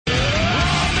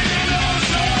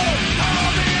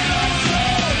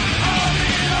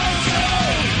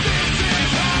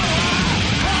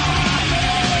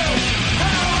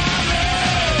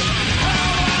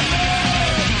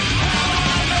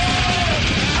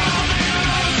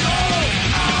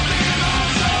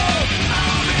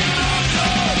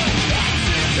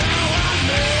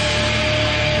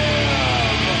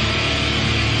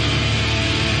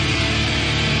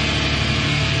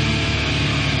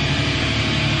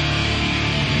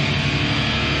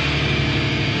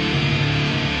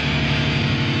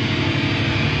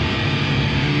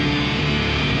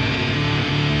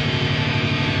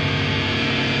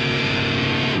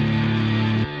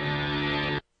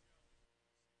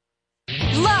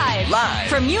Live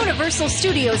from Universal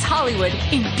Studios Hollywood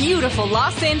in beautiful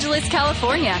Los Angeles,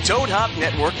 California.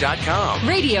 ToadHopNetwork.com.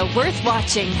 Radio worth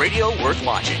watching. Radio worth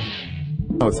watching.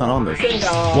 Oh, it's not on this.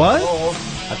 What?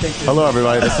 Hello,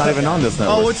 everybody. That's not even on this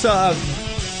network. Oh, it's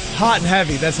Hot and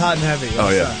Heavy. That's Hot and Heavy. Oh,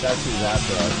 yeah. That's who's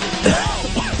after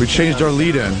us. We changed our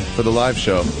lead-in for the live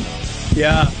show.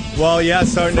 Yeah. Well, yeah,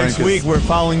 starting next Frank week, we're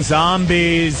following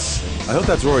zombies. I hope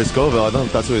that's Rory Scovel. I don't know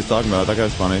if that's what he's talking about. That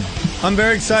guy's funny. I'm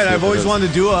very excited. I've always wanted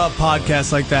to do a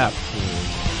podcast like that.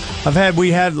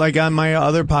 We had like on my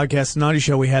other podcast, Naughty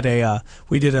Show, we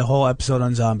did a whole episode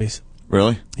on zombies.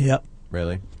 Really? Yep.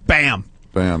 Really? Bam.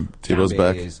 Bam. Tebow's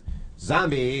back.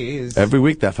 Zombies. Every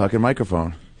week, that fucking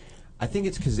microphone. I think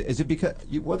it's because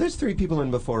there's 3 people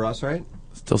in before us, right?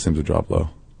 Still seems to drop low.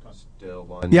 Still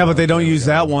one. Yeah, but they don't use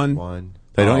that one.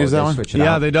 They don't use that one? switch it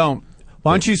Yeah, out. they don't.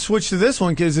 Why don't you switch to this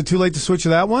one? Is it too late to switch to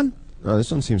that one? Oh,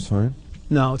 this one seems fine.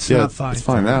 No, it's Yeah, not fine. it's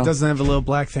fine now. It doesn't have a little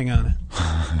black thing on it.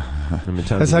 That's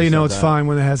That's how you know it's fine,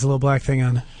 when it has a little black thing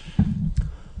on it.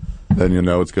 Then you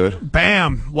know it's good.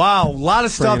 Bam. Wow. A lot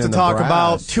of stuff Bringing to in the talk brass.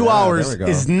 about. 2 Yeah, hours there we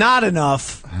go. is not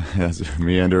enough. Yes,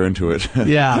 meander into it.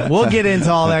 Yeah, we'll get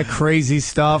into all that crazy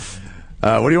stuff.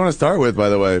 What do you want to start with, by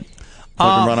the way?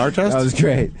 Fucking Ron Artest? That was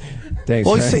great. Thanks.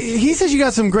 Well, Frank. he says you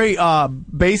got some great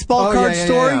baseball card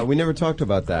story. Yeah. We never talked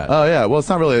about that. Oh, yeah. Well, it's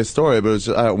not really a story, but it was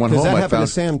just, I went Because home. that I happened found.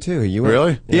 to Sam too.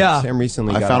 Really? Yeah. Sam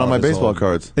recently. I got found all my his baseball old-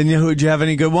 cards. And did you have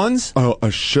any good ones? Oh, a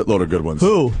shitload of good ones.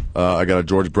 Who? I got a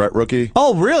George Brett rookie.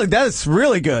 Oh, really? That's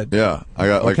really good. Yeah. I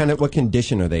got What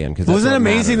condition are they in? Because Wasn't it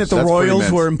amazing that the That's pretty Royals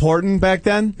mint. were important back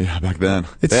then? Yeah, back then.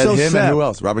 It's they had so him sad. and who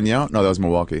else? Robin Yount? No, that was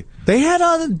Milwaukee. They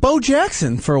had Bo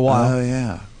Jackson for a while. Oh,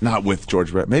 yeah. Not with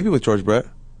George Brett. Maybe with George Brett.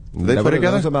 Did they That play was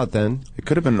together? about then. It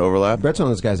could have been an overlap. Brett's one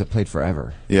of those guys that played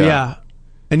forever. Yeah.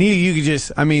 And you could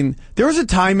just, there was a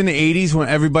time in the 80s when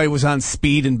everybody was on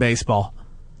speed in baseball.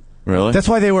 Really? That's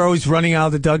why they were always running out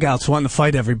of the dugouts wanting to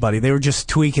fight everybody. They were just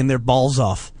tweaking their balls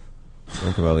off.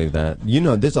 I can believe that.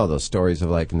 There's all those stories of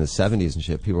like in the 70s and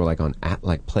shit. People were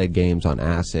like played games on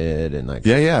acid and like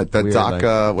Yeah. That weird, Doc, like,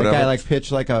 whatever. That guy like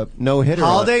pitched like a no hitter.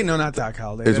 Holiday? No, not Doc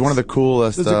Holiday. It's one of the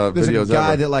coolest There's videos a guy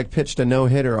ever. that like pitched a no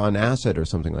hitter on acid or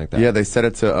something like that. Yeah, they said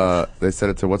it to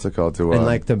what's it called? To and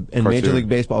like and Major cartoon. League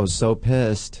Baseball was so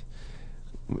pissed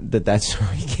that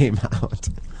story came out.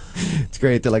 It's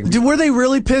great. They're like, Were they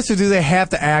really pissed, or do they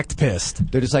have to act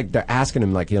pissed? they're just like they're asking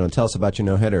him like tell us about your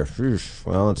no hitter.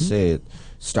 Well, let's see. It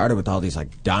started with all these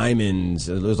like diamonds.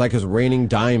 It was like it was raining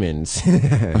diamonds.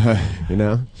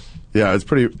 Yeah, it's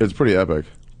pretty epic.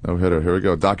 No hitter. Here we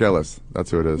go. Doc Ellis.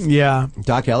 That's who it is. Yeah.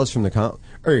 Doc Ellis from the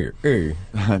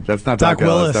That's not Doc Doc Ellis.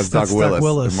 Willis. That's Doc That's Doc Willis.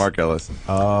 Willis. And Mark Ellis.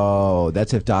 Oh,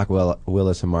 that's if Doc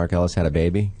Willis and Mark Ellis had a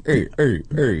baby.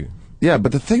 Yeah,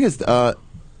 but the thing is,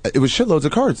 it was shitloads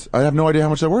of cards. I have no idea how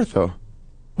much they're worth, though.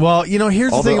 Well,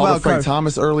 here's All the thing all about Frank cards.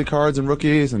 Thomas early cards and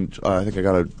rookies, and I think I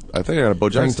got a Bo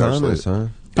Frank Jackson. Thomas, actually. huh?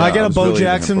 Yeah, I got a was Bo really into him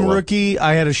Jackson for a while. rookie.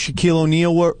 I had a Shaquille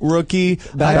O'Neal rookie.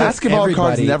 Basketball cards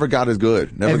everybody- never got as good.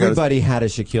 Everybody had a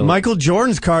Shaquille. Michael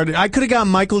Jordan's card. I could have got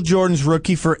Michael Jordan's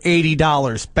rookie for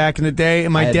 $80 back in the day,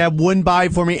 and my dad wouldn't buy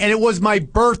it for me, and it was my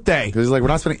birthday. Because he's like, we're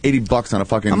not spending $80 on a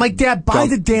fucking. I'm like, Dad, buy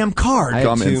the damn card. I had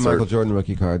gum 2 insert. Michael Jordan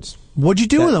rookie cards. What'd you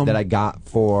do with them? That I got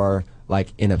for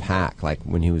like in a pack, like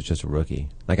when he was just a rookie.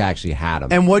 Like I actually had them.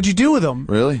 And what'd you do with them?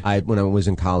 Really? When I was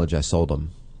in college, I sold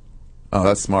them. Oh,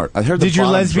 that's smart. I heard. The Did your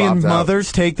bottom lesbian dropped out.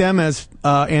 mothers take them as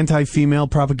anti-female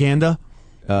propaganda?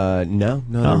 No,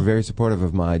 they're very supportive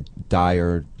of my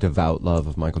dire, devout love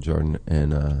of Michael Jordan.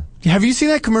 And Have you seen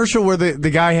that commercial where the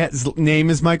guy his name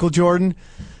is Michael Jordan,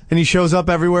 and he shows up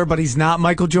everywhere, but he's not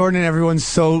Michael Jordan, and everyone's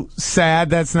so sad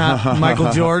that's not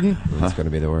Michael Jordan? it's going to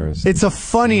be the worst. It's a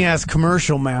funny ass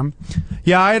commercial, man.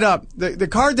 Yeah, I had the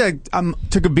card that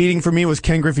took a beating for me was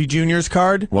Ken Griffey Jr.'s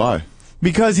card. Why?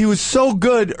 Because he was so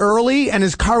good early, and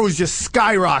his car was just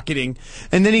skyrocketing,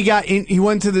 and then he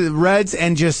went to the Reds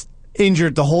and just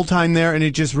injured the whole time there, and it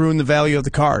just ruined the value of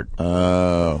the card.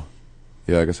 Oh,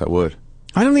 yeah. I guess I would.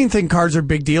 I don't even think cards are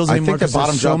big deals I anymore. think the 'cause there's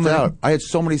bottom so dropped many. out. I had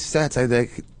so many sets. I had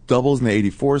like doubles in the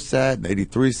 '84 set, and the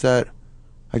 '83 set.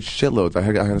 I had shitloads. I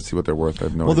had to see what they're worth. I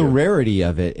have no Well, idea. the rarity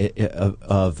of it,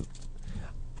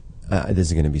 this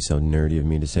is going to be so nerdy of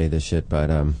me to say this shit,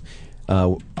 but I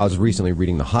was recently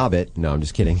reading The Hobbit. No, I'm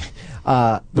just kidding.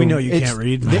 We know you can't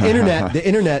read. The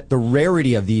internet, the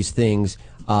rarity of these things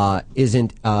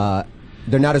isn't.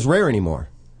 They're not as rare anymore.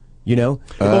 Well,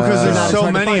 because there's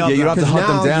so many of them. Yeah, you don't have to hunt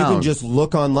them now down. You can just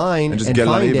look online And just and get it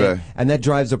on find it, eBay. and that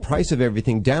drives the price of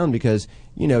everything down because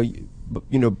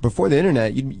before the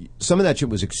internet, some of that shit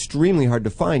was extremely hard to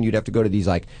find. You'd have to go to these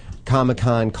like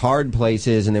Comic-Con card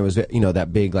places, and there was that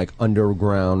big like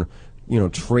underground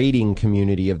trading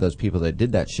community of those people that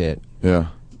did that shit. Yeah.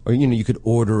 Or you could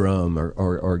order them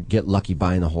or get lucky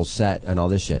buying the whole set and all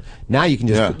this shit. Now you can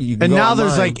just you can And go now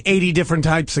there's online. like 80 different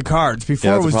types of cards. Before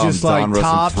Yeah, it that's was the just problem. like Donruss and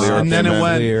tops, Fleer and then came it in.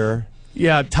 went Clear.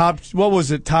 top. What was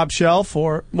it? Top shelf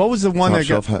or what was the one Top that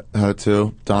Shelf got? had it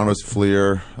too. Donruss,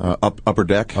 Fleer, Upper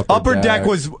Deck. Upper Deck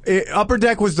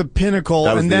was the pinnacle,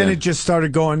 That was and the then end. it just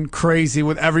started going crazy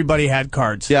with everybody had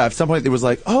cards. Yeah, at some point it was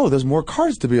like, oh, there's more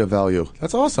cards to be of value.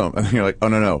 That's awesome. And then you're like, oh,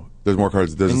 no. There's more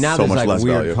cards. There's And now so there's much like less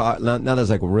weird. value. Now there's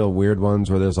like real weird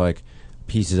ones where there's like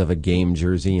pieces of a game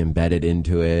jersey embedded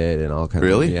into it and all kinds.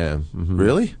 Really? Of, yeah. Mhm.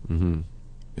 Really? Mm-hmm.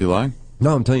 You lying?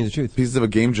 No, I'm telling you the truth. Pieces of a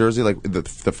game jersey, like the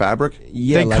fabric?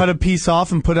 Yeah, They like- cut a piece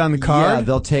off and put it on the card. Yeah,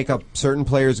 they'll take a certain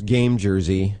player's game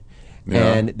jersey,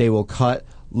 Yeah. and they will cut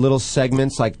little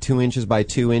segments like 2 inches by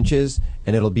 2 inches,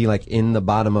 and it'll be like in the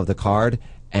bottom of the card.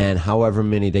 And however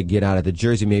many they get out of the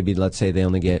jersey, maybe let's say they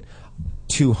only get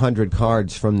 200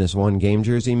 cards from this one game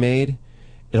jersey made.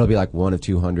 It'll be like 1 of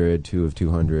 200, 2 of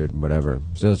 200, whatever.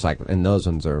 So it's like, and those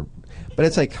ones are, but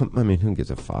it's like, I mean, who gives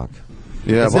a fuck?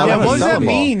 Yeah, It's well, not I like what does sell that them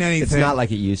all. mean? Anything? It's not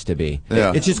like it used to be.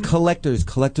 Yeah. It's just collectors.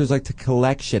 Collectors like to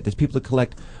collect shit. There's people that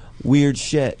collect weird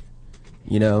shit,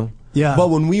 Yeah. But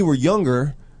when we were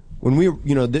younger, when we,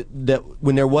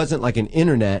 when there wasn't like an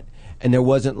internet and there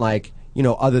wasn't like,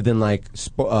 other than like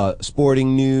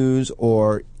sporting news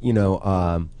or,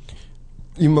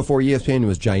 even before ESPN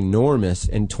was ginormous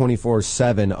and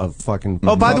 24/7 of fucking.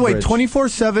 Oh, by the way, coverage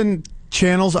 24/7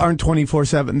 channels aren't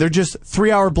 24/7. They're just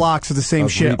 3-hour blocks of the same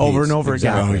Of shit over repeats. and over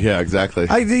Exactly. Oh, again. yeah, exactly.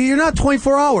 You're not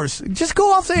 24 hours. Just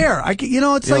go off the air. It's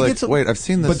You're like it's. wait, I've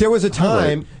seen this. But there was a highlight.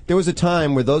 time. There was a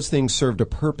time where those things served a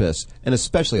purpose, and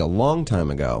especially a long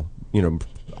time ago.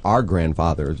 Our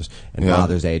grandfathers and Yeah.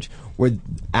 father's age, where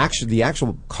the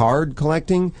actual card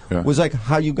collecting Yeah. was like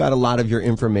how you got a lot of your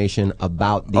information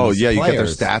about these. Oh, yeah, you get their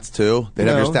players. stats too. They'd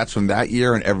have your No. stats from that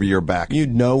year and every year back.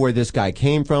 You'd know where this guy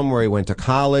came from, where he went to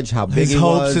college, how big His he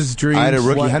hopes, was. his dreams. I had a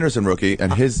rookie What- Henderson rookie,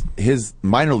 and his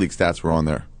minor league stats were on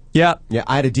there. Yeah. Yeah,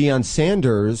 I had a Deion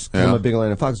Sanders. I'm Yeah. a big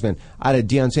Atlanta Fox fan. I had a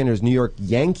Deion Sanders New York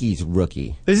Yankees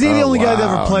rookie. Is he the Oh, only guy to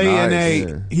ever wow, play nice.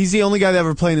 in a? He's the only guy to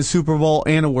ever play in a Super Bowl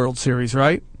and a World Series,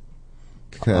 right?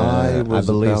 I was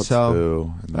believe about so.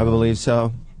 to, and I then believe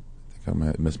so. I think I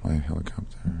might miss my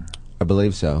helicopter. I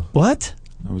believe so. What?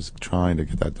 I was trying to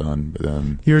get that done, but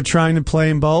then You were trying to play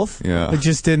in both? Yeah. It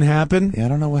just didn't happen? I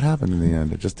don't know what happened in the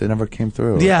end. It never came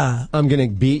through. Yeah. I'm gonna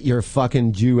beat your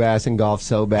fucking Jew ass in golf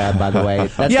so bad. By the way,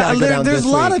 that's Yeah, gotta go down there's this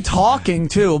a lot week. of talking,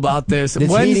 too, about this.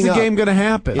 It's When's heating the up. game going to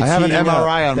happen? I have an heating up.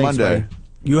 MRI on Thanks, Monday. buddy.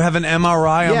 You have an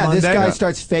MRI on Yeah, Monday? this guy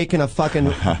starts faking a fucking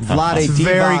Vlade It's Divac.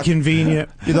 very convenient.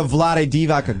 You're the Vlade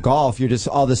Divac of golf. You're just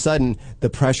all of a sudden the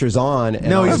pressure's on. And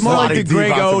No, all he's of a more sudden- like the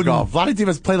Greg Oden. Vlade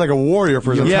Divac played like a warrior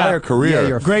for his Yeah. entire career. Yeah,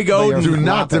 you're- Greg but Oden. you're Do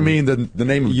not flopping. demean the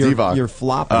name of You're, Divac. you're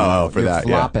flopping. Oh, for you're that,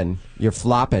 yeah. flopping. You're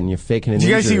flopping. You're faking an Did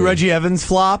you guys see injury. Reggie Evans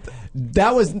flop?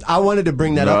 That was. I wanted to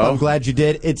bring that up. No. I'm glad you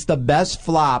did. It's the best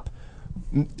flop.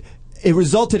 It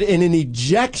resulted in an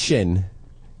ejection.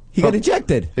 He got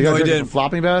ejected. You guys No, he are didn't.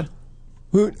 flopping bad?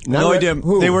 Who? No, he didn't.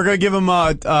 Who? They were going to give him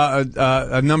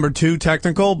a number 2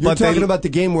 technical, You're but talking they about the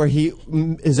game where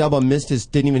his elbow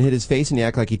didn't even hit his face, and he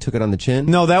acted like he took it on the chin.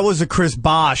 No, that was a Chris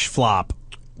Bosh flop.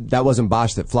 That wasn't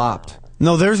Bosch that flopped.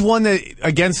 No, there's one that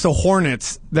against the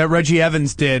Hornets that Reggie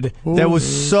Evans did that was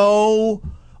so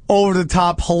over the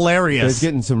top There's hilarious.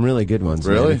 getting some really good ones.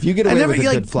 man. Really? If you get I away never with a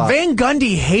like good flop, Van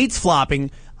Gundy hates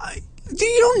flopping.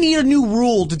 You don't need a new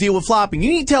rule to deal with flopping.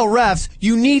 You need to tell refs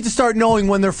you need to start knowing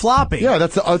when they're flopping. Yeah,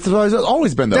 that's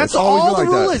always been though. That's It's always all been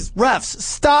the like rule that. is. Refs,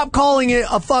 stop calling it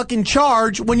a fucking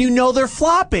charge when you know they're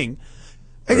flopping.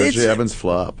 Reggie Evans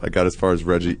flop. I got as far as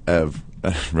Reggie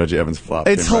Evans flop.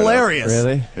 It's came right up. hilarious.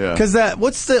 Really? Yeah. Because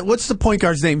what's the point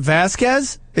guard's name?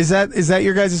 Vasquez? Is that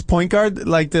your guys' point guard?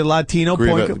 Like the Latino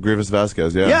point guard? Grievous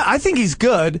Vasquez, yeah. Yeah, I think he's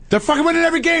good. They're fucking winning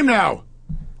every game now.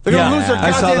 They're going to lose their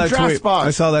I saw goddamn that draft tweet. spot. I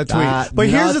saw that tweet. But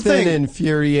here's the nothing thing.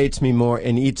 infuriates me more,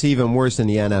 and it's even worse in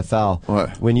the NFL.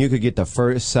 What? When you could get the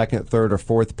first, second, third, or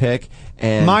fourth pick,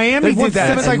 and Miami They've won did that.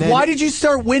 seven- It's like, and then why did you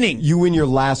start winning? you win your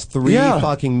last three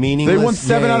fucking meaningless They won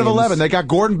 7 out of games, 11. They got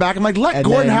Gordon back. I'm like, let and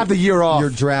Gordon then have the year off. You're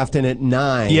drafting at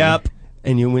 9. Yep.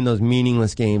 And you win those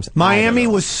meaningless games. I Miami don't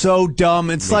know. was so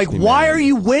dumb. It's like, me why mad. are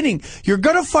you winning? You're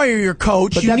going to fire your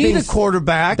coach. But You that need being a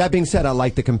quarterback. That being said, I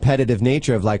like the competitive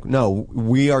nature of like, no,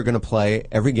 we are going to play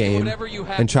every game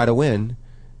and try to win.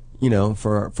 You know,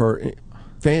 for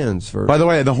fans. For By the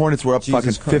way, the Hornets were up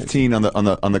Jesus fucking Christ. 15 on the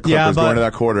Clippers Yeah, but- going to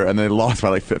that quarter, and they lost by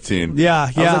like 15. Yeah,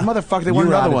 I yeah. was like, motherfucker, they You won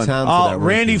were out another of one. town for Oh, that,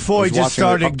 Randy weren't you? Foy was just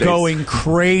watching their started updates. going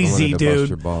crazy, I wanted to bust dude.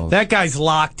 your balls. That guy's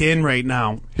locked in right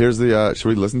now. Here's the. Should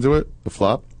we listen to it? The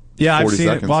flop. Yeah, I've 40 seen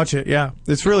seconds. it. Watch it. Yeah,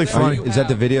 it's really funny. Is that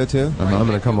the video too? I'm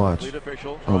going to come watch.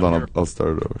 Hold on, I'll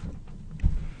start it over.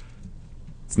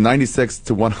 It's 96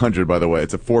 to 100, by the way.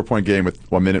 It's a 4-point game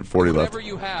with 1 minute 40 left. Whatever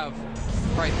you have.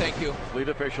 All right, thank you. Lead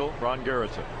official, Ron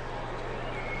Garrison.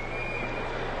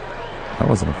 That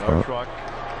wasn't a foul. Truck.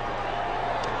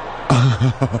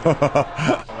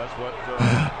 That's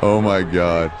what, Oh my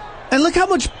God. And look how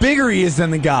much bigger he is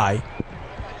than the guy.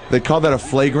 They called that a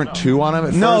flagrant 2 on him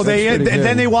at No, first? they That's and pretty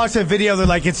then good. they watched that video. They're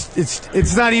like,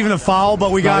 it's not even a foul,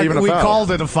 but we Not even a foul.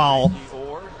 called it a foul.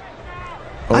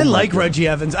 Oh I my like God. Reggie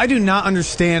Evans. I do not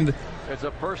understand. it's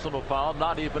a personal foul,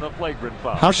 not even a flagrant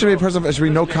foul. How should it be a person? It should be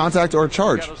no contact or a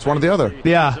charge. It's one or the other.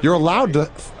 Yeah. You're allowed to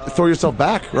throw yourself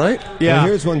back, right? Yeah. Well,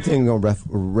 here's one thing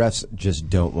refs just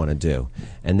don't want to do,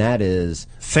 and that is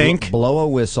Think. blow a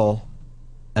whistle,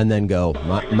 and then go,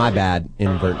 my bad,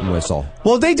 invert and whistle.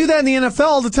 Well, they do that in the NFL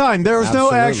all the time. There was no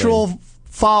Absolutely. actual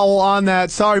foul on that.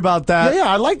 Sorry about that. Yeah,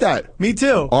 I like that. Me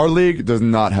too. Our league does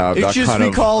not have It that just kind be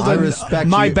of... called I a respect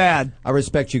my you. bad. I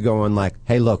respect you going like,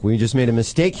 hey, look, we just made a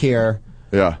mistake here.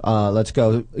 Yeah. Let's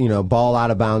go, ball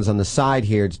out of bounds on the side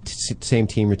here. Same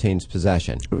team retains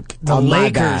possession. The My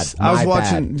Lakers. bad, I was my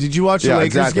watching. bad. Did you watch the Yeah,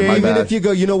 Lakers exactly, my game? bad. Even if you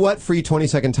go, you know what? Free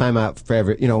 20-second timeout for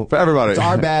For everybody. It's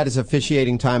our bad. It's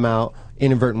officiating timeout,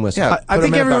 inadvertent whistle. Yeah. I Put a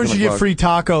think man everyone back on should the get clock. free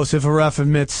tacos if a ref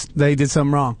admits they did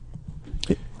something wrong.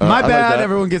 I My like bad. that.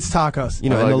 Everyone gets tacos. You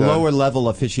know, I and like the that. lower level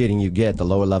officiating you get, the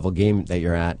lower level game that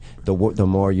you're at, the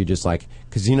more you just like,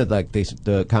 because like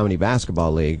the Comedy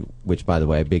Basketball League, which by the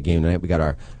way, a big game tonight. We got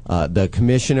our the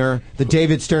commissioner, the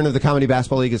David Stern of the Comedy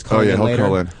Basketball League is calling Oh, yeah, in he'll later.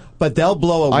 call in. But they'll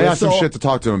blow a whistle. I have some shit to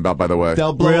talk to him about, by the way.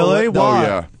 They'll blow Really? A, Why? Oh,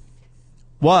 yeah.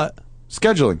 What?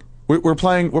 Scheduling. We're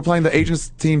playing the Agents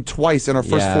team twice in our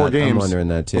first Yeah, 4 I'm games. wondering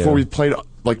that, too. Before we played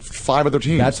like 5 other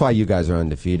teams. That's why you guys are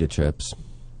undefeated, Trips.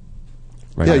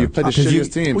 Right Yeah, now. you played the 'Cause you-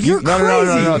 shittiest team. Well, you're no.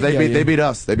 crazy. They beat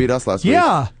us. They beat us last week.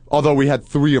 Yeah. Although we had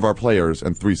 3 of our players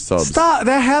and 3 subs. Stop.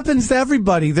 That happens to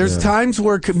everybody. There's times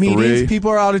where comedians, 3.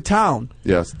 people are out of town.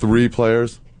 Yes, 3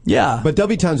 players. Yeah. But there'll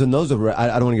be times when those are. I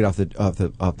don't want to get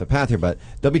off the path here, but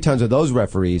there'll be times when those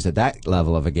referees at that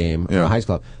level of a game, Yeah. a high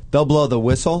school, they'll blow the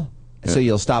whistle, so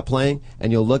you'll stop playing,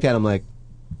 and you'll look at them like,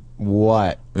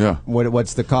 "What? Yeah.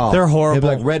 What's the call?" They're horrible. They'll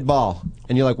be like red ball,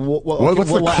 and you're like,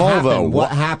 What's the call, happened? though?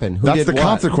 What happened? Who That's did the what?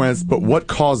 consequence, but what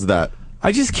caused that?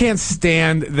 I just can't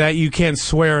stand that you can't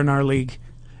swear in our league.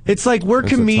 It's like we're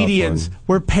That's a tough comedians. one.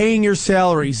 We're paying your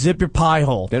salary. Zip your pie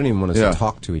hole. They don't even want us Yeah. to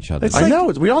talk to each other. It's I like- know.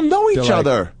 We all know They're each like,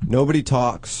 other. Nobody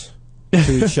talks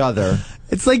to each other.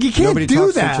 It's like you can't Nobody do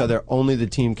talks that. to each other. Only the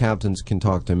team captains can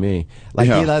talk to me. Like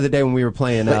Yeah. the other day when we were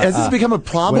playing. Has this become a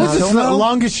problem? when I This was- is the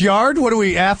longest yard. What are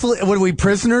we athlete? What are we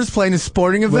prisoners playing a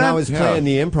sporting event? When I was Yeah. playing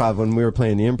the improv, when we were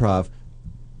playing the improv,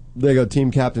 they go, team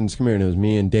captains, come here. And it was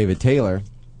me and David Taylor.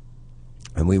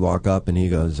 And we walk up and he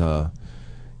goes,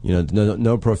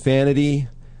 no profanity.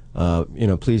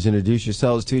 Please introduce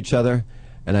yourselves to each other.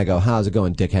 And I go, how's it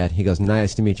going, dickhead? He goes,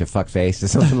 nice to meet you, fuckface, or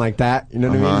something like that. You know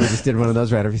what I mean? We just did one of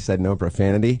those right after he said no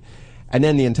profanity. And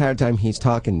then the entire time he's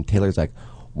talking, Taylor's like,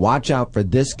 watch out for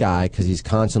this guy because he's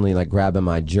constantly like grabbing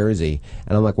my jersey.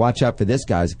 And I'm like, watch out for this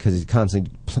guy because he's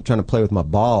constantly trying to play with my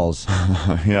balls.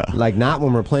 Yeah. Like not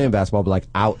when we're playing basketball, but like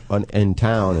out in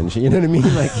town and shit. You know what I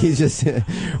mean? Like he's just,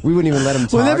 we wouldn't even let him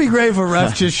talk. Wouldn't that be great if a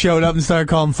ref just showed up and started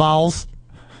calling fouls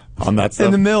On that stuff.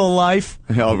 in the middle of life?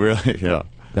 Oh, really? Yeah.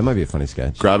 That might be a funny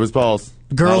sketch. Grab his balls.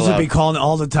 Girls Not would be allowed. calling it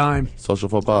all the time. Social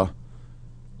faux pas.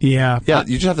 Yeah. Yeah,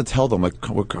 you just have to tell them, like,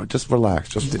 just relax.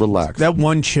 Just relax. That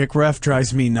one chick ref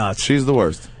drives me nuts. She's the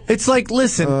worst. It's like,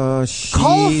 listen, call a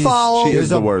She's- foul. She is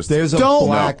the worst. There's a Don't-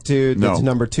 black dude that's No.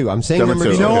 number 2. I'm saying Number number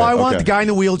two. 2. No, Okay, I want okay. the guy in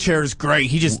the wheelchair is great.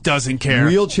 He just doesn't care.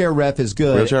 Wheelchair ref is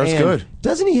good. Wheelchair is And good.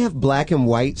 Doesn't he have black and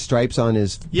white stripes on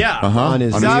his? Yeah. On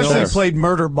his On He's his actually wheelchair. played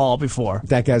murder ball before.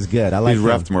 That guy's good. I like He's him.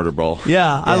 refed murder ball.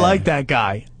 Yeah, I like that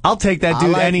guy. I'll take that I dude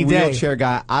like any day. wheelchair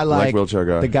guy. I like wheelchair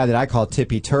guy. the guy that I call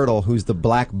Tippy Turtle, who's the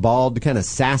black bald kind of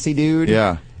sassy dude.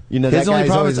 Yeah. You know, His that only guy's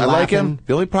problem always is I like him. laughing.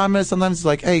 The only problem is sometimes it's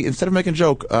like, hey, instead of making a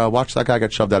joke, watch that guy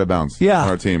get shoved out of bounds Yeah. on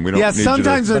our team. We don't Yeah, need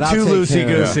sometimes you to... they're But I'll too take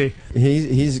him. loosey-goosey.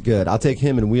 He's good. I'll take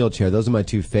him in wheelchair. Those are my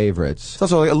 2 favorites. It's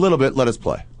also like a little bit, let us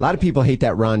play. A lot of people hate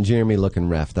that Ron Jeremy looking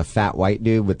ref, the fat white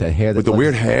dude with the hair that With the looks-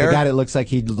 weird hair? the guy that looks like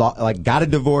he got a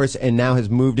divorce and now has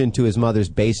moved into his mother's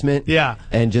basement. Yeah.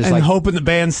 and just and like hoping the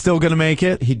band's still going to make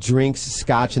it. he drinks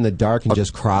scotch in the dark and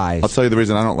just cries. I'll tell you the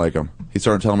reason I don't like him. He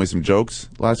started telling me some jokes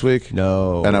last week.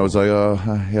 No. And I was like,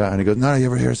 yeah. And he goes, no, you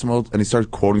ever hear some old... And he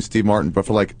started quoting Steve Martin, but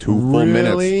for like 2 full minutes.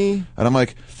 Really? And I'm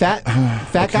like... Fat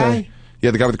okay. guy. Yeah,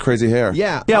 the guy with the crazy hair.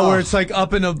 Yeah. Yeah, oh. where it's like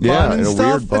up in a bun Yeah, and in a stuff.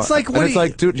 weird bun. It's like, And what it's do you-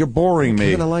 like, dude, you're boring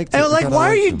me. Kinda liked it. And like, Kinda why are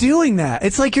liked you him. doing that?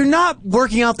 It's like you're not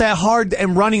working out that hard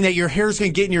and running that your hair's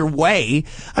going to get in your way.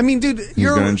 I mean, dude, He's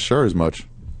you're going to insure as much.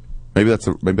 Maybe that's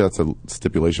a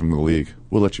stipulation from the league.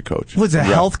 We'll let you coach. what's a Ref.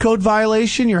 health code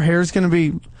violation? Your hair's going to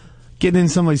be getting in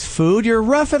somebody's food. You're a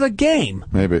ref at a game.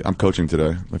 Maybe. I'm coaching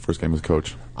today. My first game as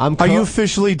coach. Are you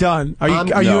officially done? Are you No, are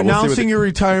we'll you see what announcing the- your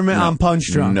retirement on Punch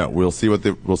Drunk? No, we'll see what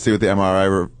the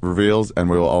MRI reveals, and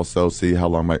we'll also see how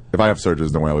long if I have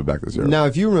surgeries, don't worry, I'll be back this year. Now,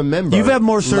 if you remember, You've had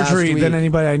more last surgery week- than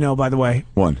anybody I know, by the way.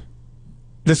 1.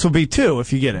 This will be 2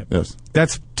 if you get it. Yes.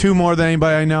 That's 2 more than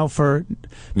anybody I know for.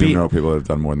 You know people that have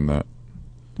done more than that.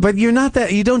 But you're not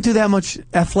that. You don't do that much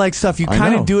athletic stuff. You I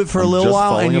kind know. of do it for a I'm little just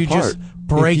while, and falling you apart. just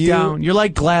break If you- down. You're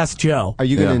like Glass Joe. Are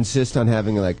you going to Yeah. insist on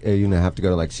having like? Are you going to have to go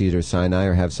to like Cedar Sinai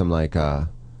or have some like?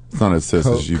 It's not an assist.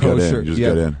 It's you get in. You just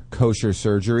get in. Kosher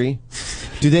surgery.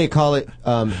 Do they call it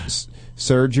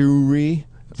surgery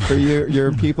for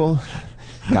your people?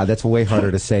 God, that's way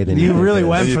harder to say than You think really it is.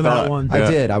 went You for thought. that one. I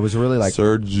did. I was really like,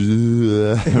 Damn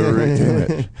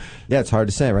it. yeah, it's hard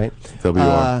to say, right?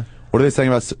 WR. What are they saying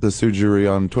about the surgery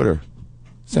on Twitter?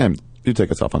 Sam, you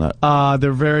take us off on that.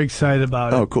 They're very excited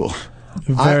about it. Oh, cool.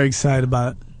 They're very excited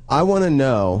about it. I want to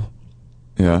know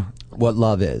Yeah. what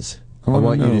love is. I wanna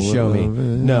want you know to what show me. love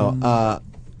is. No,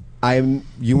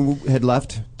 you had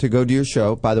left to go do your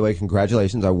show. By the way,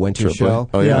 congratulations. I went to your Triple A? show.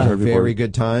 Oh, yeah, Yeah. I It was heard a before. very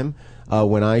good time.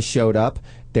 When I showed up,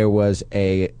 there was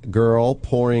a girl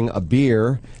pouring a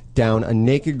beer down a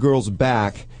naked girl's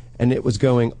back, and it was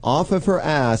going off of her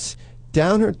ass,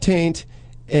 down her taint,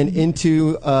 and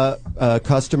into a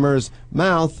customer's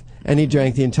mouth, and he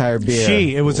drank the entire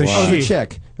beer. It was a Oh, it she. was a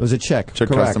chick. It was a chick. Chick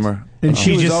correct. customer. And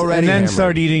she was just already and then hammered.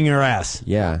 started eating her ass.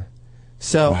 Yeah.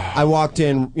 So I walked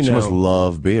in, She must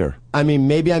love beer. I mean,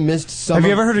 maybe I missed some. Have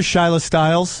you ever heard of Shyla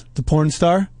Stiles, the porn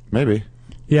star? Maybe.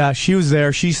 Yeah, she was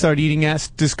there. She started eating ass.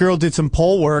 This girl did some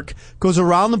pole work, goes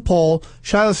around the pole.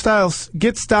 Shyla Stiles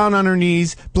gets down on her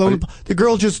knees. The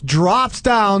girl just drops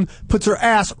down, puts her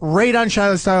ass right on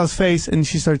Shyla Stiles' face, and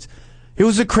she starts. It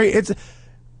was a crazy.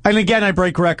 And again, I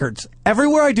break records.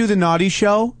 Everywhere I do the Naughty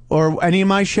Show or any of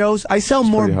my shows, I sell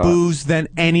more pretty hot. booze than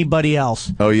anybody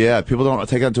else. Oh, yeah. People don't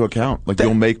take that into account. Like,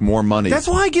 you'll make more money. That's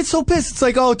why I get so pissed. It's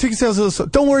like, oh, ticket sales.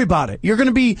 Don't worry about it.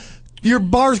 Your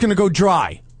bar's going to go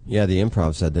dry. Yeah, the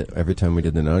Improv said that every time we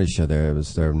did the Naughty Show there, it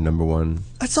was their number one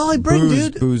That's all I bring,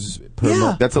 dude. booze per Yeah.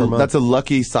 month. That's a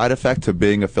lucky side effect to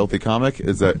being a filthy comic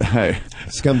is that, hey,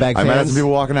 Scumbag I might have fans. some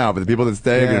people walking out, but the people that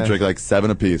stay are going Yeah. to drink like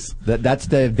 7 apiece. That's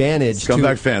the advantage.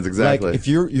 Scumbag fans, exactly. Like if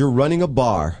you're running a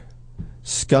bar,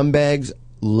 scumbags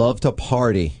love to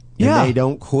party and Yeah. they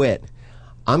don't quit.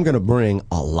 I'm going to bring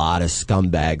a lot of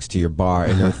scumbags to your bar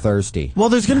and they're thirsty. Well,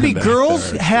 there's going to be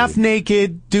girls half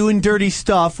naked doing dirty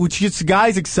stuff, which gets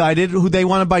guys excited who they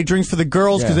want to buy drinks for the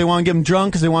girls because Yeah. they want to get them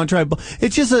drunk because they want to try.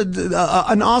 It's just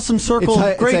an awesome circle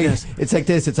of greatness. It's like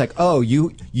this. It's like, oh,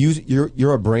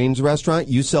 you're a brains restaurant.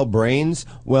 You sell brains.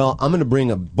 Well, I'm going to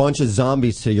bring a bunch of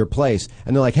zombies to your place,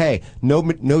 and they're like, hey,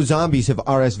 no zombies have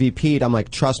RSVP'd. I'm like,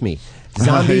 trust me,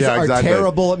 zombies Yeah, are exactly.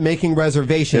 terrible at making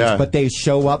reservations, Yeah. but they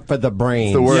show up for the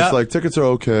brains. The worst, Yep. like, tickets are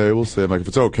okay. We'll see. I'm like, if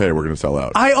it's okay, we're going to sell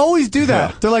out. I always do that.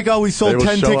 Yeah. They're like, oh, we They sold will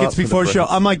 10 show tickets up for the before show. brains.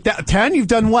 I'm like, 10? You've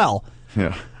done well.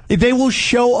 Yeah. They will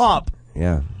show up.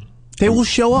 Yeah. They will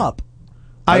show up.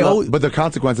 But the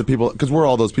consequence of people, because we're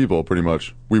all those people, pretty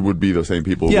much. We would be the same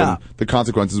people. Yeah. When the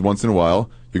consequences, once in a while,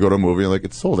 you go to a movie and like,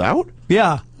 it's sold out?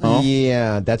 Yeah.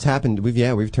 Yeah, that's happened.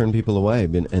 We've turned people away,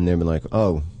 and they've been like,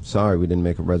 "Oh, sorry, we didn't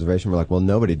make a reservation." We're like, "Well,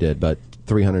 nobody did, but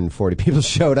 340 people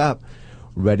showed up,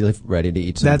 ready to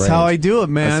eat some." That's how I brains." do it,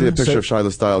 man. I see a picture of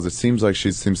Shyla Stiles. It seems like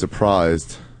she seems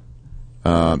surprised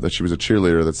that she was a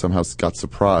cheerleader that somehow got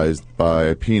surprised by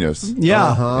a penis.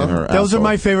 Yeah. In her Those are asshole.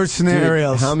 my favorite Dude,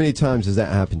 scenarios. how many times has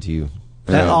that happened to you?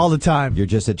 All the time. You're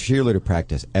just at cheerleader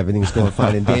practice. Everything's going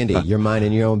fine and dandy. You're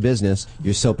minding your own business.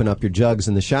 You're soaping up your jugs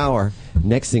in the shower.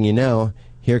 Next thing you know,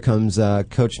 here comes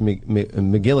Coach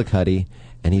McGillicuddy,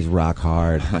 and he's rock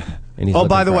hard. And he's Oh, looking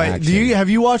by the for way, action. have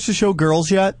you watched the show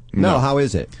Girls yet? No, how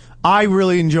is it? I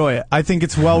really enjoy it. I think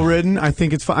it's well written. I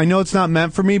think it's fun. I know it's not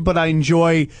meant for me, but I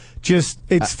enjoy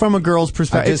it's from a girl's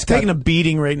perspective. It's just got- taking a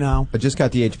beating right now. I just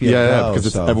got the HBO Yeah, Go,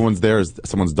 because so- everyone's there is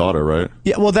someone's daughter, right?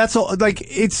 Yeah, well, that's all, like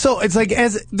it's like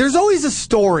as there's always a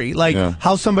story, like Yeah.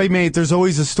 how somebody made it. There's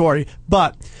always a story,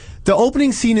 but the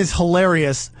opening scene is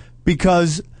hilarious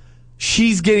because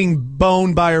she's getting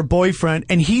boned by her boyfriend,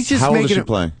 and he's just How old is making she it.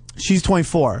 playing? She's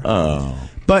 24. Oh.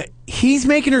 But he's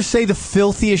making her say the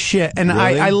filthiest shit, and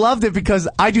Really? I loved it because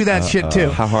I do that shit too.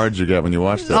 How hard did you get when you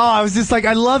watched it? Oh, I was just like,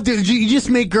 I loved it. You just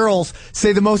make girls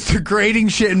say the most degrading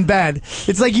shit in bed.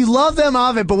 It's like you love them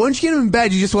of it, but once you get them in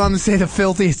bed, you just want them to say the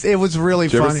filthiest. It was really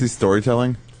Did you ever funny. see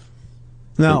Storytelling?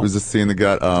 No. It was a scene that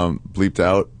got bleeped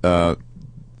out.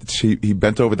 He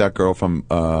bent over that girl from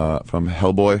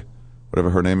Hellboy,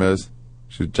 whatever her name is.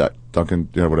 She's Jack Duncan,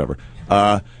 whatever.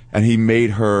 And he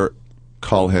made her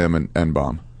call him an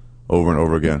N-bomb over and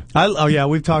over again. Oh, yeah,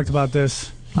 we've talked about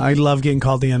this. I love getting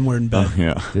called the N-word in bed.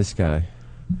 Yeah. This guy.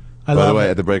 I By love the way, it.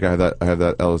 at the break, I have that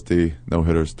LSD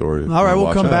no-hitter story. All right, we'll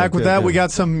Watch come that. back with that. good. We got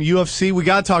some UFC. We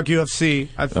got to talk UFC.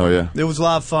 Oh, yeah. It was a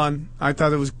lot of fun. I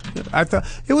thought it was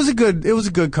a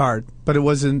good card, but it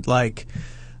wasn't like,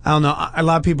 I don't know. A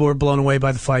lot of people were blown away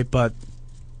by the fight, but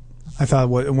I thought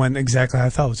it went exactly how I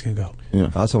thought it was going to go. Yeah.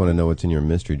 I also want to know what's in your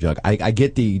mystery jug. I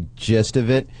get the gist of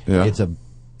it. Yeah. It's a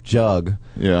jug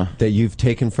Yeah. that you've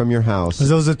taken from your house. Was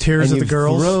those the tears and of the you've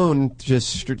girls? thrown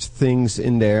just things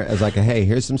in there as like, hey,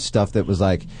 here's some stuff that was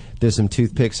like, there's some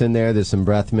toothpicks in there, there's some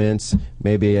breath mints,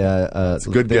 maybe a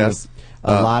good thing guess.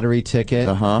 a lottery ticket,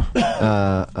 some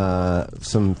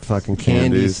fucking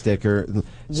candy Candies. sticker.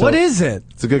 What is it?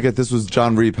 It's a good get. This was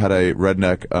John Reap had a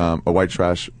redneck, a white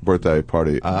trash birthday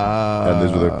party, and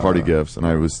these were the party gifts. And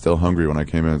I was still hungry when I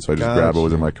came in, so I just grabbed what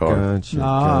was in my car. Gotcha.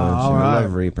 all I right.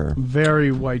 love Reaper.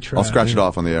 Very white trash. I'll scratch it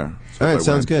off on the air. All right, If I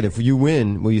sounds win. good. If you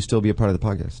win, will you still be a part of the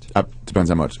podcast? Depends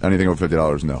how much. Anything over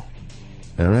 $50, no.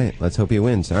 All right, let's hope he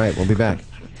wins. All right, we'll be back.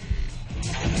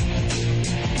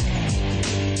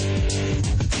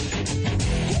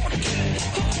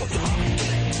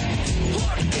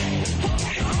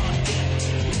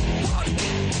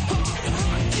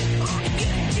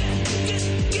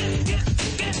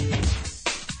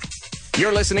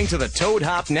 You're listening to the Toad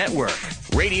Hop Network,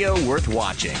 radio worth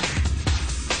watching.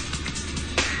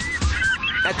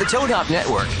 At the Toad Hop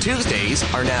Network, Tuesdays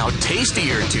are now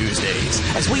Tastier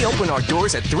Tuesdays, as we open our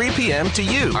doors at 3 p.m. to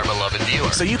you, our beloved viewer,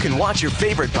 so you can watch your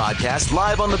favorite podcast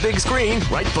live on the big screen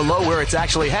right below where it's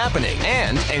actually happening,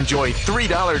 and enjoy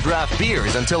 $3 draft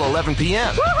beers until 11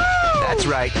 p.m. That's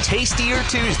right, Tastier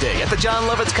Tuesday at the John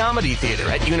Lovitz Comedy Theater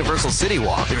at Universal City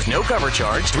Walk. There's no cover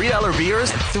charge, $3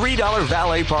 beers, and $3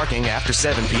 valet parking after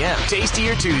 7 p.m.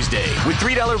 Tastier Tuesday with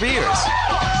 $3 beers.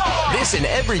 This and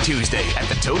every Tuesday at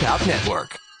the Toad Hop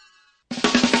Network.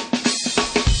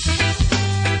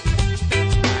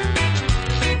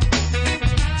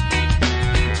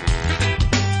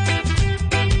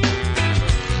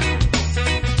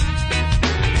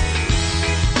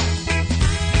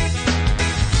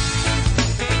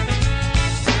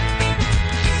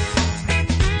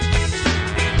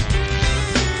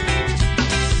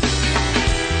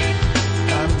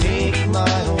 I make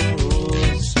my own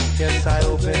rules. Yes, I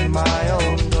open my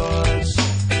own doors.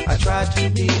 I try to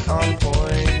be on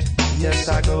point. Yes,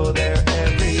 I go there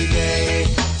every day.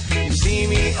 You see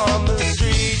me on the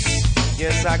streets.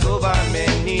 Yes, I go by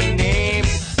many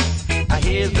names. I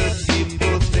hear the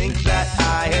people think that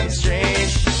I am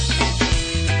strange.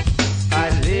 I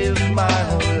live my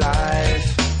whole life.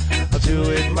 I'll do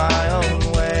it my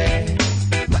own way.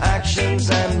 My actions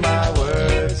and my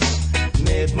words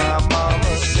made my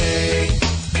mama say,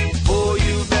 oh,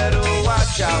 you better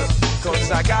watch out,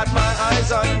 'cause I got my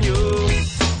eyes on you.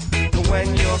 When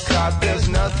you're caught, there's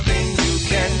nothing you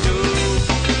can do.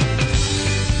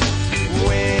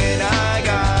 When I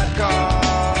got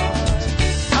caught,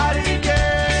 I didn't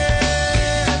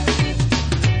care.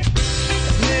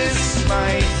 This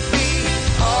might be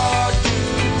hard to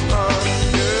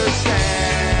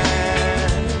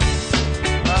understand,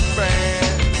 my friend.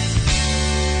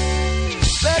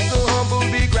 Let the humble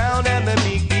be ground and the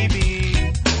meek be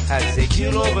beat, as they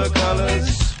kill over colors.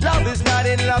 Love is not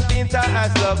in La Pinta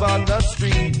as love on the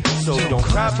street. So don't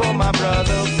cry for my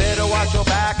brother, better watch your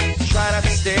back. Try not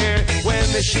to stare.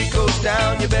 When the shit goes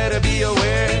down, you better be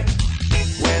aware.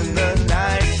 When the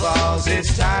night falls,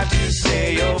 it's time to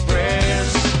say your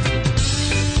prayers.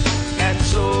 And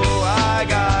so I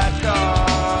got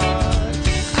caught.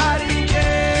 I didn't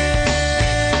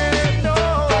care, no.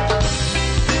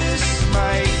 This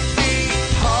might be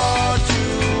hard to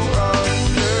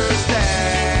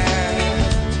understand,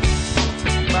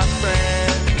 my friend.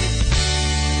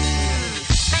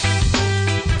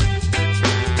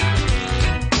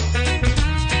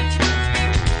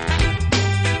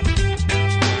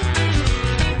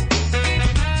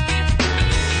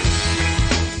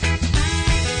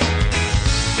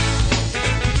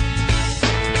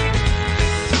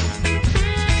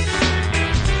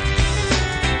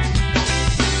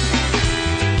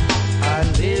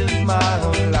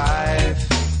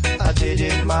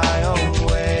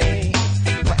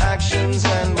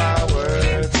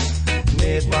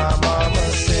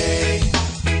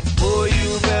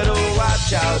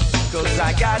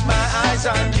 eyes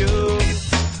on you.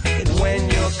 And when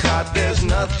you're caught, there's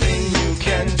nothing you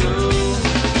can do.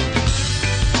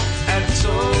 And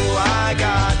so I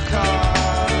got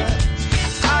caught.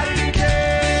 I didn't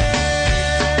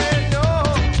care, no.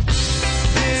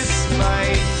 This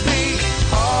might be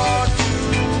hard to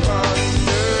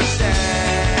understand,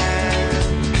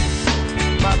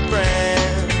 my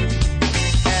friend.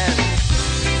 And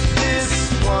this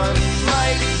one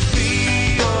might be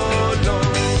your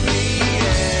lonely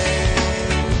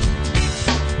end,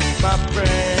 my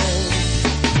friend.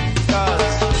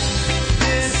 'Cause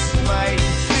this might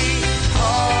be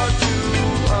hard to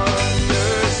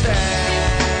understand,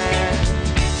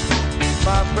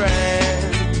 my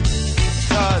friend.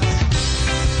 'Cause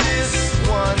this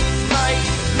one might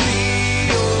be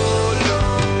your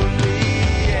lonely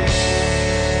end.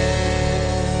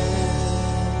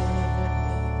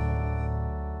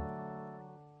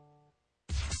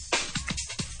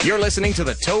 You're listening to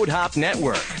the Toad Hop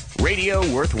Network, radio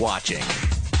worth watching.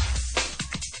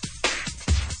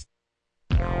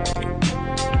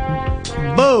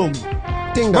 Boom.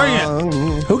 Ding Bring it.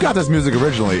 dong. Who got this music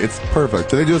originally? It's perfect.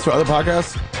 Do they do this for other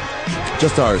podcasts?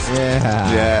 Just ours.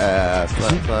 Yeah. Yeah.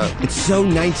 Clap, clap. It's so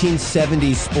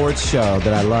 1970s sports show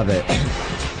that I love it.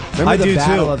 Remember I the do,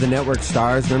 Battle too. of the Network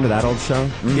Stars? Remember that old show?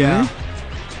 Yeah.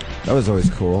 That was always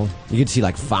cool. You could see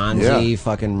like Fonzie Yeah.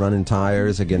 fucking running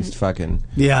tires against fucking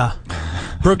Yeah.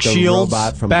 Brooke the Shields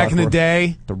robot from back in the Buck-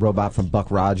 day. the robot from Buck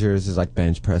Rogers is like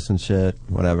bench press and shit.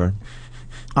 Whatever.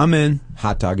 I'm in.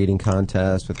 Hot dog eating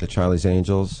contest with the Charlie's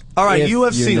Angels. All right, If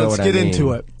UFC. you know Let's what get I mean.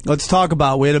 into it. Let's talk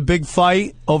about. We had a big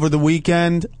fight over the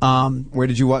weekend. Where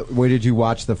did you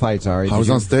watch the fights, Ari? I was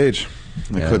on stage.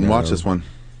 I Yeah, couldn't no. watch this one.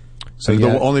 So the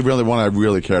yeah. only really one I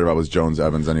really cared about was Jones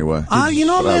Evans anyway. You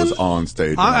know, but I man, was on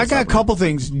stage. I got a couple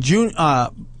things.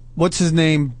 What's his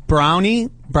name? Brown?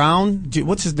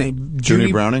 What's his name?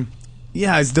 Junie Browning?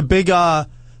 Yeah, it's the big.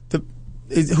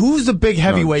 Who's the big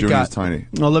heavyweight guy? Junie's tiny.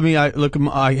 Oh, let me look him.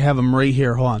 I have him right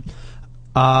here. Hold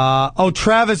on.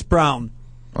 Travis Brown.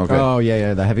 Okay. Oh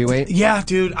yeah, the heavyweight. Yeah,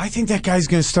 dude. I think that guy's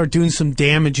going to start doing some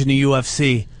damage in the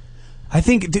UFC. I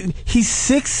think dude, he's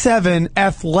 6'7",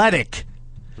 athletic,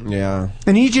 Yeah.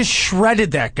 and he just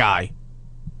shredded that guy.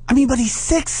 I mean, but he's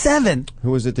 6'7".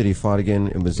 Who was it that he fought again?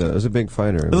 It was a big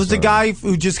fighter. It was the guy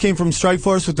who just came from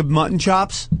Strikeforce with the mutton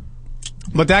chops.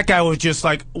 But that guy was just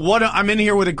like, "What? I'm in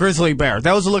here with a grizzly bear."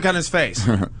 That was the look on his face.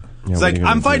 Yeah, It's what like, are you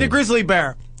gonna "I'm fighting do? a grizzly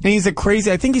bear," and he's a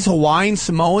crazy. I think he's Hawaiian,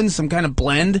 Samoan, some kind of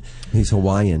blend. He's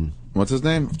Hawaiian. What's his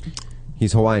name?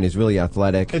 He's Hawaiian. He's really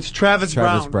athletic. It's Travis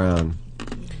Brown.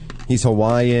 He's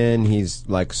Hawaiian. He's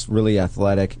like really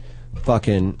athletic.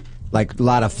 Fucking like a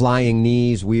lot of flying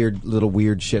knees. Weird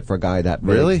shit for a guy that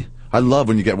big. Really? I love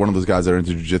when you get one of those guys that are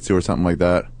into jiu-jitsu or something like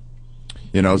that.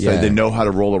 You know, so Yeah. they know how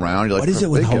to roll around. You're like, What is it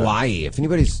with "They got-" Hawaii? If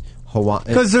anybody's Hawaii,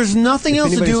 Because there's nothing If else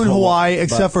to do anybody's in Hawaii Hawaii,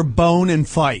 except but- for bone and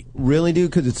fight. really, dude,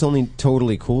 because it's only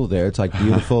totally cool there. It's like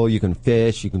beautiful. You can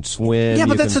fish. You can swim. Yeah,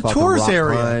 but you that's can a fucking tourist rock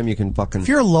area. climb, you can fucking. If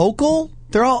you're a local,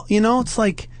 they're all, it's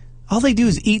like, all they do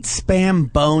is eat,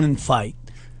 spam, bone, and fight.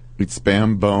 Eat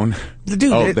spam, bone.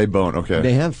 Dude, they bone. Okay.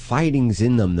 They have fightings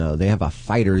in them, though. They have a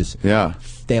fighter's. Yeah.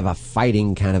 They have a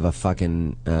fighting kind of a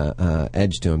fucking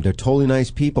edge to them. They're totally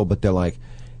nice people, but they're like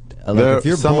if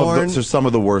you're born, they're some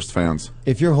of the worst fans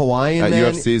if you're Hawaiian, at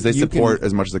man, UFCs. They you support Can,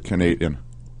 as much as a Canadian.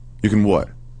 You can what?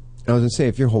 I was gonna say,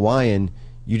 if you're Hawaiian,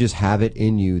 you just have it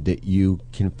in you that you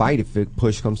can fight. If it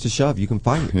push comes to shove, you can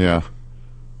fight. Yeah.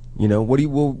 You know, what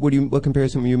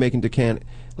comparison were you making to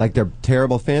like they're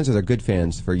terrible fans or they're good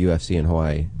fans for UFC in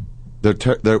Hawaii?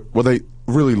 They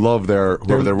really love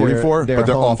whoever they're rooting for, but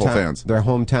they're awful fans. They're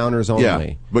hometowners only.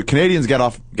 Yeah, but Canadians get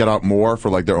out more for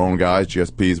like their own guys,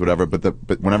 GSPs, whatever. But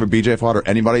whenever BJ fought or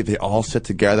anybody, they all sit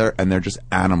together and they're just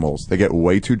animals. They get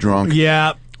way too drunk.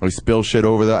 Yeah. They spill shit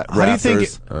over the How do you think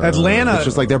rafters. Atlanta? It's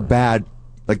just like they're bad.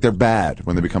 Like they're bad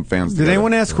when they become fans. Did together.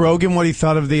 anyone ask Rogan what he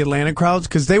thought of the Atlanta crowds?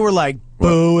 Because they were like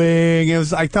booing.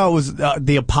 I thought it was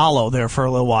the Apollo there for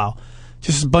a little while.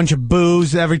 Just a bunch of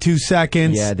boos every 2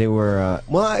 seconds. Yeah, they were.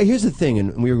 Well, here's the thing,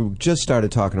 and we just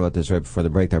started talking about this right before the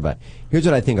break there. But here's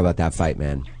what I think about that fight,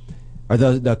 man. Or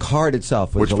the card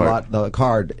itself was Which fight? The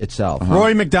card itself.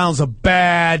 Roy McDonald's a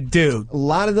bad dude. A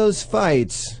lot of those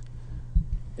fights,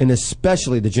 and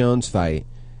especially the Jones fight,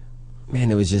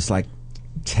 man, it was just like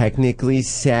technically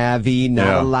savvy.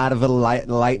 Not a lot of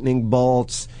lightning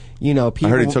bolts. You know, people.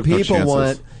 I heard he took no people chances.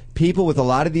 want. People with a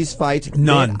lot of these fights,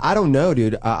 none. Man, I don't know,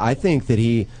 dude. I think that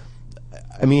he.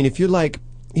 I mean, if you're like,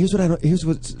 here's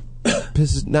what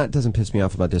doesn't piss me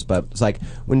off about this, but it's like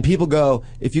when people go,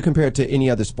 if you compare it to any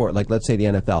other sport, like let's say the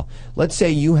NFL, let's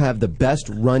say you have the best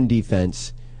run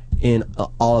defense in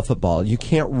all of football. You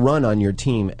can't run on your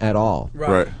team at all.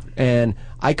 Right. And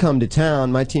I come to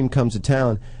town, my team comes to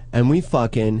town, and we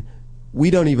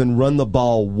don't even run the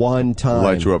ball one time.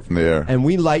 Light you up from the air. And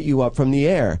we light you up from the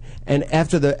air. And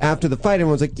after the fight,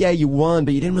 everyone's like, yeah, you won,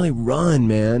 but you didn't really run,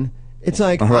 man. It's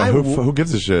like, right, who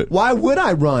gives a shit? Why would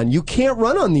I run? You can't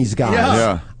run on these guys.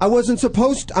 Yeah. I wasn't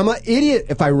supposed to. I'm an idiot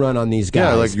if I run on these guys.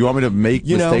 Yeah, like you want me to make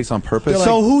mistakes on purpose?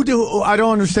 So I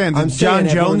don't understand. Did John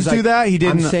Jones do that? He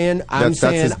didn't. I'm saying that's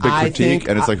his big critique,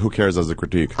 and it's like, who cares as a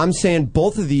critique? I'm saying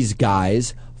both of these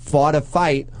guys fought a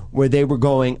fight where they were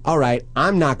going, all right,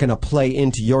 I'm not going to play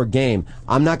into your game.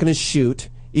 I'm not going to shoot.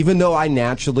 Even though I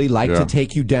naturally like to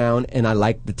take you down and I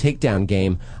like the takedown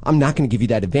game, I'm not going to give you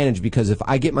that advantage, because if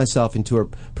I get myself into a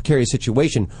precarious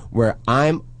situation where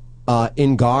I'm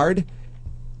in guard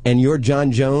and you're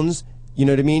John Jones, you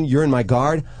know what I mean? You're in my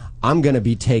guard, I'm going to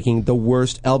be taking the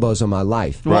worst elbows of my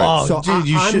life. Right. So dude,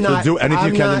 you should do anything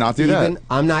you can to not do that.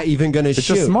 I'm not even going to shoot. It's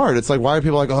just smart. It's like, why are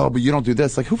people like, oh, but you don't do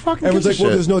this? Like, who fucking Everyone's gives like, a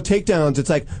well, shit? there's no takedowns. It's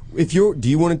like, do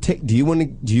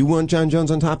you want John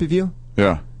Jones on top of you?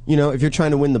 Yeah. You know, if you're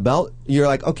trying to win the belt, you're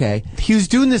like, okay. He was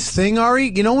doing this thing, Ari.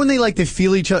 You know when they like to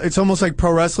feel each other? It's almost like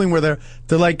pro wrestling where they're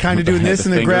like kind of doing this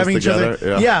and they're grabbing each other.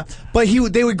 Yeah. But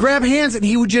they would grab hands and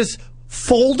he would just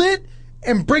fold it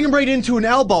and bring him right into an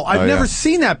elbow. I've never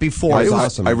seen that before. It was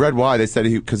awesome. I read why. They said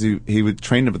because he would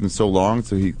train with them so long,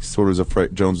 so he sort of was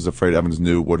afraid. Jones was afraid Evans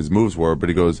knew what his moves were, but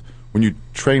he goes, when you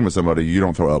train with somebody, you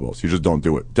don't throw elbows. You just don't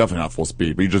do it. Definitely not full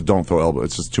speed, but you just don't throw elbows.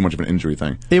 It's just too much of an injury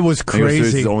thing. It was crazy.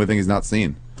 This is the only thing he's not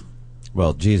seen.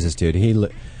 Well, Jesus, dude,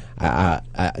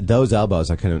 those elbows,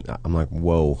 I'm like,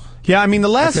 whoa. Yeah, I mean, the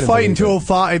last fight in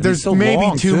 205, there's so maybe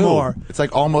long, two too. more. It's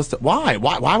like almost, why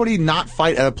would he not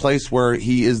fight at a place where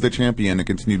he is the champion and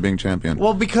continue being champion?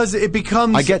 Well, because it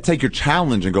becomes... I get take your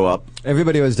challenge and go up.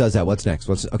 Everybody always does that. What's next?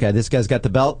 Okay, this guy's got the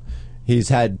belt. He's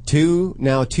had two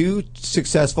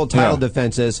successful title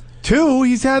defenses.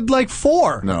 He's had like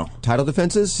 4. No. Title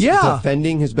defenses? Yeah.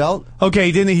 Defending his belt?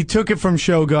 Okay, he took it from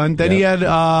Shogun. Then he had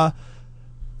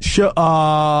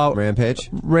Rampage.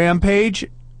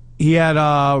 He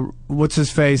had what's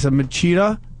his face?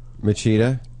 Machida.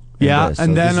 Yeah, so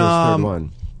and this then is his third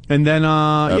one.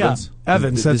 Evans.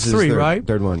 Evans. That's This is 3, third, right?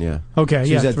 Third one, yeah. Okay,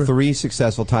 so yeah. He's had 3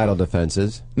 successful title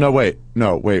defenses. No, wait.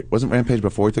 Wasn't Rampage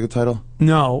before he took a title?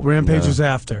 No, Rampage was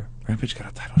after. Rampage got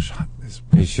a title shot.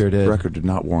 He sure did. Record did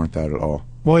not warrant that at all.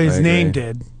 Well, his name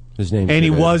did. His name, and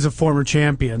he was a former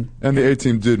champion. And the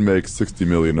A-Team did make $60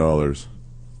 million.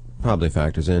 Probably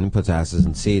factors in, puts asses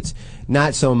in seats.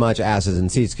 Not so much asses in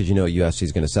seats because you know UFC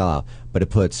is going to sell out, but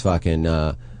it puts fucking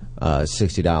 $60,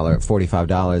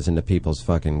 $45 into people's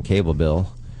fucking cable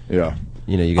bill. Yeah.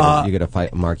 You know, you got to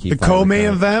fight a marquee. The co-main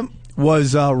event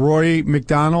was Rory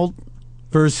McDonald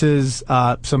versus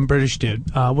some British dude.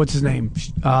 What's his name?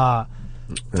 I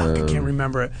can't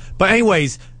remember it. But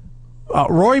anyways,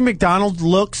 Rory McDonald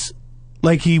looks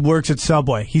like he works at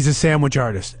Subway. He's a sandwich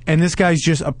artist. And this guy's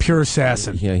just a pure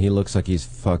assassin. Yeah, he looks like he's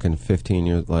fucking 15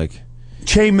 years, like...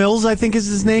 Che Mills, I think is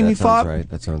his name. He fought.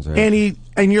 That sounds right.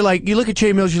 And you're like, you look at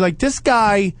Che Mills, you're like, this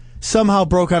guy somehow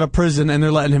broke out of prison and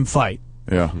they're letting him fight.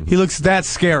 Yeah. He looks that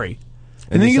scary.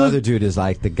 And this other dude is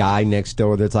like the guy next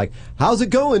door that's like, how's it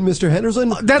going, Mr.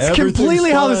 Henderson? That's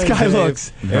completely how this guy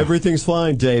looks. Everything's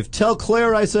fine, Dave. Tell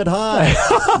Claire I said hi.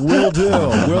 Will do.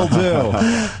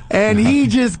 And he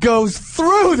just goes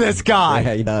through this guy.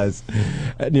 Yeah, he does.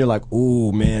 And you're like,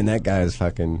 ooh, man, that guy is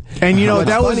fucking... And you know, it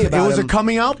was a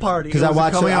coming out party. Because I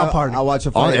watched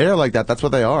a fight. On air like that, that's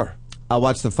what they are. I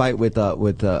watched the fight with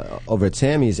over at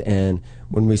Sammy's, and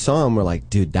when we saw him, we're like,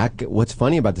 dude, what's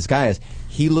funny about this guy is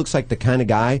he looks like the kind of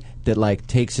guy that like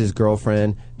takes his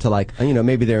girlfriend to like, you know,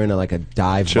 maybe they're in a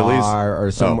dive Chili's? bar or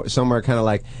somewhere kind of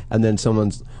like, and then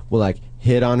someone's will like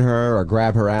hit on her or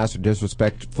grab her ass or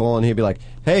disrespectful, and he'd be like,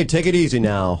 hey, take it easy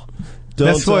now.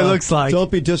 That's what it looks like.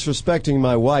 Don't be disrespecting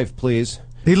my wife, please.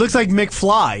 He looks like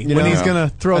McFly when he's gonna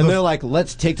throw. And they're like,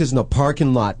 let's take this in the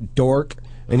parking lot, dork.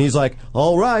 And he's like,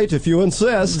 all right, if you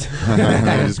insist.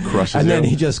 And just crushes and then him.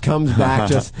 he just comes back,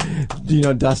 just,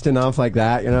 dusting off like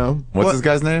that, you know? What's this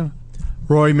guy's name?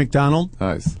 Rory McDonald.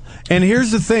 Nice. And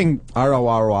here's the thing.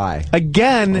 R-O-R-Y.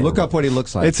 Again. Look up what he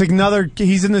looks like. It's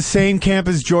he's in the same camp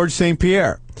as George St.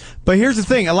 Pierre. But here's the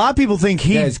thing. A lot of people think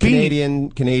he's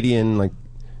Canadian, like,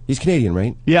 he's Canadian,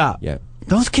 right? Yeah. Yeah.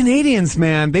 Those Canadians,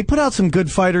 man, they put out some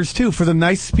good fighters, too, for the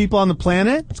nicest people on the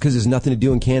planet. It's because there's nothing to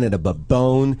do in Canada but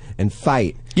bone and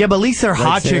fight. Yeah, but at least they're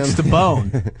hot chicks to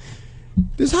bone.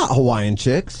 There's hot Hawaiian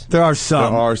chicks. There are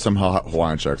some. There are some hot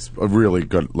Hawaiian chicks. Really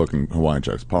good-looking Hawaiian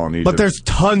chicks. Polynesian. But there's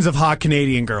tons of hot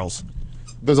Canadian girls.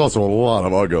 There's also a lot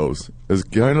of uggos. Is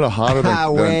Canada hotter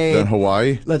than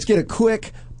Hawaii? Let's get a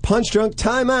quick Punch Drunk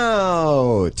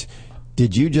Timeout.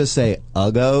 Did you just say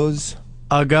uggos?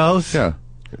 Uggos? Yeah.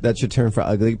 That's your term for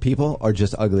ugly people or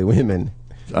just ugly women?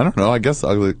 I don't know. I guess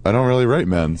ugly. I don't really rate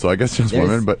men, so I guess just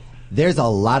women. But there's a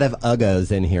lot of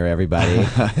uggos in here, everybody.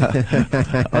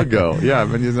 Uggo. Yeah,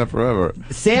 I've been using that forever.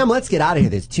 Sam, let's get out of here.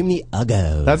 There's too many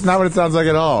uggos. That's not what it sounds like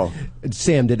at all.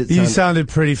 Sam, did it You sound... sounded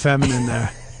pretty feminine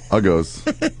there.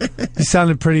 Uggos. You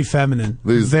sounded pretty feminine.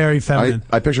 Very feminine.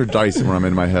 I picture Dyson when I'm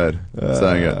in my head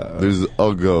saying it. There's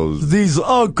Uggos. These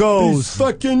uggos. These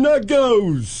fucking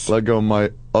uggos. Let go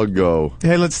my Uggo.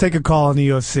 Hey, let's take a call on the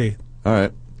UFC. All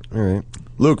right. All right.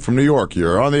 Luke from New York,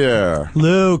 you're on the air.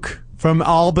 Luke from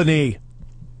Albany.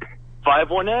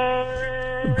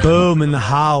 518. Boom, in the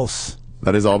house.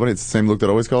 That is Albany. It's the same Luke that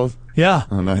always calls? Yeah.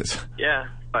 Oh, nice. Yeah,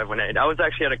 518. I was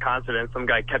actually at a concert and some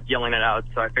guy kept yelling it out,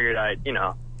 so I figured I'd,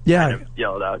 Yeah. kind of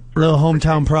yell it out. Little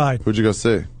hometown pride. Who'd you go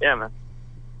see? Yeah, man.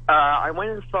 I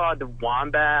went and saw the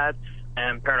Wombats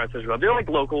and Paranoid Social Club. They're like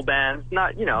local bands,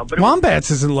 not, but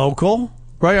Wombats isn't local,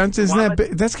 right?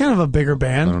 Isn't that's kind of a bigger I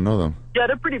band? don't know them. Yeah,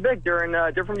 they're pretty big. They're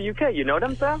from the UK. You know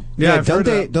them, Sam? Yeah, I've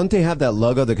heard don't they have that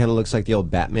logo that kind of looks like the old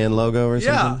Batman logo or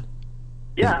something?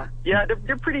 Yeah,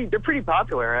 they're pretty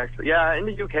popular actually. Yeah, in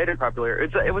the UK they're popular.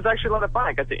 It was actually a lot of fun.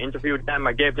 I got to interview with them.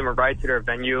 I gave them a ride to their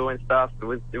venue and stuff. It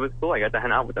was cool. I got to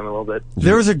hang out with them a little bit.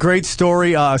 There was a great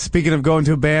story, speaking of going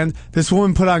to a band, this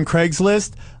woman put on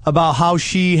Craigslist about how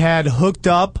she had hooked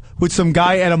up with some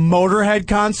guy at a Motorhead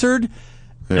concert,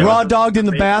 raw dogged in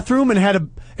the bathroom,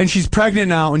 and she's pregnant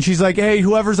now, and she's like, hey,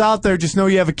 whoever's out there, just know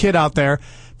you have a kid out there.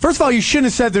 First of all, you shouldn't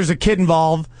have said there's a kid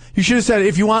involved. You should have said,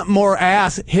 if you want more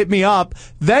ass, hit me up.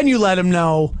 Then you let him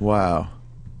know. Wow.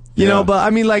 You know, but I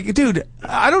mean, like, dude,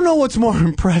 I don't know what's more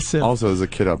impressive. Also, there's a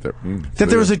kid out there. That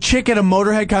there was a chick at a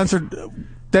Motorhead concert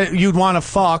that you'd want to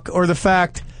fuck, or the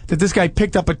fact that this guy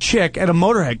picked up a chick at a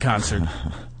Motorhead concert.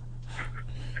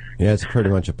 Yeah, it's pretty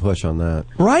much a push on that.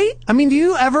 Right? I mean, do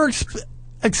you ever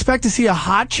expect to see a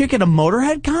hot chick at a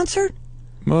Motorhead concert?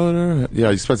 Motorhead. Yeah,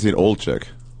 you expect to see an old chick.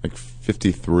 Like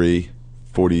 53,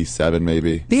 47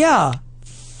 maybe. Yeah.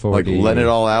 40. Like, let it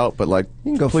all out, but like,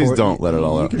 You can go please 40. don't let it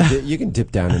all out. You can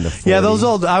dip down into 40. Yeah, those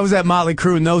old. I was at Motley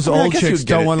Crue, and those I mean, I old guess chicks you'd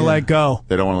get don't it, want to yeah. let go.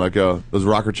 They don't want to let go. Those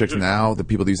rocker chicks now, the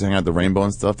people that used to hang out at the Rainbow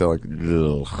and stuff, they're like,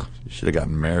 ugh, you should have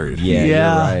gotten married. Yeah, you're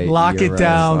right. Lock You're it right.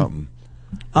 down.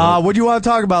 What do you want to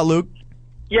talk about, Luke?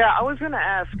 Yeah, I was gonna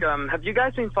ask. Have you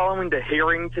guys been following the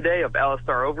hearing today of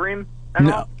Alistair Overeem? at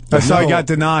all? I saw he got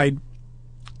denied.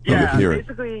 Yeah, hearing.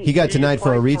 basically He got denied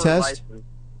for a applied retest? license.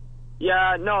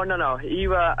 Yeah, no.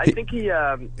 I think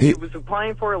he was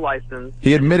applying for a license.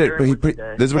 He admitted, but Hearing was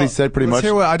today. this is what he said pretty Let's much.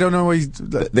 hear what I don't know what he's.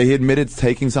 He admitted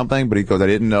taking something, but he goes, I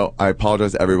didn't know. I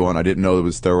apologize to everyone. I didn't know there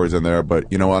was steroids in there,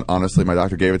 but you know what? Honestly, my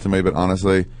doctor gave it to me, but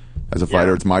honestly, as a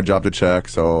fighter, it's my job to check,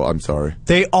 so I'm sorry.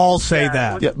 They all say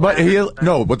that. Yeah, but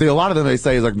a lot of them they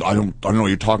say is like, I don't know what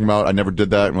you're talking about. I never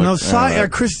did that. I'm No,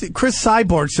 like, Chris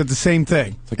Cyborg said the same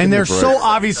thing, like, and give me they're a break. so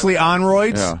obviously on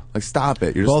roids. Yeah, like stop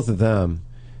it. You're Both of them.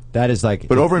 That is like...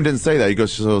 But Overeem didn't say that. He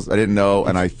goes, I didn't know,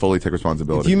 and I fully take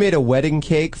responsibility. If you made a wedding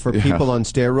cake for people on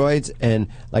steroids, and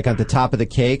like at the top of the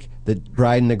cake, the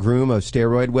bride and the groom of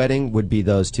steroid wedding would be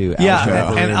those two. Yeah,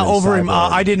 Alistair and Overeem Overeem,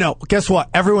 Cyborg. I didn't know. Guess what?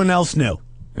 Everyone else knew.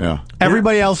 Yeah.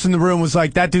 Everybody else in the room was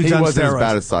like, that dude's He on wasn't as steroids.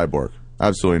 bad as Cyborg.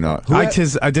 Absolutely not.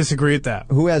 I disagree with that.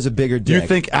 Who has a bigger Do you dick?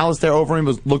 think Alistair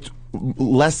Overeem looked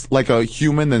less like a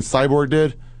human than Cyborg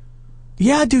did?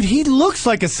 Yeah, dude, he looks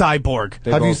like a cyborg.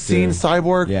 Have you both seen do.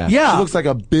 Cyborg? Yeah. Yeah. He looks like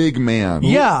a big man.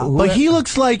 Yeah, but he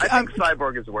looks like I think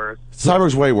Cyborg is worse.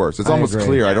 Cyborg's way worse. It's I almost agree.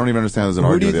 clear. I don't even understand there's an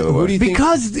Who do argument you- the other who way. do you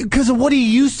think- because of what he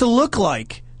used to look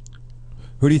like.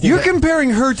 Who do you think? You're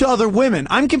comparing her to other women.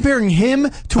 I'm comparing him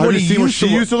to Have what you he seen what used she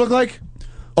to used to look like?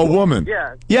 A woman.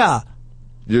 Yeah. Yeah.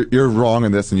 You're wrong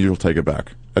in this, and you'll take it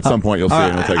back. At some point, you'll see it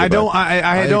and you'll take it I back. don't.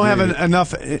 I don't have agree.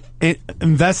 enough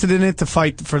invested in it to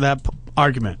fight for that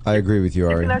argument. I agree with you,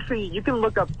 Ari. You can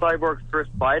look up Cyborg's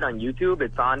first fight on YouTube.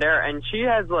 It's on there, and she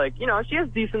has she has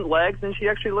decent legs, and she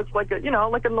actually looks like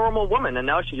a normal woman. And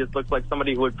now she just looks like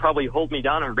somebody who would probably hold me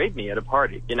down and rape me at a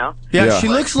party. Yeah, Yeah. she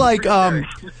looks like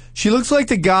she looks like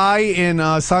the guy in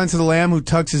Silence of the Lamb who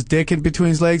tucks his dick in between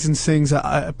his legs and sings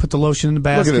 "I put the lotion in the Look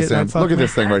basket." at this, and I Sam. fuck Look at me."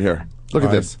 this thing right here. Look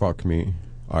at this. Fuck me.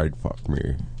 I'd fuck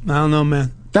me. I don't know,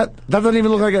 man. That doesn't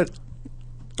even look like a.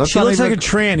 She looks like a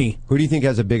tranny. Who do you think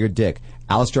has a bigger dick?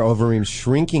 Alistair Overeem's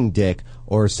shrinking dick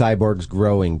or Cyborg's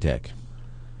growing dick?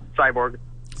 Cyborg.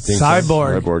 Think so?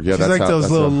 Cyborg. Yeah, She's that's like how- those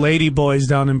that's little how- lady boys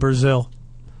down in Brazil.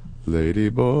 Lady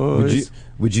boys.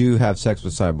 Would you have sex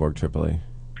with Cyborg, Tripoli?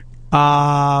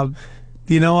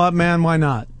 You know what, man? Why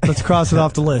not? Let's cross it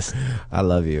off the list. I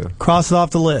love you. Cross it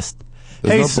off the list.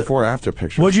 There's Hey, no so before after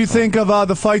picture. what'd you think of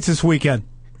the fights this weekend?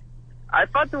 I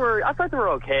thought they were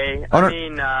okay. Oh, no. I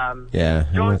mean, Yeah,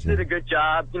 I'm Jones with you. did a good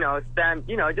job.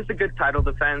 Just a good title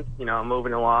defense.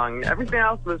 Moving along. Everything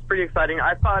else was pretty exciting.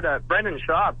 I thought Brendan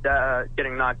Schaub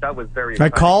getting knocked out was very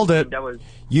exciting. I called it. That was.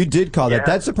 You did call Yeah. that.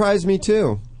 That surprised me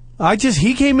too.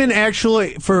 He came in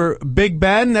actually for Big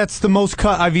Ben. That's the most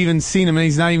cut I've even seen him, and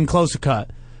he's not even close to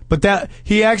cut. But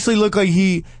he actually looked like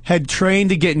he had trained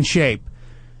to get in shape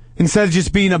instead of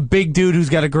just being a big dude who's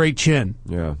got a great chin.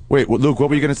 Yeah. Wait, Luke, what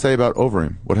were you going to say about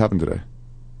Overeem? What happened today?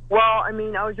 Well, I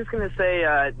mean, I was just going to say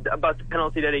about the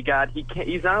penalty that he got.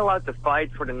 He's not allowed to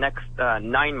fight for the next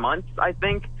 9 months, I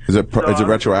think. Is it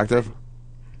retroactive?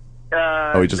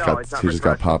 He just no, it's not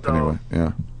got popped retroactive. anyway.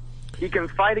 Yeah. He can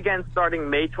fight again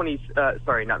starting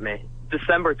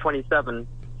December 27,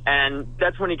 and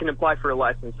that's when he can apply for a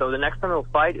license. So the next time he'll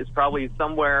fight is probably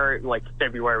somewhere like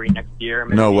February next year.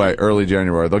 Maybe. No way, early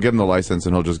January. They'll give him the license,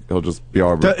 and he'll just be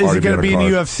already. Is he going to be in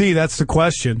the card. UFC? That's the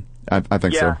question. I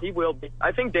think so. Yeah, he will be.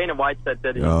 I think Dana White said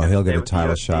that. He'll get stay a with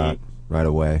title UFC. shot right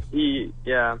away.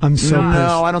 I'm so pissed.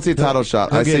 No, I don't see a title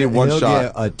shot. I see one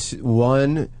shot. He'll get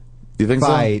one You think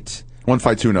fight. so? One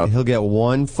fight tune-up. He'll get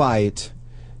one fight,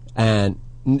 and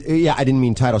I didn't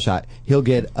mean title shot. He'll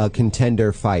get a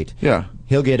contender fight. Yeah.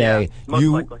 He'll get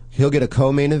likely. He'll get a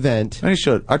co-main event. And he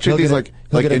should. I treat these like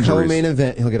a co-main injuries.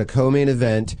 event. He'll get a co-main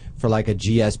event for like a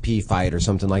GSP fight or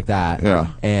something like that. Yeah.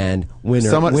 And winner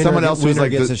Someone else who's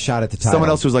like gets a shot at the title. Someone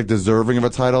else who's like deserving of a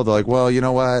title. They're like, well, you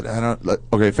know what? I don't.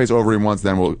 Okay, face Overeem once,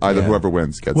 then we'll either whoever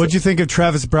wins gets. What'd you think of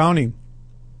Travis Browning?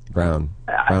 Browning.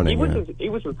 He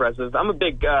was impressive. I'm a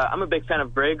big fan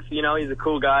of Briggs. He's a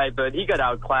cool guy, but he got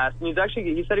outclassed. And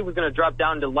he said he was going to drop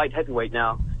down to light heavyweight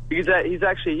now because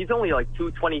he's only like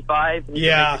 225. And he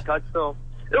can make the cut, so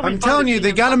I'm telling you,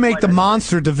 they got to make the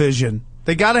monster division.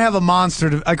 They got to have a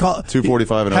monster. I call it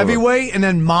 245 and heavyweight, over. and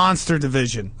then monster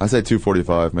division. I say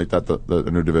 245. Make that the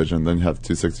new division. Then you have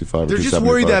 265. They're or just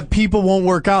worried 275. that people won't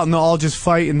work out, and they'll all just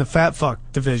fight in the fat fuck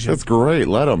division. That's great.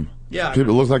 Let them. Yeah. It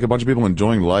looks like a bunch of people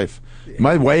enjoying life.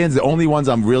 My weigh-ins, the only ones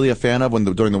I'm really a fan of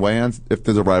during the weigh-ins, if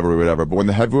there's a rivalry or whatever. But when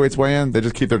the heavyweights weigh in, they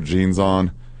just keep their jeans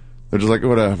on. They're just like,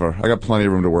 whatever. I got plenty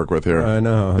of room to work with here. I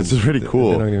know. It's just really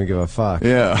cool. They don't even give a fuck.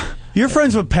 Yeah. You're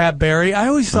friends with Pat Barry. I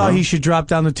always thought he should drop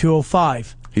down to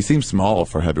 205. He seems small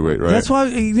for heavyweight, right? That's why,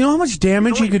 you know how much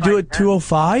damage he could do at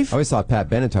 205? I always thought Pat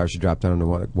Benatar should drop down to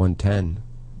 110.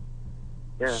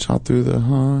 Yeah. Shot through the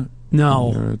heart.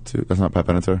 No. That's not Pat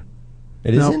Benatar.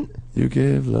 It No. isn't? You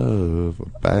give love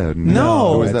a bad name.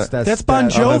 No. Who is that? That's Bon Oh,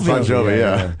 Jovi. that's Bon Jovi,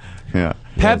 yeah. Yeah.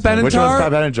 Pat Which one's Benatar?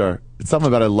 Pat Benatar? It's something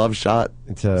about a love shot.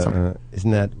 It's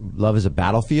isn't that Love is a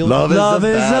Battlefield? Love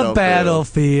is a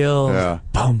battlefield. Yeah.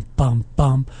 Bum, bum,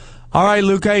 bum. All right,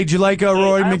 Luke, hey, did you like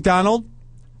Rory McDonald?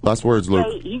 Last words, Luke.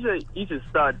 Hey, he's a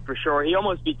stud for sure. He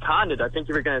almost beat Condit. I think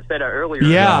you were going to say that earlier.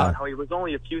 Yeah. How he was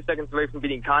only a few seconds away from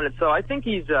beating Condit. So I think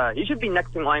he should be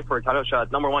next in line for a title shot,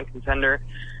 #1 contender.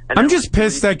 And I'm just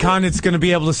pissed that Condit's going to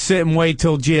be able to sit and wait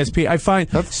till GSP. I find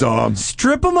That's dumb.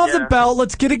 strip him of the belt.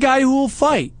 Let's get a guy who will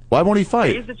fight. Why won't he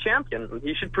fight? He's the champion.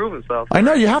 He should prove himself. I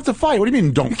know, you have to fight. What do you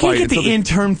mean don't You fight? can't get the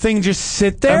interim thing and just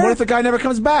sit there. And what if the guy never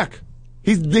comes back?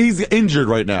 He's injured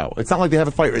right now. It's not like they have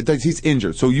a fight. He's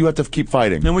injured, so you have to keep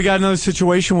fighting. Then we got another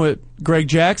situation with Greg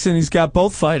Jackson. He's got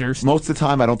both fighters. Most of the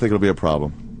time, I don't think it'll be a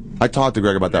problem. I talked to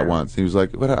Greg about that once. He was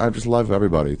like, I just love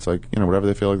everybody. It's like, whatever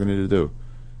they feel like they need to do.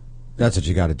 That's what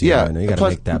you got to do. Yeah, right now. You got to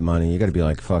plus- make that money. You got to be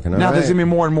like fucking. Now, all there's right. going to be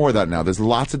more and more of that now. There's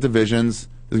lots of divisions.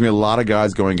 There's going to be a lot of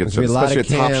guys going There's against, gonna be a lot especially of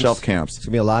at camps. top shelf camps. There's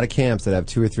gonna be a lot of camps that have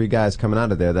 2 or 3 guys coming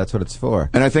out of there. That's what it's for.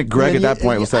 And I think Greg at that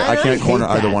point will say, I can't hate corner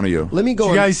either that. one of you. Let me go. Did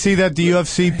you guys see that the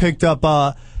UFC picked up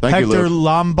Thank you, Hector Luke.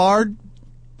 Lombard?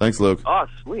 Thanks, Luke. Oh,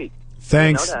 sweet.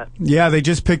 Thanks. I know that. Yeah, they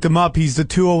just picked him up. He's the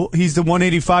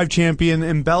 185 champion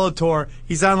in Bellator.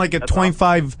 He's on like a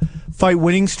 25 fight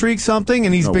winning streak, something,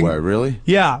 and he's No been. way, really?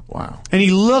 Yeah. Wow. And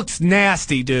he looks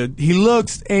nasty, dude. He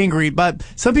looks angry. But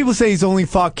some people say he's only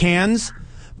fought cans.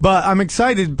 But I'm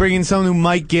excited bringing someone who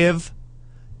might give,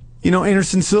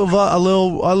 Anderson Silva a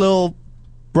little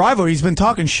rivalry. He's been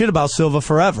talking shit about Silva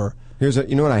forever. You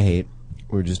know what I hate?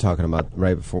 We were just talking about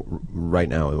right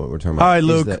now. What we're talking about. All right, is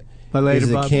Luke. My lady, is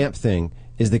the Bob. camp thing.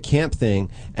 Is the camp thing,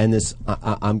 and this,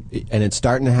 and it's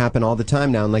starting to happen all the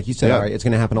time now. And like you said, Yeah. all right, it's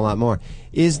going to happen a lot more.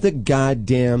 Is the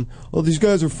goddamn? Oh, these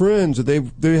guys are friends. They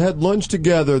had lunch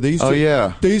together. They used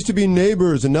they used to be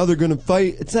neighbors, and now they're going to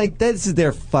fight. It's like this is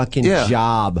their fucking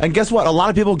job. And guess what? A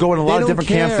lot of people go in a lot They of don't different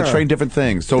camps to care. train different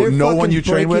things. So They're no one fucking you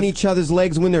train breaking with. each other's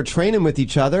legs when they're training with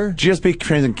each other. GSP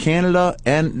trains in Canada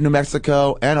and New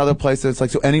Mexico and other places. Like,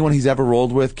 so anyone he's ever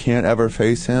rolled with can't ever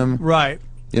face him. Right.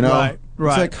 You know? Right.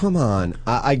 It's like, come on.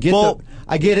 I get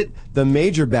I get it. The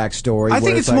major backstory. I think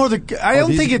where it's more the. I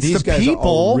don't think it's these the guys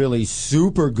people. Are really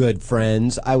super good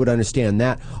friends. I would understand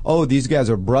that. Oh, these guys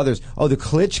are brothers. Oh, the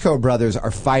Klitschko brothers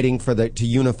are fighting to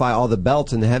unify all the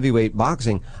belts in the heavyweight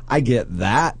boxing. I get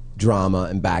that drama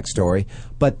and backstory,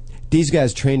 but these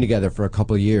guys trained together for a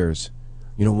couple of years.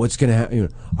 You know what's going to happen? You know,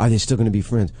 are they still going to be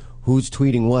friends? Who's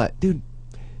tweeting what, dude?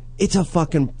 It's a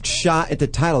fucking shot at the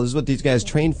title. This is what these guys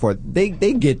trained for. They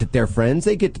get that they're friends.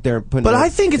 They get that they're putting. But I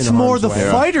think it's more the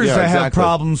fighters that have exactly.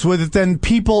 problems with it than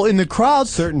people in the crowd.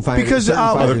 Certain fighters. Because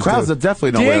the crowds that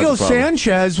definitely don't. Diego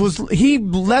Sanchez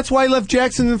that's why he left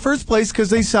Jackson in the first place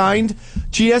because they signed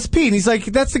GSP, and he's like,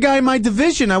 that's the guy in my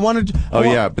division. I wanted.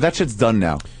 Yeah, but that shit's done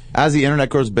now. As the internet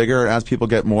grows bigger, as people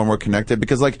get more and more connected,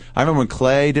 because like I remember when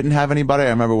Clay didn't have anybody, I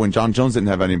remember when John Jones didn't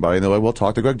have anybody, and they're like, "Well,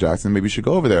 talk to Greg Jackson. Maybe you should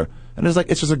go over there." And it's like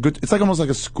it's like almost like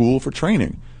a school for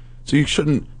training. So you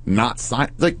shouldn't not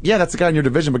sign. Like, yeah, that's the guy in your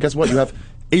division, but guess what? You have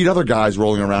 8 other guys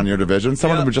rolling around in your division.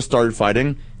 Some of them have just started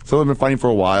fighting. Some of them have been fighting for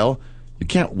a while. You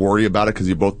can't worry about it because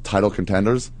you're both title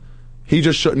contenders. He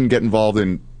just shouldn't get involved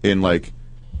in like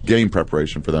game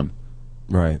preparation for them.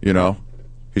 Right. You know.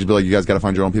 He should be like, you guys got to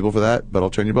find your own people for that, but I'll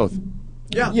train you both.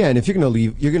 Yeah, and if you're gonna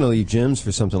leave gyms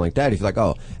for something like that. If you're like,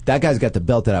 oh, that guy's got the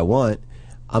belt that I want,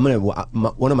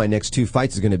 one of my next 2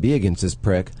 fights is gonna be against this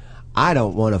prick. I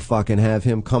don't want to fucking have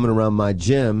him coming around my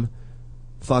gym,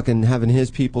 fucking having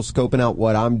his people scoping out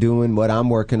what I'm doing, what I'm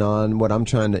working on, what I'm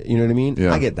trying to. You know what I mean?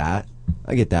 Yeah. I get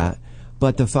that.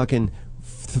 But the fucking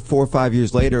 4 or 5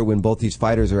 years later, when both these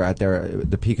fighters are at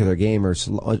the peak of their game or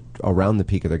around the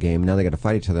peak of their game, now they got to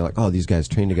fight each other. Like, oh, these guys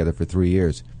trained together for 3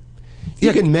 years.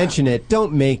 You can mention it.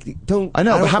 Don't. I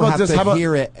know. But how about this? How about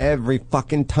hear it every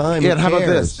fucking time? Yeah. And how about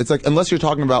this? It's like unless you're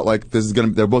talking about like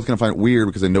they're both gonna find it weird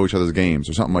because they know each other's games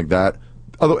or something like that.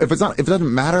 Although if it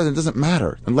doesn't matter, then it doesn't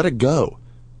matter, and let it go.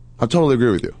 I totally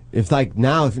agree with you. If like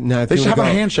now they should have a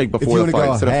handshake before the fight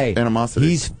instead of animosity.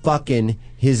 He's fucking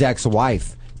his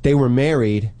ex-wife. They were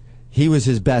married. He was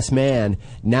his best man.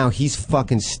 Now he's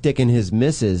fucking sticking his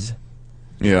missus.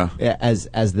 Yeah. As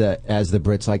the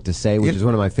Brits like to say, which is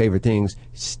one of my favorite things.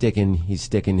 He's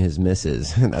sticking his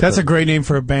misses. That's a great name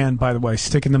for a band, by the way.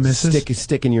 Sticking the misses.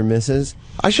 Sticking your misses.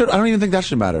 I don't even think that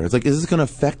should matter. It's like, is this going to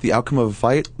affect the outcome of a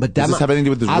fight? But does this have anything to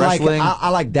do with this wrestling? I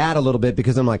like that a little bit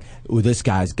because I'm like, ooh, this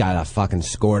guy's got a fucking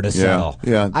score to settle.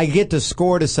 Yeah. I get the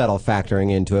score to settle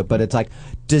factoring into it, but it's like,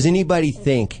 does anybody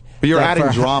think? But you're adding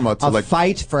drama to a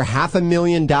fight for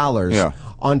 $500,000. Yeah.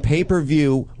 On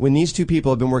pay-per-view, when these two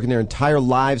people have been working their entire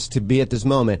lives to be at this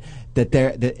moment, that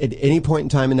at any point in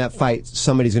time in that fight,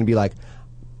 somebody's going to be like,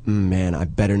 man, I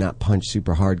better not punch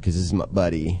super hard because this is my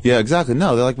buddy. Yeah, exactly.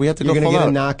 No, they're like, we have to go full out. You're going to get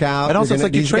a knockout. And also, it's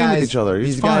like you train with each other.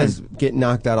 These guys get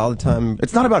knocked out all the time.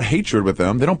 It's not about hatred with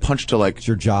them. They don't punch to like it's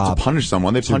your job. To punish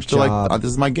someone. They punch to like, this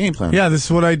is my game plan. Yeah, this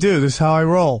is what I do. This is how I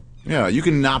roll. Yeah, you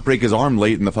can not break his arm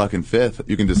late in the fucking 5th.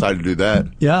 You can decide to do that.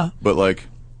 Yeah. But like,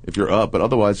 if you're up, but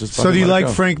otherwise just So do you like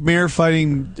Frank Mir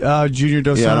fighting Junior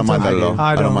Dos Santos? Yeah, I don't mind that at all.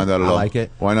 I don't mind that at all. I like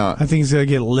it. Why not? I think he's going to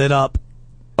get lit up.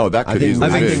 Oh, that could easily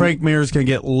I think Frank Mir is going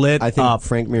to get lit up. I think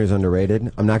Frank Mir is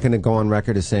underrated. I'm not going to go on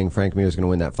record as saying Frank Mir is going to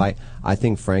win that fight. I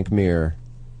think Frank Mir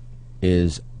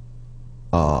is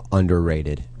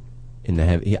underrated in the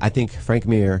heavy. I think Frank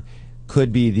Mir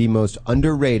could be the most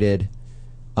underrated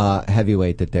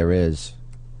heavyweight that there is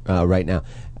right now.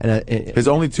 And his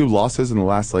only 2 losses in the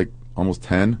last like almost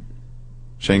 10,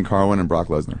 Shane Carwin and Brock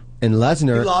Lesnar. And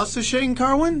Lesnar, he lost to Shane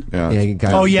Carwin. Yeah. He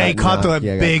caught the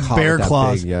big bear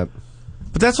claws. Yep.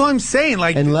 But that's what I'm saying.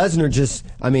 Like, and Lesnar just,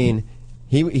 I mean,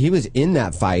 he was in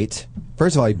that fight.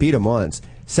 First of all, he beat him once.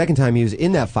 Second time he was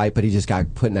in that fight, but he just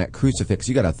got put in that crucifix.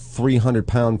 You got a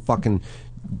 300-pound fucking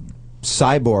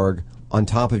cyborg on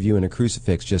top of you in a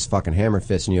crucifix, just fucking hammer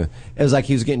fisting you. It was like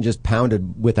he was getting just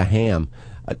pounded with a ham.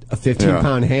 A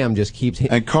 15-pound ham just keeps.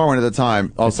 And Carwin at the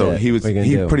time also he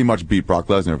pretty much beat Brock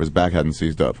Lesnar if his back hadn't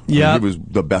seized up. Yeah, he was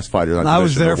the best fighter. I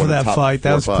was there for that fight.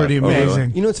 That was pretty amazing. Oh,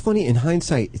 really? You know, it's funny in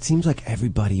hindsight. It seems like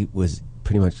everybody was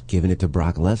pretty much giving it to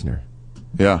Brock Lesnar.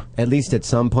 Yeah, at least at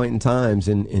some point in times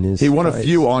in his. He won fights. a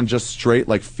few on just straight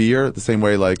like fear, the same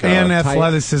way like and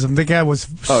athleticism. The guy was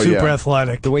super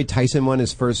athletic. The way Tyson won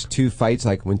his first 2 fights,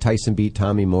 like when Tyson beat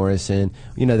Tommy Morrison.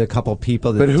 You know, the couple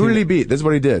people. But who did he beat? This is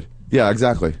what he did. Yeah,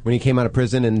 exactly. When he came out of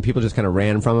prison and people just kind of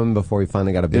ran from him before he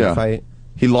finally got a big fight.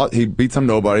 He beat some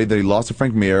nobody. Then he lost to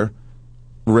Frank Mir,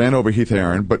 ran over Heath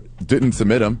Herring, but didn't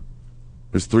submit him.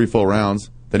 There's 3 full rounds.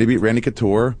 Then he beat Randy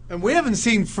Couture. And we haven't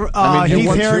seen Heath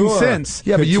Herring since.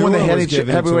 Yeah, but you won the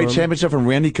heavyweight championship from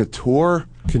Randy Couture.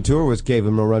 Couture gave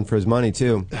him a run for his money,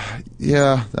 too.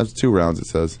 Yeah, that's 2 rounds, it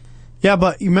says. Yeah,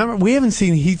 but you remember, we haven't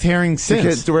seen Heath Herring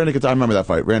since. Randy Couture, I remember that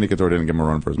fight. Randy Couture didn't give him a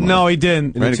run for his money. No, he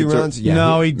didn't. In the 2 rounds? Yeah.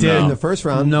 No, he didn't. In the first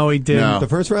round? No, he didn't. No. The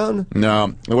first round?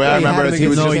 No, the way I remember it is he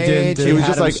was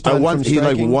just like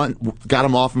got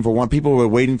him off him for one. People were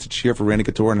waiting to cheer for Randy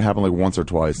Couture, and it happened like once or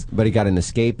twice. But he got an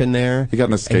escape in there. He got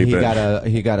an escape. He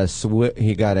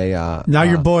got a now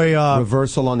your boy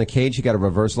reversal on the cage. He got a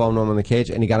reversal on him on the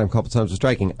cage, and he got him a couple times for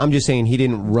striking. I'm just saying he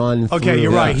didn't run. Okay,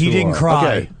 you're right. He didn't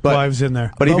cry while I was in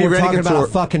there. But we're talking about a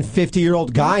fucking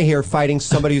 50-year-old guy here fighting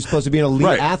somebody who's supposed to be an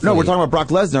elite athlete. No, we're talking about Brock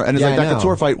Lesnar, and it's like that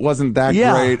Couture fight wasn't that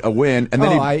great a win. And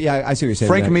then I see what you're saying.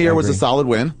 Frank Mir was a solid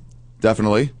win,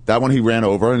 definitely. That one he ran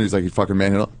over, and he's like he fucking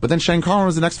manhandled. But then Shane Carwin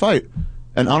was the next fight,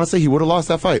 and honestly, he would have lost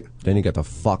that fight. Then he got the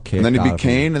fuck kicked. And then he beat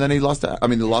Kane, and then he lost.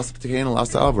 He lost to Kane and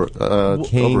lost to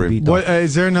Overeem. What,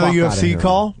 is there another UFC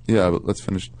call? Yeah, but let's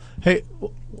finish. Hey,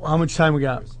 how much time we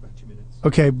got?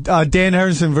 Okay, Dan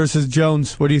Henderson versus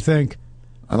Jones. What do you think?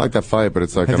 I like that fight, but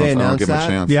it's like I don't give him a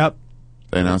chance. Yep.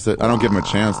 They announced it. I don't give him a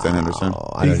chance, Dan Henderson.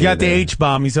 He's got the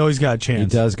H-bomb. He's always got a chance. He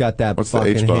does got that What's the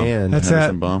fucking H-bomb? hand. That's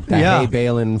Henderson that. bomb. That Yeah. Hay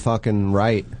Balin fucking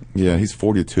right. Yeah, he's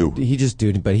 42. He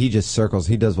just circles.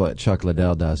 He does what Chuck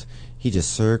Liddell does. He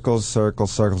just circles,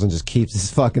 and just keeps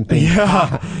his fucking thing.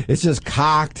 Yeah. It's just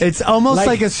cocked. It's almost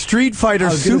like a Street Fighter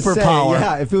superpower.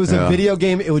 Yeah, if it was a video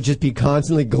game, it would just be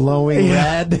constantly glowing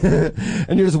red,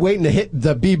 and you're just waiting to hit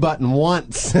the B button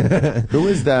once. Who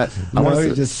is that? I want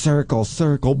to just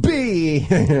circle B.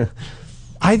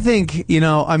 I think,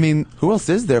 who else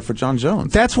is there for John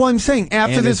Jones? That's what I'm saying.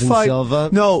 After Anderson this fight, Silva?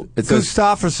 no, It says-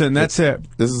 Gustafsson. That's it.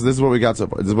 This is what we got so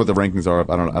far. This is what the rankings are.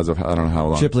 I don't know how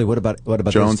long. Chipley, what about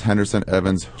Jones, this? Henderson,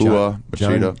 Evans, Hua,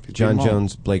 Machida, John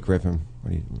Jones, Blake Griffin. What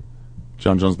do you?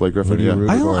 John Jones, Blake Griffin. Who do you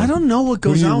root for? I don't know what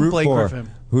Who goes do you on with root Blake for? Griffin.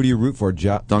 Who do you root for,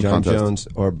 John contest. Jones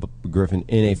or Griffin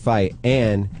in a fight?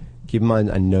 And keep in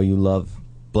mind, I know you love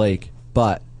Blake,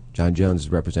 but John Jones is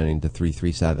representing the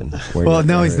 337. Well,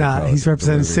 no, he's not. He's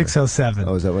representing 607.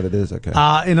 Oh, is that what it is? Okay.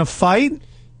 In a fight,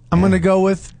 I'm going to go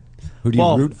with. Who do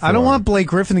you root for? I don't want Blake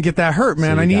Griffin to get that hurt,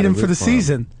 man. So I you need gotta him for root the him.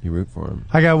 season. You root for him.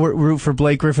 I got to root for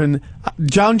Blake Griffin.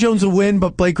 John Jones will win,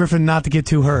 but Blake Griffin not to get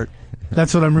too hurt.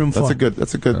 That's what I'm rooting for.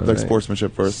 That's a good like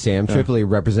sportsmanship first. Sam Tripoli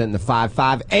representing the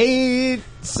 558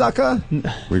 sucker.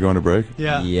 We going to break?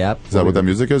 Yeah. Yep. Is that what that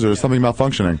music is, or is something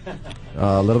malfunctioning?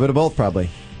 A little bit of both, probably.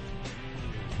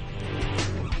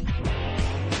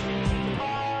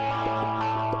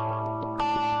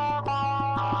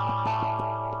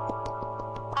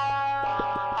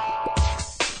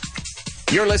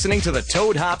 You're listening to the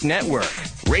Toad Hop Network,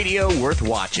 radio worth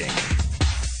watching.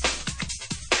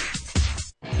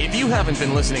 If you haven't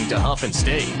been listening to Huff and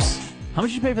Staves, how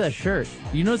much did you pay for that shirt?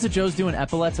 You notice that Joe's doing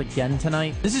epaulets again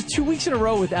tonight? This is 2 weeks in a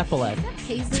row with epaulette.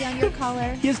 Paisley on your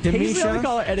collar. He has paisley on the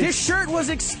collar. And This shirt was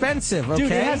expensive, okay?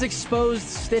 Dude, it has exposed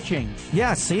stitching.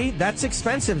 Yeah, see? That's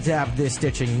expensive to have this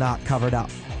stitching not covered up.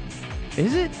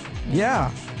 Is it? Yeah.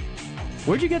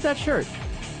 Where'd you get that shirt?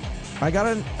 I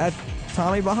got it at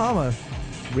Tommy Bahama.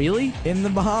 Really? In the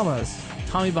Bahamas.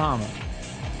 Tommy Bahama.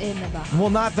 In the Bahamas. Well,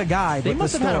 not the guy, They but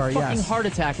must the have store, had a fucking yes. heart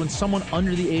attack when someone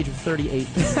under the age of 38.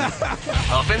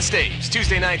 Huff and Staves,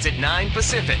 Tuesday nights at 9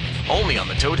 Pacific, only on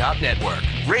the Toad Hop Network,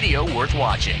 radio worth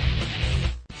watching.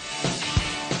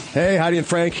 Hey, Heidi and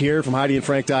Frank here from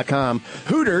HeidiandFrank.com.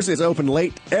 Hooters is open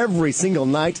late every single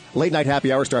night. Late night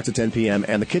happy hour starts at 10 p.m.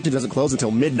 and the kitchen doesn't close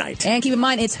until midnight. And keep in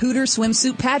mind, it's Hooters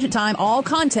swimsuit pageant time. All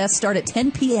contests start at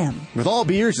 10 p.m. With all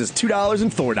beers, just $2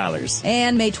 and $4.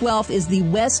 And May 12th is the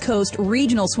West Coast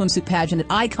Regional Swimsuit Pageant at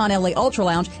Icon LA Ultra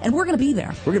Lounge, and we're going to be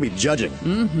there. We're going to be judging.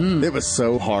 Mm-hmm. It was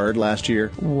so hard last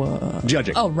year. What?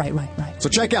 Judging. Oh, right. So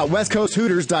check out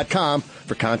westcoasthooters.com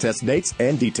for contest dates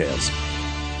and details.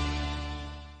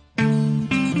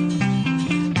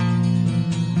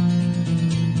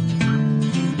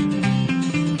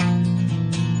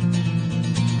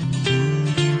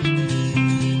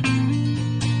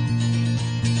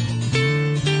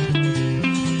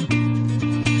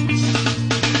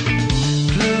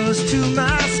 Close to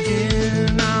my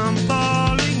skin, I'm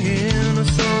falling in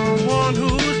someone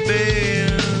who's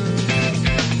been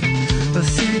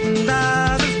sitting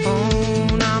by the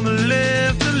phone. I'm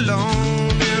left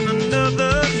alone in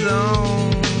another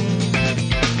zone.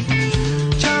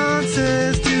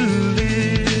 Chances to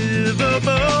live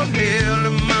above hell,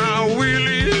 and my will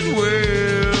is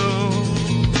well.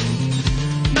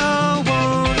 No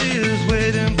one is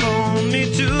waiting for me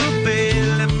to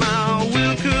fail, and my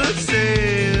will could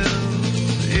sail.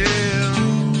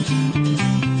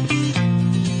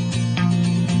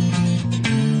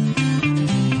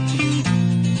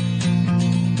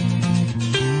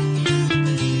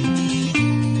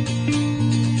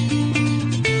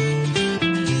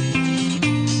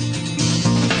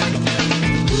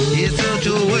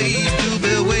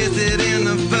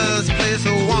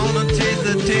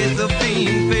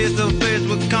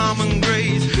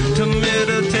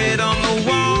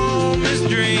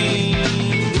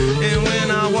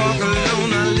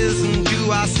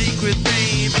 secret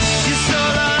theme. You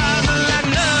stole a life like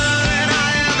none I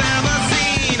have ever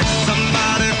seen.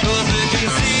 Somebody close that can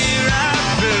see right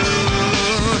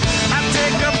through. I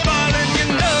take a fall and you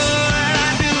know that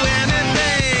I'd do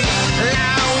anything.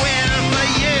 I win for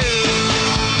you.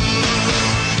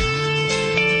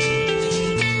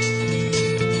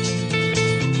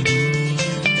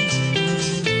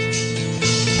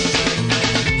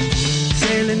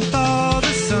 Sailing for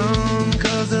the sun,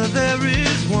 'cause there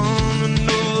is one who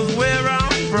knows where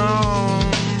I'm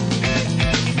from.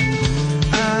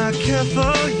 I care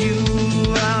for you,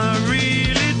 I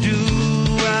really do,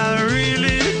 I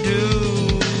really do.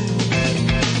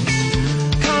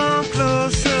 Come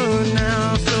closer now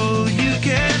so you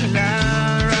can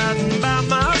lie right by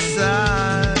my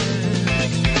side.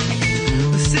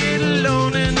 Sit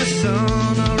alone in the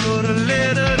sun, I wrote a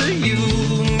letter to you,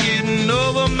 getting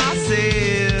over myself,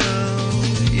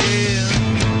 yeah.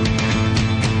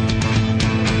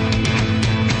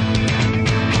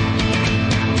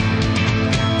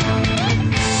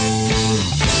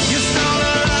 You stole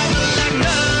a love like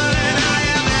none I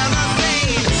have ever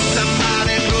seen.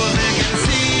 Somebody close that can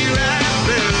see right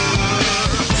through.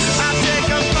 I take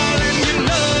a fall and you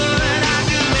know that I'd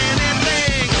do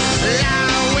anything. I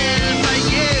win for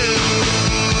you.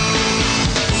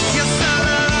 You stole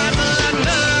a love like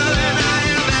none I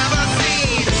have ever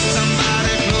seen.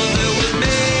 Somebody close that was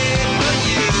made for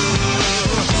you.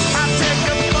 I take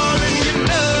a fall and you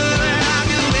know that I'd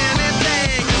do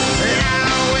anything.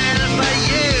 I win for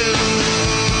you.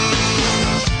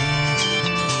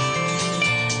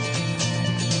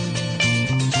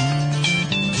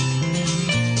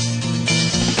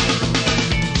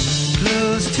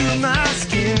 Close to my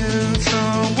skin,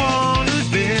 someone who's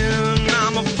been,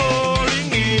 I'm a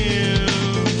falling in.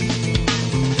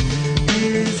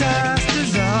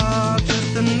 Disasters are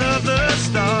just another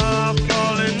star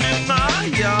falling in my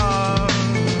yard.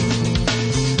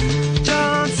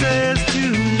 John says to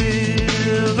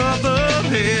live up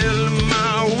uphill,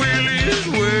 my will is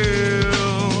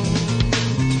well.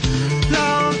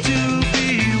 Long to be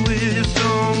with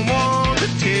someone to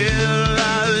tell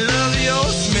I love your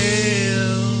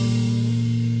smell.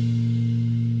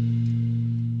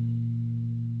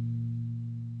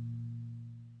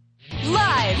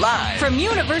 Live from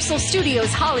Universal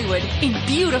Studios Hollywood in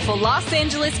beautiful Los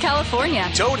Angeles, California.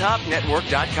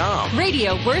 ToadHopNetwork.com.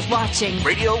 Radio worth watching.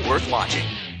 Radio worth watching.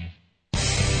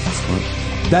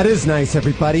 That is nice,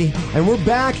 everybody. And we're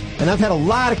back, and I've had a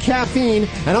lot of caffeine,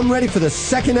 and I'm ready for the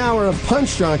second hour of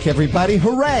Punch Drunk, everybody.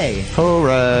 Hooray!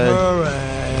 Hooray.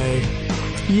 Hooray.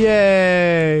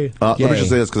 Yay. Let me just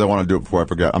say this because I want to do it before I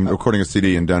forget. I'm recording a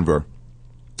CD in Denver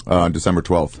on December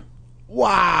 12th.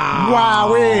 Wow.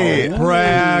 Wowee.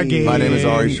 Bragging. My name is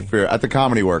Ari Shafir at the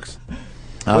Comedy Works.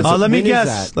 Let me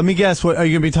guess. Let me guess. What are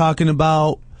you going to be talking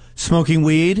about? Smoking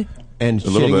weed and A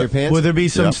little shitting bit. your pants? Will there be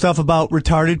some Yep. stuff about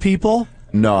retarded people?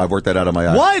 No, I've worked that out of my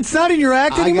act. What? It's not in your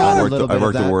act anymore. got I a worked, little bit I of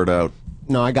worked the that. word out.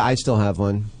 No, I still have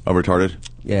one. Oh, retarded?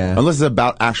 Yeah. Unless it's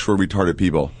about actual retarded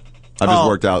people. I've just Oh.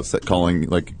 worked out calling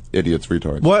like idiots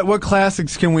retards. What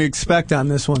classics can we expect on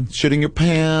this one? Shitting your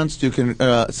pants. You can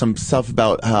some stuff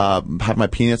about have my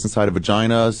penis inside of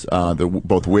vaginas,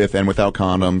 both with and without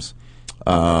condoms.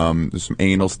 There's some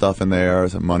anal stuff in there,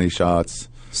 some money shots.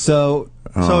 So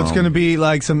it's going to be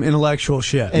like some intellectual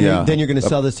shit. And Yeah. then you're going to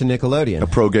sell this to Nickelodeon. A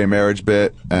pro-gay marriage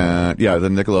bit, and yeah, the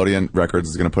Nickelodeon Records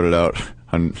is going to put it out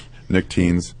on Nick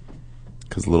Teens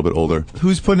because a little bit older.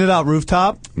 Who's putting it out?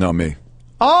 Rooftop? No, me.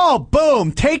 Oh,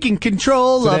 boom! Taking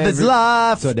control of his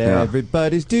life. So that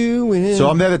everybody's doing. So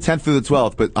I'm there the 10th through the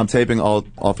 12th, but I'm taping all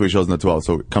three shows on the 12th.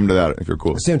 So come to that if you're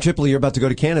cool. Sam Tripoli, you're about to go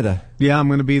to Canada. Yeah, I'm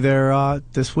going to be there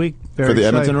this week. Very For the excited.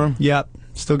 Edmonton room? Yep.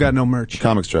 Still got no merch.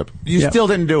 Comic strip. You Yep. still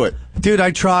didn't do it. Dude, I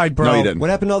tried, bro. No, you didn't. What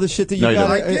happened to all the shit that you No, you got?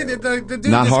 didn't. I did.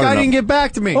 Dude, Not this hard guy enough. didn't get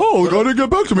back to me. Oh, you gotta get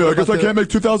back to me. I guess I about can't make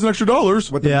 $2,000 extra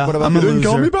dollars. What Yeah, about I'm You a didn't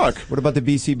call loser. me back. What about the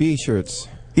BCB shirts?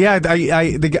 Yeah,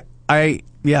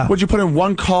 yeah. Would you put in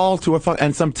one call to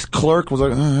and some clerk was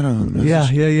like, I don't know.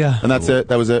 Yeah. And that's it.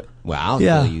 That was it. Wow.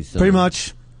 Yeah, pretty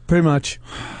much.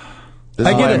 This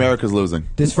I is get why it. America's losing.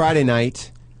 This Friday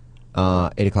night,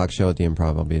 8 o'clock show at the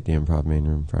Improv. I'll be at the Improv main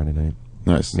room Friday night.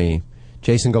 Nice. Me.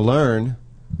 Jason Galern,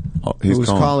 He's who's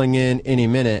calling in any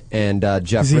minute, and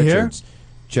Jeff Is he here? Richards.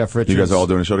 Jeff Richards. You guys are all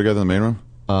doing a show together in the main room?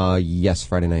 Yes,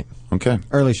 Friday night. Okay.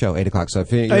 Early show, 8 o'clock. So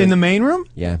if you're In the main room?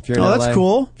 yeah, if you're in Oh, LA, that's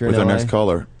cool. If you're in With our LA, next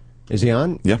caller. Is he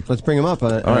on? Yeah. Let's bring him up. All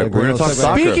right, we're going to talk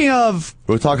soccer. Speaking of,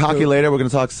 We'll talk hockey later. We're going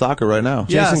to talk soccer right now.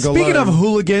 yeah, Jason speaking Galern. of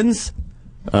hooligans,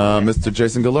 Mr.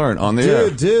 Jason Galern on the air.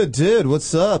 Dude,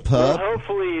 what's up, Well, pup?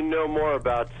 hopefully you know more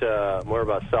about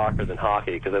soccer than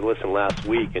hockey because I listened last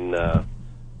week and I think you guys are a little bit. What'd you say? Hopefully you know more about soccer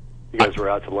than hockey because I listened last week and I think you guys are a little bit. You guys were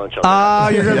out to lunch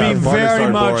on you're going to be Barney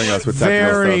started boring us with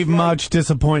technical very stuff. much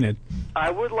disappointed. I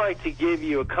would like to give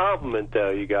you a compliment,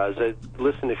 though, you guys. I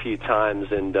listened a few times,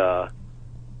 and, I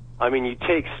mean, you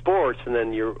take sports, and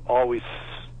then you're always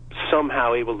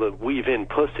somehow able to weave in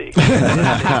pussy.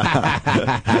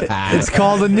 It's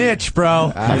called a niche, bro.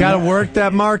 You got to work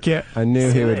that market. I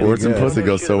knew he would. Sports and pussy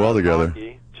go so well together.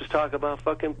 Just talk about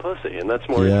fucking pussy, and that's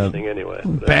more interesting anyway.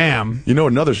 Bam. You know,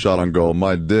 another shot on goal.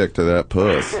 My dick to that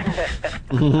puss.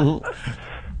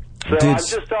 So I'm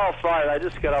just all fired. I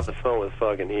just got off the phone with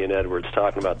fucking Ian Edwards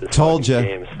talking about this Told fucking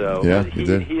ya. game. So Yeah, he you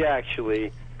did. He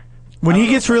actually. When he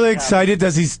gets really excited,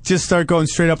 does he just start going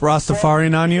straight up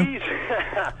Rastafarian on you?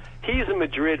 He's a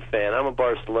Madrid fan. I'm a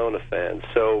Barcelona fan.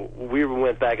 So we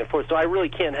went back and forth. So I really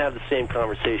can't have the same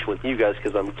conversation with you guys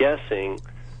because I'm guessing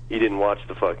you didn't watch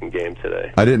the fucking game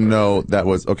today. I didn't know that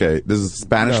was okay. This is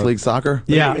Spanish League soccer.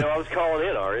 Yeah. You know, I was calling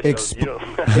in, Ari. So, you know.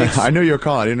 I knew you were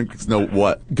calling. I didn't know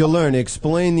what. Galern,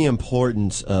 explain the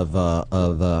importance of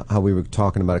how we were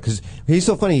talking about it, because he's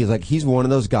so funny. He's one of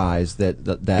those guys that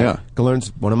Yeah.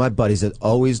 Galern's one of my buddies that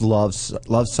always loves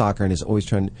soccer and is always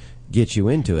trying to get you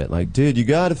into it. Like, dude, you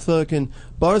got to fucking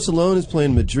Barcelona's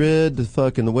playing Madrid.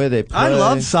 The way they play. I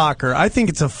love soccer. I think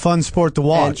it's a fun sport to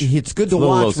watch. And it's good to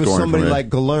watch with somebody like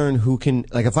Galern who can,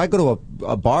 like, if I go to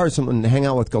a bar or something and hang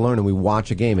out with Galern and we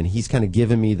watch a game and he's kind of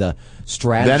giving me the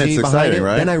strategy Then it's behind exciting, it,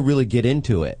 right? then I really get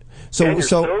into it. So, And you're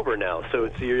sober now, so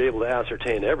you're able to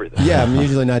ascertain everything. yeah, I'm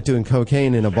usually not doing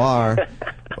cocaine in a bar,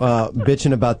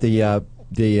 bitching about the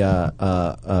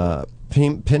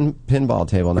pinball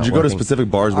table. Would you go to specific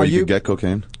bars where you could get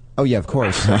cocaine? Oh yeah, of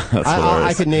course. That's I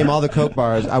hilarious. could name all the coke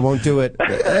bars. I won't do it for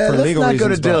Let's legal not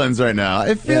reasons. go to Dylan's right now.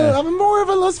 I feel I'm in more of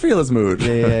a Los Feliz mood.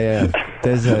 Yeah.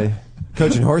 There's a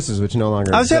coaching horses, which no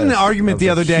longer. I was having an exists. argument That the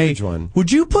was other a day. huge one.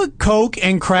 Would you put coke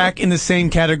and crack in the same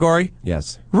category?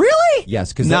 Yes. Really?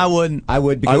 Yes, because No, I wouldn't. I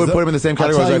would. I would put them in the same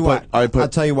category as I put I'll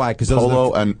tell you why. Because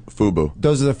Polo and Fubu.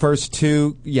 those are the first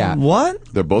two. Yeah. What?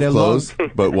 They're both closed,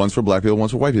 but one's for black people,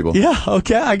 one's for white people. Yeah,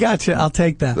 okay, I got you. I'll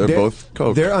take that. They're both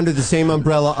coke. They're under the same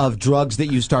umbrella of drugs that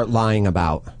you start lying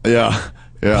about. Yeah.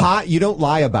 Pot, you don't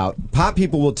lie about. Pot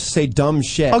people will say dumb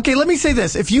shit. Okay, let me say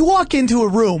this. If you walk into a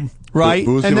room, right,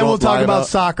 Booze and you then we'll won't talk lie about about?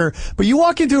 soccer, but you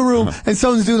walk into a room and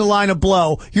someone's doing a line of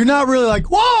blow, you're not really like,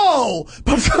 whoa!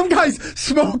 But some guy's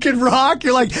smoking rock,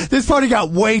 you're like, this party got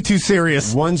way too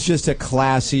serious. One's just a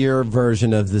classier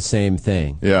version of the same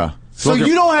thing. Yeah. So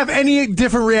you don't have any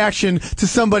different reaction to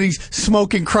somebody's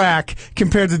smoking crack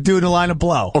compared to doing a line of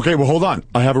blow. Okay, well, hold on.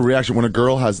 I have a reaction. When a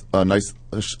girl has a nice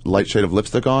light shade of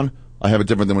lipstick on, I have it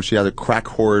different than when she has a crack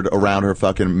horde around her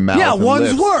fucking mouth. Yeah, and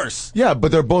one's lips. worse. Yeah,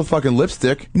 but they're both fucking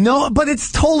lipstick. No, but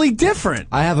it's totally different.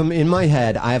 I have them in my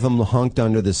head. I have them hunked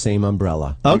under the same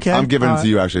umbrella. Okay. I'm giving all it right. to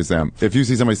you, actually, Sam. If you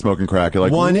see somebody smoking crack, you're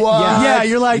like, One- what? Yeah,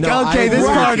 you're like, No, okay, I this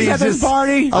agree. party is This just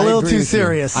party a I little agree too with you.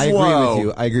 serious. I agree Whoa. with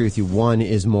you. I agree with you. One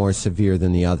is more severe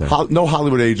than the other. No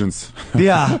Hollywood agents.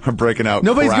 Yeah. are breaking out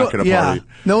Nobody's crack in a yeah. party.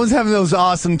 No one's having those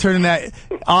awesome, turning that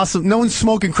awesome. No one's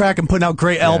smoking crack and putting out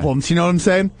great albums. You know what I'm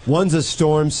saying? One's a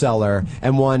storm cellar,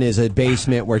 and one is a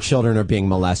basement where children are being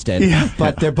molested. Yeah.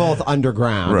 But they're both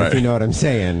underground, Right. if you know what I'm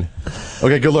saying.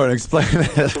 Okay, good Lord, explain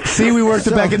this. See, we worked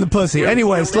it back in the pussy.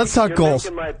 Anyways, let's talk goals.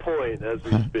 You're making my point as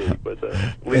we speak, but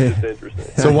at least it's interesting.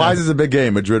 So why is this a big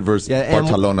game, Madrid versus and,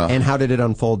 Barcelona? and how did it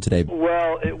unfold today?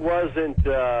 Well, it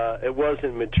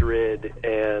wasn't Madrid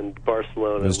and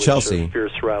Barcelona. It was which Chelsea. are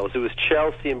fierce rivals. It was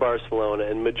Chelsea and Barcelona,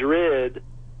 and Madrid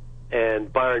and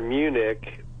Bayern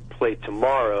Munich play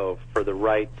tomorrow for the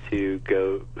right to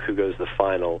go. Who goes to the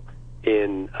final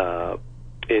in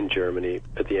Germany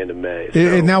at the end of May?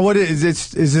 So Now, what is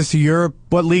this? Is this Europe?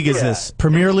 What league is Yeah. this?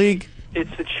 Premier League?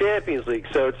 it's the Champions League,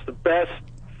 so it's the best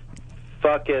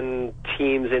fucking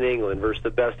teams in England versus the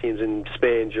best teams in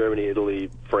Spain, Germany, Italy,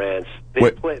 France.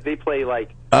 They play like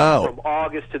from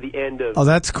August to the end of. Oh,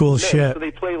 that's cool May. shit. So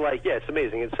they play like it's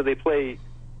amazing. And so they play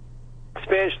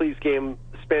Spanish league games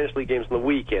on the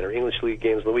weekend or English league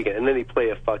games on the weekend, and then they play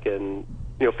a fucking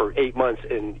for 8 months,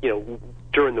 and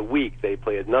during the week they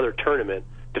play another tournament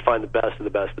to find the best of the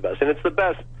best of the best, and it's the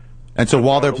best. And so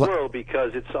while they're in the world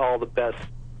because it's all the best.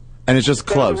 and it's just It's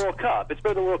better than clubs. the World Cup. It's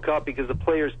better than the World Cup because the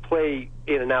players play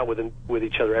in and out with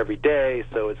each other every day.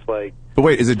 So it's like. But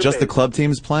wait, is it it's just the amazing. club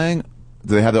teams playing?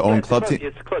 Do they have their own It's club team?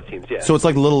 It's club teams, yeah. So it's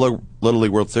like Little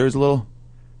League World Series, a little?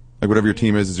 Like whatever your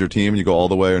team is your team, and you go all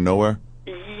the way or nowhere?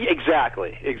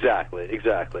 Exactly.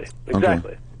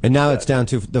 Okay. And now it's down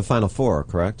to the final four,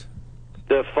 correct?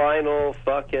 The final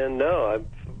fucking no.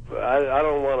 I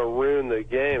don't want to ruin the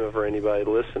game for anybody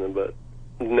listening, but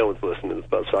no one's listening to this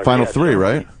about soccer. Final Yeah, three,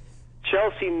 right?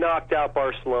 Chelsea knocked out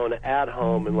Barcelona at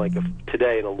home in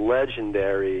today in a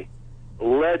legendary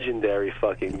legendary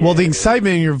fucking game. Well, the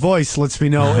excitement in your voice lets me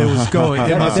know it was going.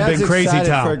 It must have been crazy excited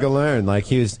town. for Galern. Like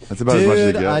he was. That's about as much as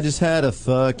dude, it gets. I just had a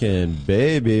fucking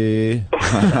baby.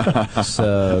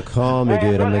 So call me,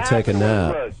 dude. I'm gonna take a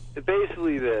nap. Look,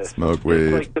 basically this. Smoke weed.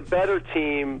 It's like the better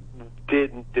team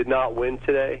did not win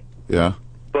today. Yeah.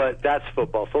 But that's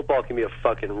football. Football can be a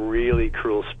fucking really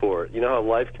cruel sport. You know how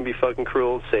life can be fucking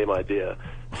cruel? Same idea.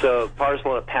 So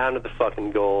Barcelona pounded the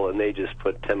fucking goal, and they just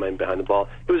put 10 men behind the ball.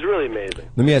 It was really amazing.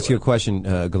 Let me ask you a question,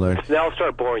 Galern. Now I'll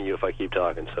start boring you if I keep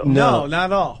talking. So No, not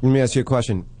at all. Let me ask you a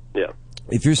question. Yeah.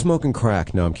 If you're smoking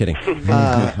crack, no, I'm kidding.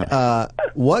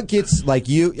 What gets like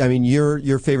you? I mean,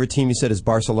 your favorite team you said is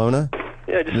Barcelona.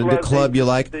 Yeah, just the club you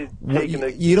like.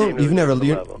 You've never.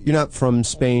 You're not from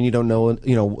Spain. You don't know.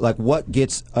 You know, like what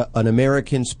gets an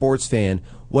American sports fan.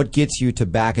 What gets you to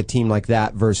back a team like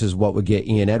that versus what would get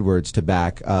Ian Edwards to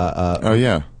back? Oh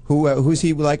yeah. Who's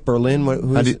he like? Berlin.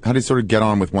 How do you sort of get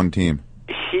on with one team?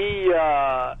 He.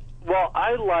 Well,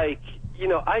 I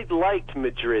liked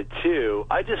Madrid too.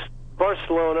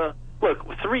 Barcelona. Look,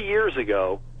 3 years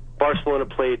ago, Barcelona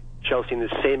played Chelsea in the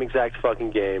same exact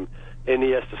fucking game.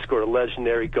 Iniesta scored a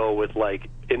legendary goal with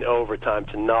in overtime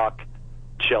to knock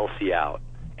Chelsea out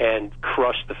and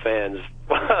crush the fans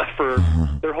for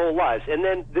their whole lives. And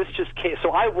then this just came.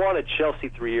 So I wanted Chelsea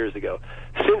 3 years ago.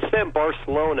 Since then,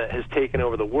 Barcelona has taken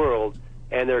over the world,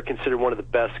 and they're considered one of the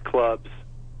best clubs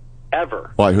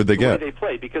ever. Why? Who'd they get? The way they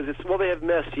play, because they have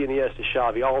Messi, Iniesta,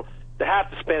 Xavi.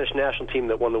 Half the Spanish national team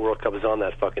that won the World Cup is on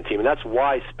that fucking team, and that's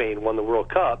why Spain won the World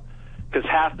Cup, because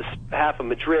half of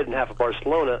Madrid and half of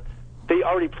Barcelona, they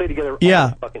already play together all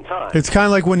the fucking time. It's kind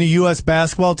of like when the U.S.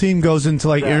 basketball team goes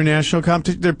into international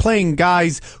competition. They're playing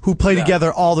guys who play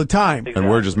together all the time. And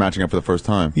we're just matching up for the first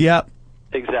time. Yep.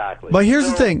 Exactly. But here's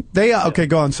the thing. Okay,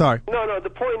 go on. Sorry. No. The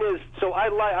point is, so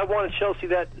I wanted Chelsea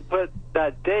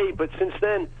that day, but since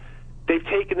then, they've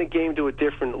taken the game to a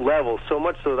different level, so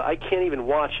much so that I can't even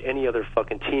watch any other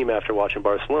fucking team after watching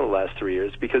Barcelona the last 3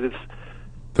 years because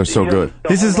they're so good.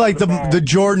 This is like the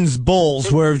Jordan's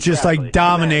Bulls, where it's just like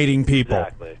dominating people.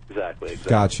 Exactly.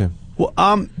 Gotcha.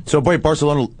 Well, so wait,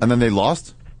 Barcelona, and then they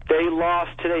lost? They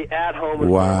lost today at home with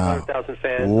 100,000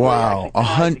 fans. Wow. They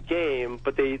actually tied the game,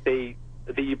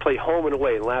 but you play home and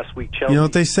away. And last week, Chelsea. You know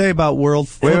what they say about world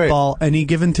football? Any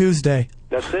given Tuesday.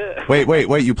 That's it.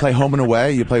 Wait. You play home and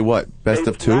away? You play what? Best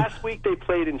of two? Last week they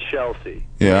played in Chelsea.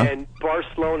 Yeah. And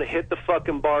Barcelona hit the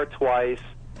fucking bar twice.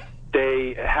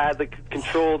 They had the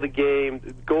control of the game.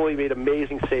 The goalie made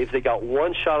amazing saves. They got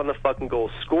one shot on the fucking goal,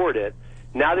 scored it.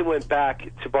 Now they went back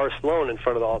to Barcelona in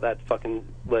front of all that fucking,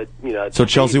 So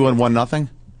Chelsea won 1-0?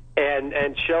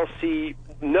 And Chelsea,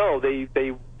 no,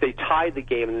 they tied the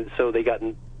game, and so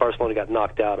Barcelona got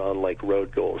knocked out on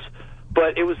road goals.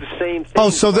 But it was the same thing. Oh,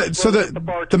 so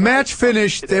the match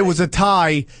finished. It was a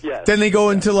tie. Yes. Then they go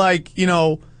into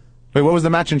Wait, what was the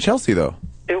match in Chelsea though?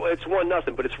 It's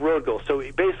 1-0, but it's road goals. So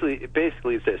basically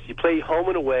it's this: you play home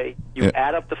and away. You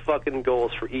add up the fucking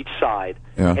goals for each side,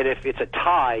 and if it's a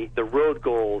tie, the road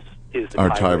goals is the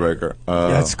tiebreaker.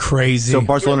 That's crazy. So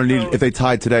Barcelona needed. If they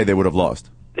tied today, they would have lost.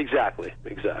 Exactly.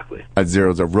 At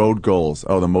 0, the road goals.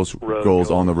 Oh, the most goals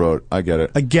on the road. I get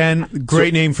it. Again,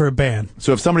 great name for a band.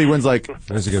 So if somebody wins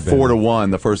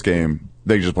 4-1 the first game,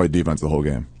 they just play defense the whole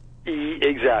game.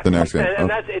 Exactly. The next game.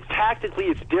 And tactically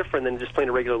it's different than just playing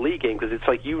a regular league game because it's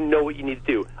like you know what you need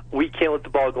to do. We can't let the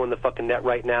ball go in the fucking net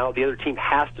right now. The other team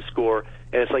has to score,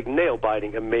 and it's like nail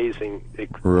biting, amazing.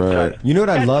 Right. You know what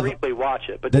I love? Replay, watch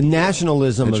it. But the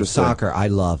nationalism of soccer, I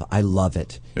love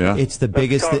it. Yeah. It's the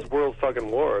biggest. World fucking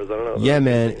wars. I don't know. Yeah,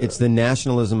 man. It's the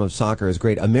nationalism of soccer is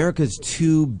great. America's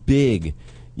too big.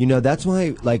 You know, that's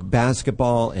why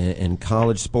basketball and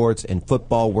college sports and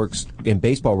football works and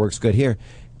baseball works good here.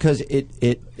 Because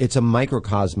it's a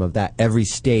microcosm of that. Every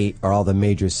state or all the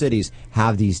major cities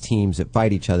have these teams that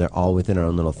fight each other all within our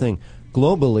own little thing.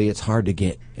 Globally, it's hard to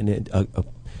get a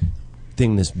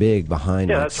thing this big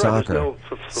behind soccer.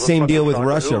 Same deal with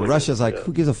Russia. Russia's like,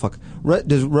 who gives a fuck?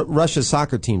 Russia's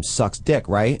soccer team sucks dick,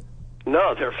 right?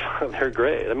 No, they're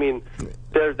great. I mean,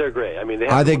 they're great. I mean,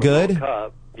 Are they good?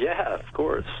 Cup. Yeah, of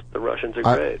course. The Russians are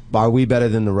great. Are we better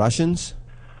than the Russians?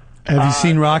 Have you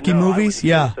seen Rocky movies?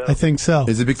 Yeah, I think so.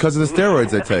 Is it because of the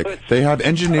steroids they take? They have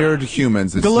engineered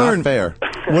humans. It's not fair.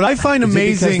 What I find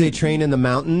amazing... because they train in the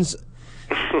mountains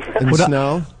and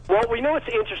snow? Well, you know what's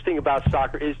interesting about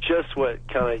soccer is just what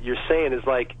kind of you're saying is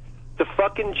like the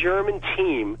fucking German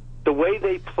team, the way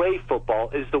they play football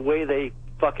is the way they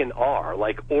fucking are.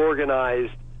 Like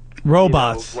organized,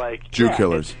 Robots. Jew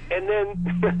killers. And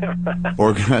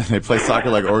then They play soccer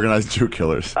like organized Jew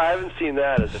killers. I haven't seen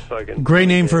that as a fucking Great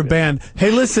name for a band.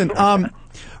 Hey, listen,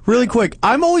 really quick,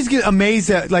 I'm always get amazed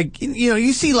at, like,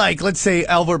 you see, like, let's say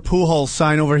Albert Pujols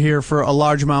sign over here for a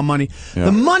large amount of money. Yeah.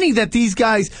 The money that these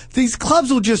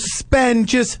clubs will just spend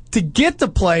just to get the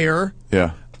player.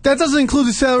 Yeah. That doesn't include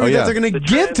the salary that they're going to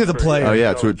give to the player. Oh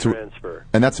yeah,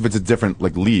 and that's if it's a different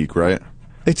league, right?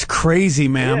 It's crazy,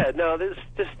 man. Yeah, no, there's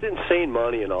just insane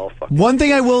money and all. Fucking One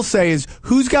thing I will say is,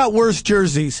 who's got worse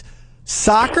jerseys,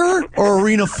 soccer or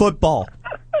arena football?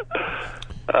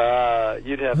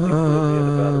 You'd have to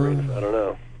about arena. I don't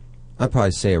know. I'd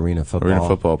probably say arena football. Arena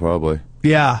football, probably.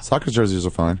 Yeah. Soccer jerseys are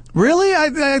fine. Really? I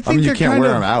think I mean, you they're can't kind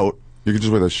wear of, them out. You can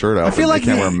just wear the shirt out. I feel like you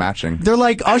can't wear them matching. They're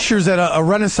like ushers at a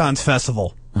Renaissance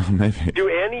festival. Maybe. Do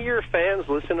any of your fans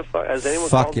listen to? Has anyone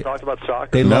Fuck it. talked about soccer?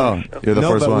 They love. You're the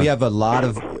first but one. we have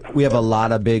a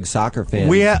lot of big soccer fans.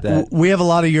 We have a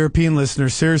lot of European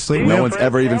listeners. Seriously, No one's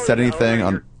ever even said anything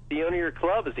on. The owner of your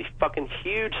club is a fucking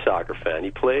huge soccer fan. He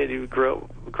grew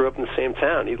up in the same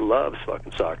town. He loves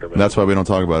fucking soccer. Man. That's why we don't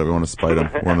talk about it. We want to spite him.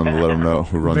 We want to let him know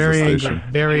who runs Very the angry. station.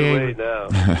 Very Too angry. late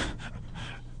now.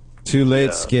 Too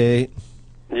late, skate.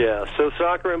 Yeah, so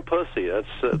soccer and pussy. That's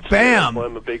Bam. why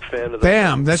I'm a big fan of that.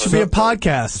 Bam! That should be a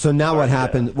podcast. So now what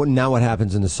happens? Now what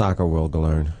happens in the soccer world,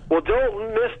 Galern? Well, don't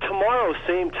miss tomorrow,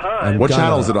 same time. What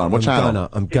channel is it on? What channel?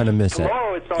 I'm gonna miss it.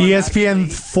 Tomorrow it's on ESPN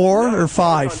 4 or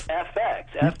 5?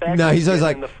 FX. No, he's always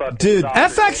like, dude,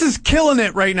 FX is killing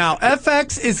it right now.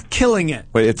 FX is killing it.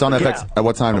 Wait, it's on FX at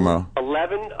what time tomorrow?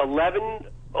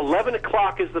 11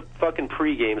 o'clock is the fucking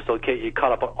pregame, so okay, you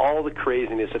caught up on all the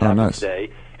craziness that Oh, happened nice.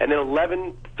 today. And then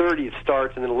 11:30 it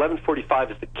starts, and then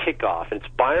 11:45 is the kickoff, and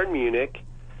it's Bayern Munich,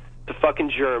 the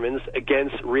fucking Germans,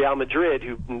 against Real Madrid,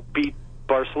 who beat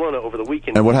Barcelona over the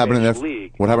weekend. And what happened in their their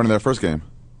league? What happened in their first game?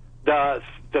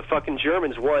 The fucking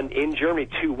Germans won in Germany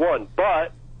 2-1,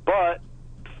 but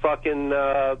fucking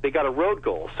they got a road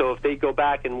goal. So if they go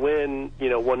back and win,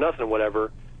 1-0 or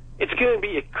whatever, it's going to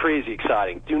be crazy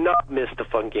exciting. Do not miss the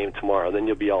fun game tomorrow. Then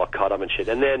you'll be all caught up and shit.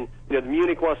 And then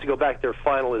Munich wants to go back. Their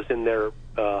final is in their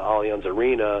Allianz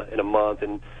Arena in a month,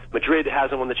 and Madrid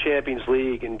hasn't won the Champions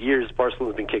League in years.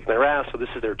 Barcelona's been kicking their ass, so this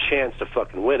is their chance to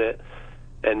fucking win it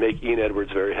and make Ian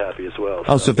Edwards very happy as well.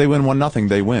 Oh, so if they win 1-0,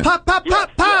 they win. Pop, pop,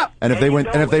 pop, pop. And if they win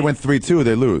 3-2,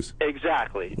 they lose.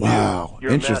 Exactly. Wow,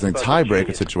 You're a interesting mad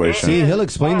tiebreaker situation. See, he'll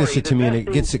explain this shit to me,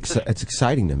 and it's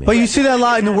exciting to me. But you see that a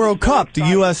lot in the World Cup. The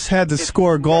U.S. had to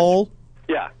score a goal.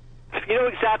 Yeah. You know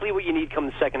exactly what you need come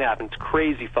the second half, and it's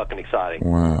crazy fucking exciting.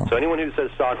 Wow. So anyone who says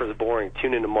soccer is boring,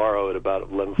 tune in tomorrow at about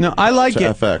 11. No, I like To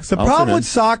it. FX. The I'll problem tune in. with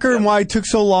soccer and why it took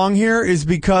so long here is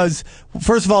because,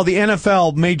 first of all, the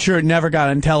NFL made sure it never got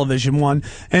on television, one.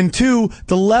 And two,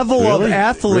 the level of Really?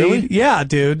 athlete. Really? Yeah,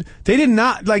 dude. They did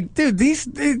not, dude,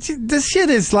 this shit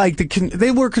is like,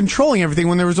 they were controlling everything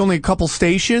when there was only a couple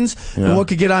stations Yeah. and what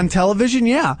could get on television.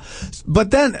 Yeah.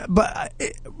 But what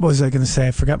was I going to say?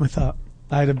 I forgot my thought.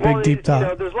 I had a big, deep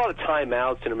thought. There's a lot of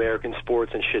timeouts in American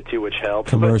sports and shit too, which helps.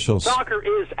 Commercials. But soccer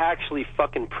is actually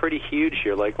fucking pretty huge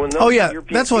here. Like when those Oh, yeah.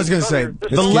 European That's what I was going to teams say. come here,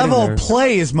 The getting level there. of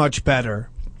play is much better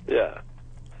Yeah.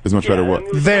 Is much better what?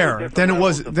 there than it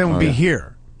was than would be yeah.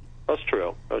 here. That's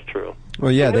true. That's true. Well,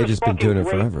 yeah, And they've there's just been fucking doing it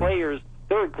great forever. Players,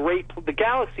 they're great. The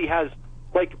Galaxy has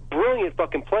brilliant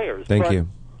fucking players. Thank but, you.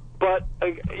 But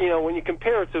when you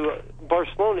compare it to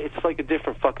Barcelona, it's like a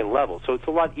different fucking level. So it's a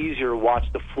lot easier to watch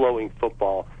the flowing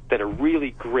football that a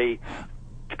really great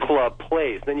club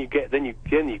plays. Then you get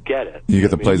it. You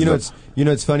get the plays.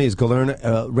 It's funny is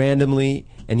Galern randomly,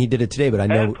 and he did it today, but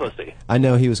And pussy. I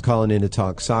know he was calling in to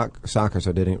talk soccer, so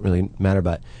it didn't really matter.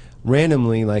 But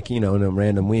randomly, in a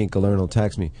random week, Galern will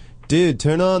text me, dude,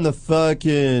 turn on the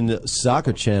fucking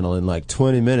soccer channel in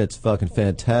 20 minutes. Fucking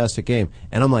fantastic game.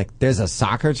 And I'm like, there's a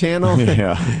soccer channel?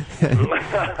 Yeah.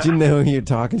 Do you know who you're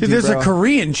talking Dude, to, there's bro? a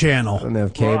Korean channel. I don't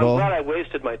have Well, cable. I'm glad I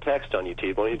wasted my text on you,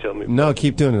 T. Why don't you tell me? No,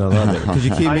 keep doing it. I love it because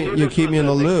you keep I me. knew You this keep me in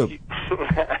the was loop.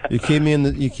 You keep me in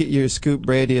the. You keep your Scoop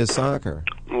Brady of soccer.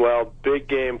 Well, big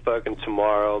game fucking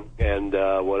tomorrow, and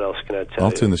what else can I tell you?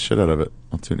 I'll tune the shit out of it.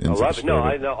 I'll tune I into the love shit it. No, out I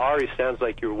of it. know Ari sounds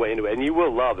like you're way into it, and you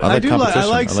will love it. I like I competition. like I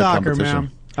like soccer, competition.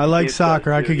 man. I like It's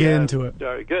soccer. I could get yeah. into it. All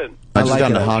right, good. I just like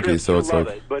got it. into hockey, Chris, so you it's love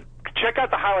like it. But check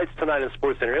out the highlights tonight in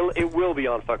SportsCenter. It will be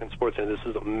on fucking SportsCenter. This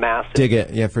is a massive. Dig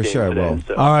it. Yeah, for game sure I today, will.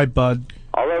 so. All right, bud.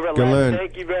 All over, Go Len. learn.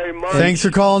 Thank you very much. Thanks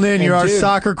for calling in. And You're our dude-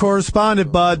 soccer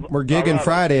correspondent, bud. We're gigging right.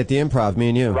 Friday at the Improv. Me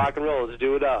and you. Rock and roll. Let's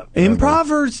do it up. Improv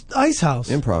or Ice House?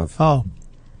 Improv. Oh.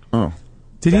 oh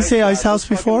Did he Thanks, say guys. Ice House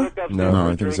Let's fucking before? look up No, some no, I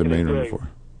think it's a drinking main and room drink. before.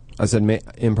 I said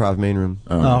improv main room.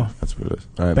 Oh. That's what it is.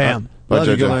 All right. Bam. Love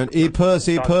you, JJ. Glenn. Eat puss,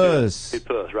 eat puss. Eat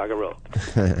puss, rock and roll.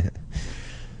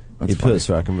 Eat puss,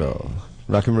 rock and roll.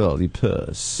 Rock and roll, eat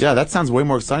puss. Yeah, that sounds way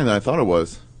more exciting than I thought it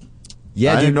was.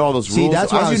 Yeah, I didn't know all those rules. See,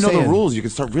 that's what I was As you know saying. the rules, you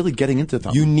can start really getting into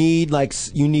them. You need like a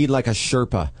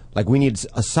Sherpa. Like we need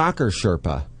a soccer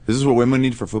Sherpa. This is what women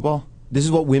need for football? This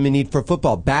is what women need for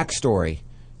football. Backstory.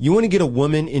 You want to get a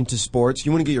woman into sports.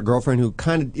 You want to get your girlfriend who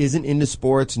kind of isn't into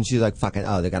sports, and she's like, "Fucking,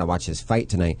 oh, they got to watch this fight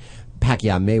tonight."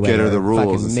 Pacquiao, Mayweather. Get her the rules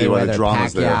fucking and see why the Mayweather,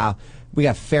 drama's there. Pacquiao. We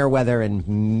got Fairweather and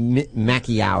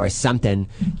Macchiao or something.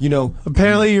 You know.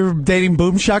 Apparently, you're dating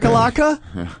Boom Shakalaka.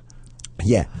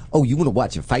 Yeah. Oh, you want to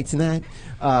watch a fight tonight?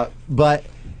 But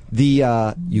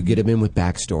you get them in with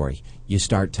backstory. You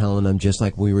start telling them just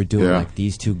like we were doing, like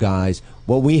these two guys.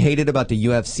 What we hated about the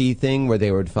UFC thing, where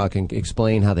they would fucking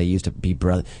explain how they used to be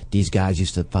brother. These guys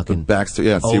used to fucking backstory.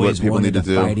 Yeah, see what always people wanted need to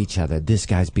do. Fight each other. This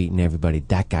guy's beating everybody.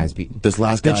 That guy's beating. This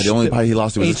last guy, the only fight he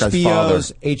lost to was this guy's father.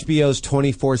 HBO's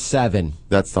 24/7.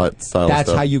 That's that style. That's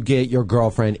stuff. how you get your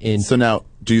girlfriend in. So now,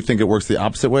 do you think it works the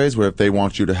opposite ways, where if they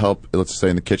want you to help, let's say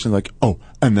in the kitchen, like, oh,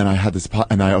 and then I had this pot,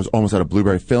 and I was almost out of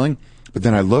blueberry filling, but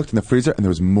then I looked in the freezer, and there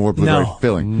was more blueberry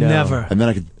filling. No. Never. And then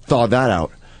I could thaw that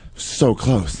out. So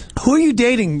close. Who are you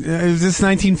dating? Is this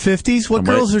 1950s? What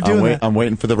girls are doing that? I'm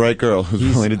waiting for the right girl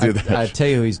who's willing to do that. I tell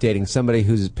you who he's dating. Somebody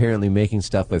who's apparently making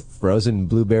stuff with frozen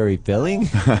blueberry filling.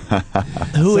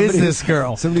 Who is this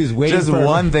girl? Somebody who's waiting Just for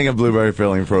one thing of blueberry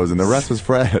filling frozen. The rest was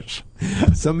fresh.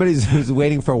 Somebody who's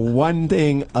waiting for one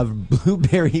thing of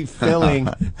blueberry filling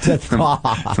to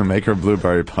thaw. To make her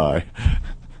blueberry pie.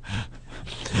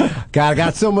 God, I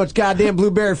got so much goddamn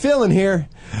blueberry filling here.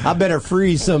 I better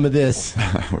freeze some of this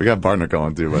We got Bartner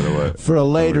calling too, by the way. for a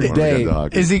later When we get date. into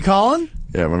hockey. Is he calling?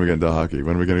 Yeah, when we get into hockey.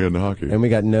 When are we going to get into hockey? And we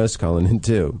got Nose calling in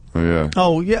too. Oh, yeah.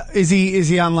 Oh yeah. Is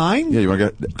he online? Yeah, you want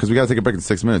to get, because we got to take a break in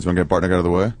 6 minutes. You want to get Bartner out of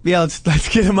the way? Yeah. Let's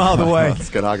get him out of the way. Let's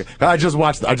get hockey. I just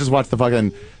watched the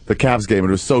fucking, the Cavs game, and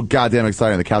it was so goddamn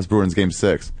exciting. The Cavs Bruins game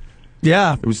 6.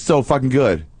 Yeah. It was so fucking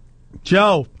good.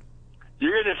 Joe.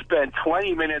 You're going to spend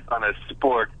 20 minutes on a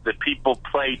sport that people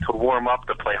play to warm up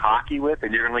to play hockey with,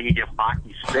 and you're going to give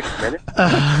hockey 6 minutes?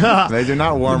 They do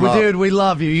not warm up. Dude, we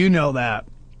love you. You know that.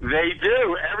 They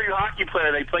do. Every hockey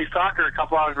player, they play soccer a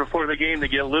couple hours before the game to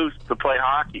get loose to play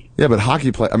hockey. Yeah, but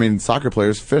soccer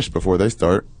players fish before they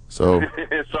start. So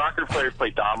Soccer players play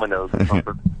dominoes or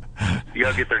something. You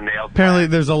got to get their nails. Apparently,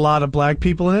 there's a lot of black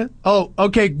people in it. Oh,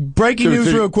 okay. Breaking Dude,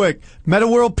 news, real quick. Meta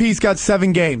World Peace got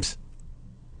 7 games.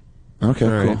 okay,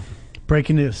 cool.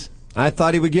 Breaking news. I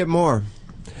thought he would get more.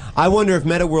 I wonder if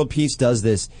Meta World Peace does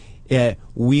this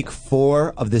week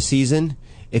 4 of the season,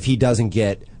 if he doesn't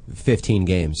get 15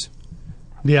 games.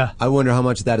 Yeah. I wonder how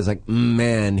much of that is like,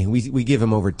 man, we give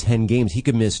him over 10 games. He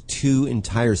could miss 2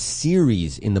 entire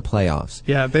series in the playoffs.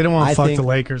 Yeah, they don't want to fuck think the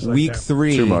Lakers like week that.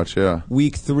 3. Too much, yeah.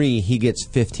 Week 3, he gets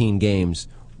 15 games.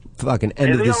 Fucking end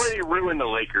And of they this. already ruined the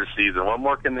Lakers season. What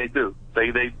more can they do?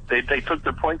 They took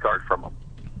their point guard from them.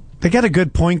 They got a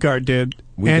good point guard, dude.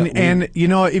 And you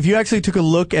know, if you actually took a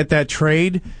look at that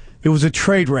trade, it was a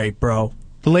trade rape, bro.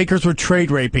 The Lakers were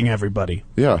trade raping everybody.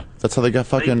 Yeah, that's how they got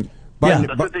fucking. Yeah.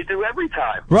 That's what they do every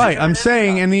time. Right, I'm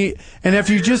saying, and if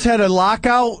you just had a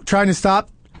lockout trying to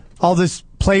stop all this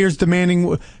players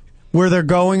demanding where they're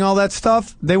going, all that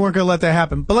stuff, they weren't going to let that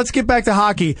happen. But let's get back to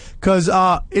hockey because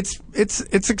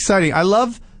it's exciting. I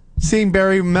love seeing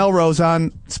Barry Melrose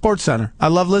on SportsCenter. I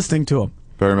love listening to him.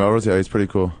 Barry Melrose, yeah, he's pretty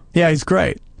cool. Yeah, he's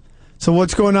great. So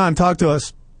what's going on? Talk to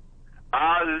us.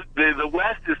 The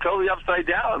West is totally upside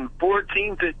down. 4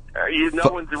 teams that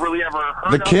no one's really ever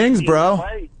heard The of. Kings, bro.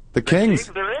 Play. The Kings.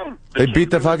 They're in. They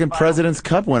beat the fucking President's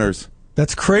Cup winners.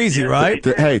 That's crazy, right?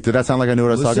 Hey, did that sound like I knew what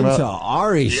I was Listen talking to about?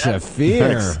 Ari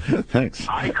Shafir. Thanks.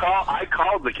 I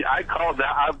called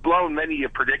that. I've blown many a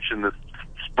prediction this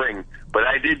spring, but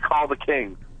I did call the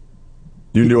Kings.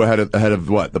 You knew ahead of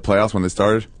what, the playoffs when they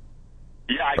started?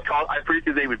 Yeah, I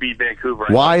predicted they would beat Vancouver.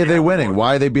 Why are they winning?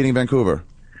 Why are they beating Vancouver?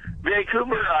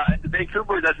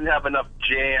 Vancouver doesn't have enough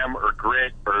jam or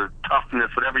grit or toughness,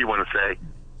 whatever you want to say.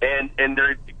 And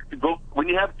when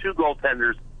you have 2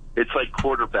 goaltenders, it's like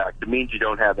quarterback. It means you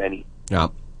don't have any. Yeah.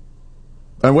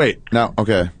 And wait, now,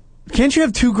 okay. Can't you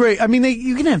have 2 great? I mean,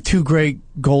 you can have 2 great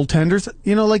goaltenders.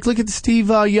 You know, like look at Steve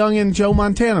Young and Joe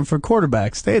Montana for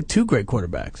quarterbacks. They had 2 great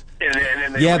quarterbacks.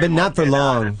 And Yeah, but not for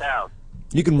long.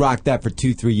 You can rock that for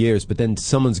 2-3 years, but then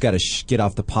someone's got to get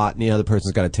off the pot, and the other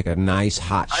person's got to take a nice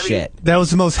hot shit. That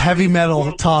was the most heavy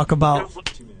metal talk about.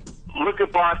 Look at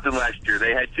Boston last year.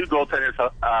 They had 2 goaltenders.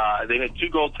 They had 2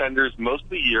 goaltenders most of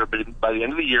the year, but by the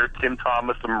end of the year, Tim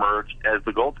Thomas emerged as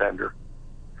the goaltender.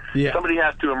 Yeah. Somebody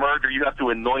has to emerge, or you have to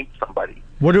anoint somebody.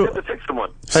 What do- you have to fix someone.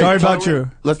 Sorry about you.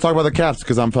 Let's talk about the Caps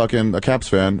because I'm fucking a Caps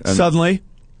fan. And Suddenly?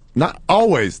 Not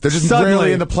always. They're just Suddenly.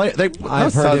 rarely in the play.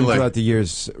 I've heard him throughout the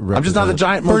years. I'm just not the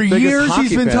giant. For most biggest years hockey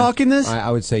he's been fan. talking this? I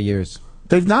would say years.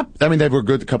 They've not. I mean, they were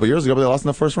good a couple years ago, but they lost in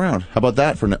the first round. How about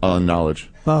that for knowledge?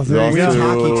 Oh, They there you lost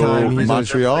go. to Hockey time. He's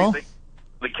Montreal.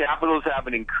 The Capitals have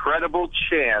an incredible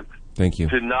chance Thank you.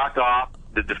 to knock off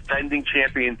the defending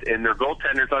champions, and their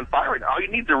goaltender's on fire. And all you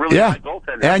need is a really Yeah, high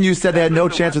goaltender. and you said they had no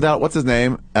chance without what's his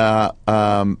name,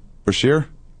 Brashear.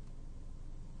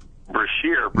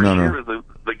 Brashear. No, no. Brashear is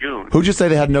the goon. Who'd you say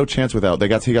they had no chance without?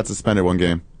 He got suspended one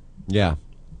game, Yeah.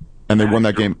 and they won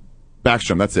that game.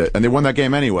 Backstrom, that's it, and they won that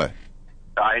game anyway.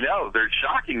 I know. They're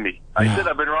shocking me. I said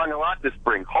I've been wrong a lot this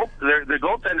spring. The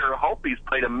goaltender, Hope's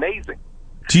played amazing.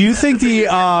 Do you think the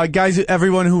guys,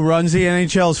 everyone who runs the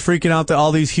NHL is freaking out that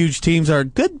all these huge teams are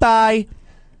goodbye?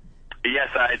 Yes,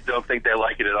 I don't think they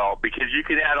like it at all, because you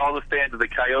can add all the fans of the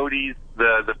Coyotes,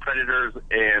 the Predators,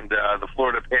 and the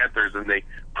Florida Panthers, and they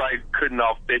probably couldn't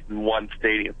all fit in one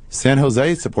stadium. San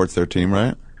Jose supports their team,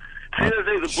 right? San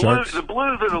Jose, the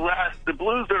Blues are the last. The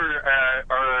Blues are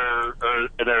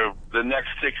the next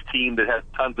 6 team that has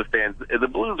tons of fans. The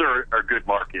Blues are a good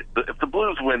market. If the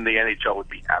Blues win, the NHL would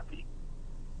be happy.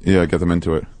 Yeah, get them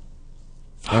into it.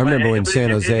 I remember when San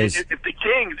Jose's. If the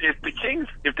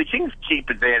Kings keep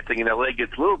advancing and LA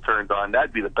gets little turned on,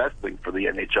 that'd be the best thing for the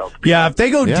NHL. Yeah, if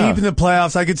they go deep in the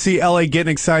playoffs, I could see LA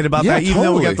getting excited about that. Even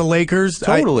though we got the Lakers,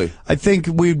 Totally. I think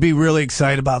we'd be really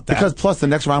excited about that. Because plus the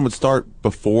next round would start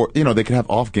before, they could have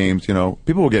off games,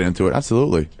 People will get into it,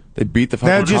 absolutely. They beat the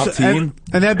fucking top team.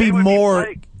 And that'd be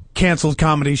more canceled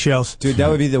comedy shows. Dude, that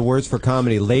would be the worst for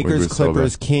comedy. Lakers, be so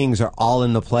Clippers, bad. Kings are all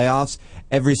in the playoffs.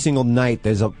 Every single night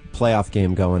there's a playoff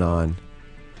game going on.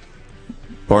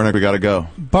 Barnick, we got to go.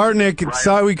 Bartnick,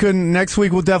 sorry we couldn't. Next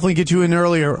week we'll definitely get you in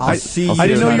earlier. I'll see you I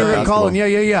didn't know you were tonight. calling.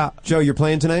 Yeah. Joe, you're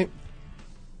playing tonight?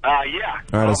 Yeah.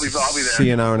 All right, I'll be there. see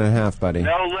you in an hour and a half, buddy.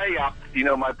 No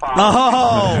layup. My pop.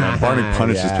 Oh, Barnick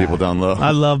punishes people down low.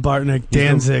 I love Bartnick.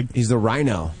 Danzig. He's the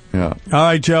rhino. Yeah. All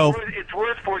right, Joe. It's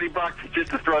worth $40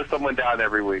 just to throw someone down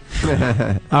every week. All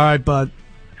right, bud.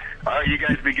 All right, you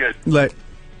guys be good.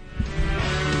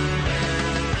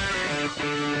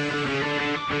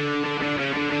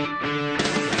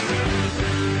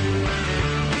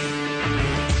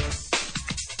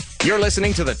 You're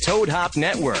listening to the Toad Hop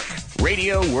Network,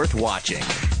 radio worth watching.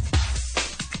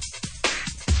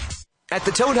 At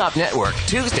the Toad Hop Network,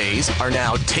 Tuesdays are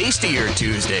now Tastier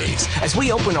Tuesdays, as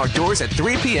we open our doors at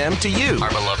 3 p.m. to you, our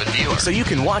beloved viewer, so you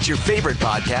can watch your favorite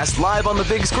podcast live on the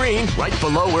big screen right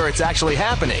below where it's actually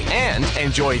happening, and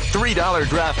enjoy $3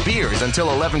 draft beers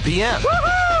until 11 p.m.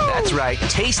 Woo-hoo! That's right,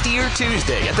 Tastier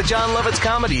Tuesday at the John Lovitz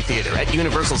Comedy Theater at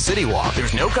Universal City Walk.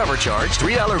 There's no cover charge,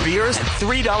 $3 beers, and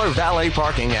 $3 valet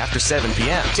parking after 7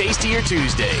 p.m. Tastier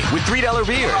Tuesday with $3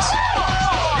 beers.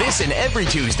 This and every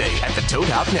Tuesday at the Toad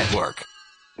Hop Network.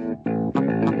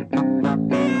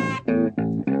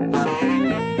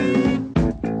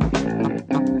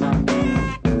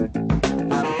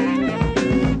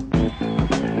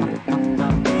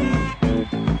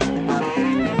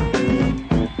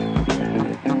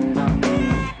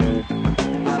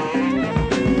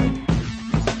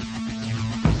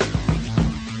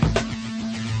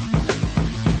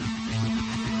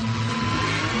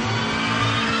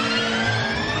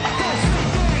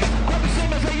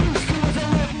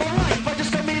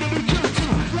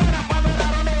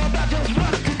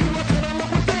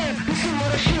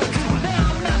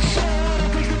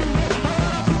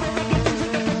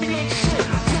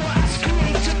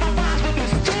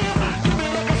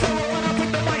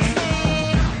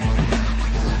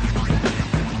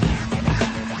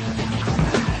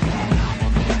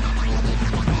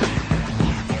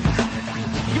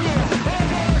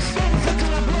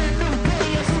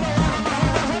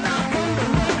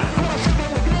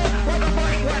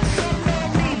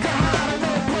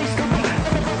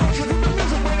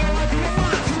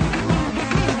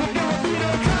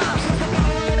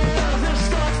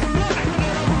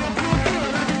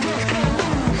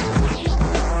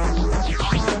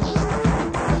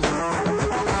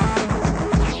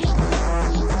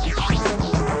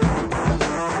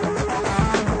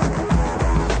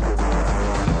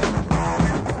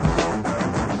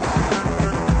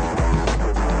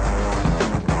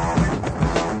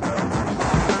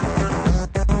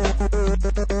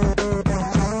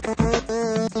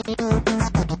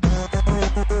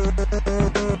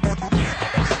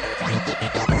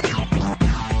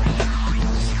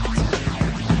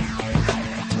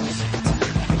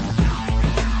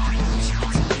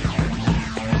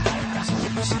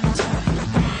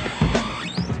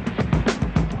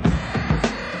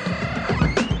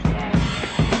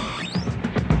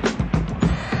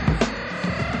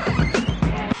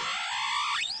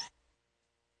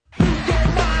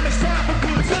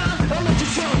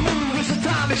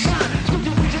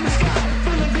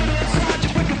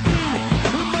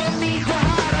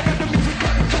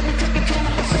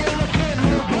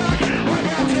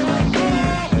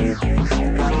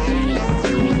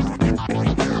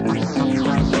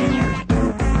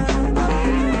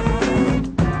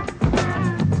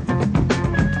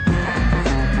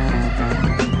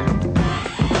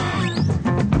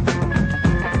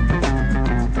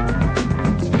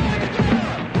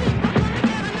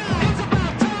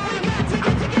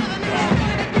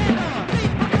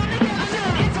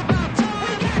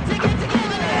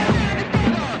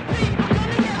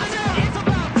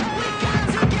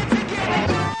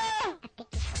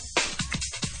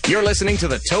 You're listening to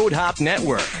the Toad Hop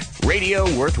Network, radio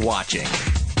worth watching.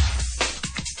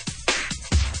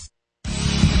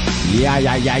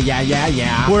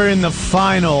 Yeah. We're in the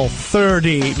final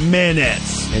 30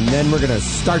 minutes. And then we're going to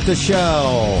start the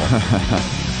show.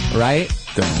 Right?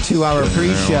 2-hour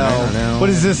pre-show. What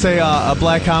is this, a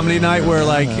black comedy night where,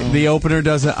 like, the opener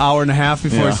does an hour and a half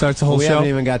before it starts the whole we show? haven't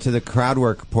even got to the crowd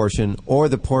work portion or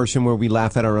the portion where we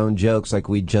laugh at our own jokes like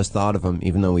we just thought of them,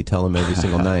 even though we tell them every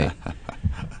single night.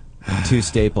 Two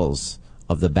staples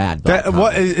of the bad black comic.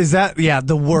 What is that? Yeah,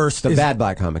 the worst. The bad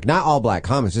black comic. Not all black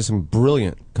comics. There's some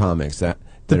brilliant comics that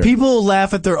the people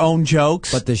laugh at their own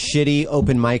jokes. But the shitty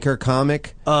open micer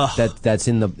comic that's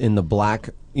in the black,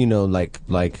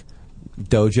 like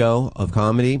dojo of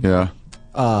comedy. Yeah.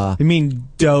 You mean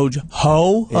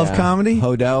dojo of comedy?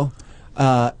 Hodo.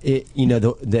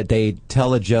 That they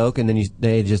tell a joke and then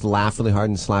they just laugh really hard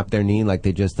and slap their knee like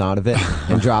they just thought of it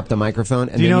and drop the microphone.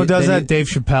 And do you know who does that? Dave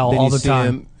Chappelle all the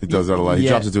time. He does that a lot. He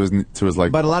drops it to his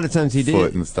like. But a lot of times he did.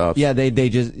 Foot and stuff. Yeah, they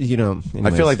just anyways,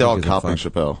 I feel like they're all copying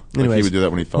Chappelle. Like he would do that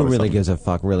when he thought. Who really something. gives a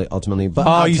fuck? Really, ultimately.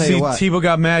 But you see, Tebow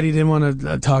got mad. He didn't want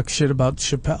to talk shit about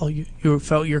Chappelle. You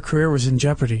felt your career was in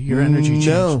jeopardy. Your energy changed.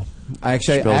 No.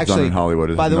 Chappelle's done in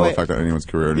Hollywood. It has no effect on anyone's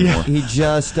career anymore. He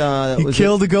just he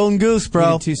killed the golden goose,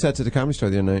 bro. He did 2 sets at the Comedy Store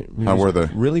the other night. How were they?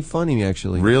 Really funny,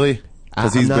 actually. Really?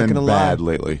 Because he's been bad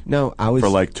lately. No, I was for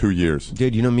like 2 years.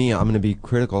 Dude, you know me. I'm going to be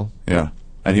critical. Yeah,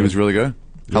 and he was really good.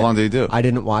 How long did he do? I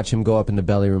didn't watch him go up in the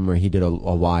belly room where he did a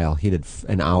while. He did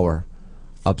an hour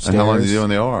upstairs. And how long did he do in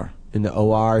the OR? In the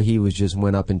OR, he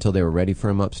went up until they were ready for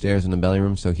him upstairs in the belly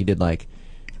room. So he did like,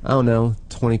 I don't know,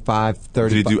 25,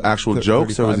 30. Did he do actual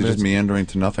jokes or was he just meandering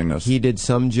to nothingness? He did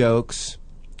some jokes.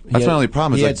 That's my only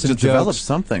problem. Is like, just develop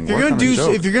something.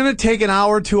 If you're gonna take an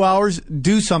hour, 2 hours,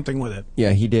 do something with it.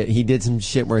 Yeah, he did. He did some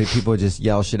shit where people would just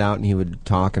yell shit out, and he would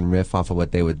talk and riff off of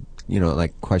what they would,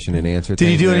 like question and answer. Did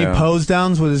he do any pose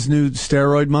downs with his new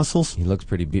steroid muscles? He looks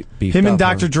pretty beefed Him and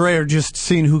up, Dr. Dre are just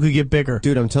seeing who could get bigger.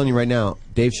 Dude, I'm telling you right now,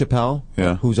 Dave Chappelle,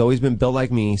 who's always been built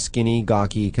like me, skinny,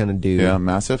 gawky kind of dude. Yeah,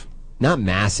 massive. Not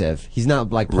massive. He's not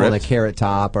like pulling a Carrot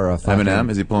Top or a fucking Eminem.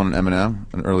 Is he pulling an Eminem?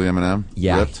 An early Eminem?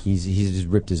 Yeah, ripped? he's just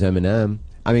ripped his Eminem.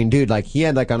 I mean, dude, like he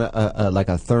had like on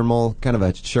a thermal kind of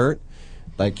a shirt,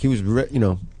 like he was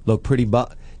looked pretty well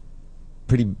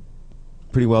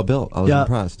built. I was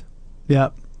impressed. Yeah,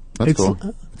 that's cool.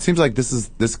 It seems like this.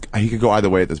 He could go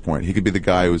either way at this point. He could be the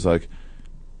guy who's like,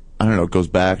 I don't know, goes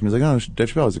back and he's like, oh,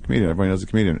 Dave Chappelle is a comedian. Everybody knows a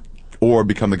comedian, or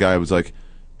become the guy who's like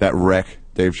that wreck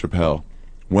Dave Chappelle.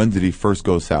 When did he first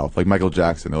go south? Like Michael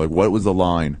Jackson. They're like, what was the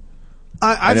line?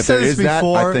 I've said this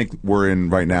before. I think we're in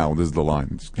right now. This is the line.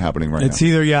 It's happening right now. It's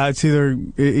either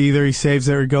he saves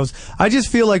it or he goes. I just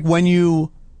feel like when you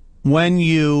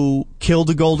kill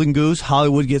the golden goose,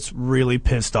 Hollywood gets really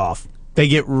pissed off. They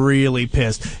get really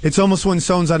pissed. It's almost when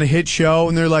someone's on a hit show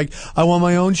and they're like, I want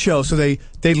my own show. So they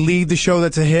leave the show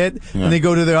that's a hit and they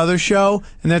go to their other show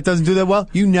and that doesn't do that well.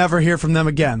 You never hear from them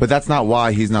again. But that's not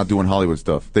why he's not doing Hollywood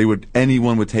stuff.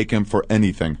 Anyone would take him for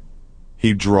anything.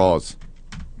 He draws.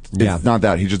 It's not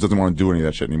that. He just doesn't want to do any of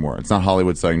that shit anymore. It's not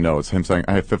Hollywood saying no. It's him saying,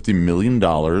 I have $50 million.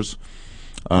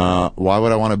 Why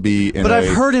would I want to be in I've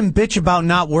heard him bitch about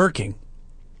not working.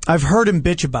 I've heard him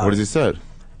bitch about it. What has he said?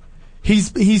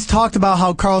 He's talked about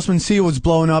how Carlos Mencia was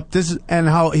blowing up. He's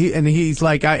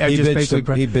like, I just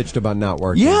basically he bitched about not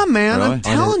working. Yeah, man, really? I'm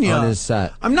telling you. On his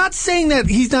set. I'm not saying that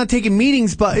he's not taking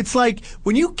meetings, but it's like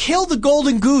when you kill the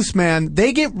golden goose, man,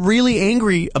 they get really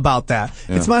angry about that.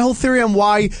 Yeah. It's my whole theory on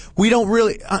why we don't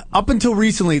really. Up until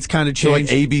recently, it's kind of changed.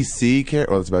 So like ABC care.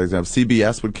 Well, that's a bad example.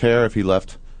 CBS would care if he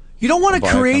left. You don't want to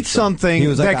create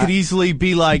something that could easily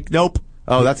be like, nope.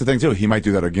 Oh, that's the thing too. He might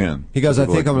do that again. He goes, I'm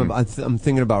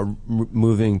thinking about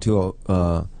moving to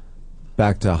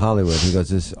back to Hollywood. He goes,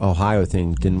 this Ohio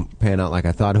thing didn't pan out like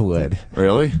I thought it would.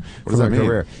 Really? What does that mean?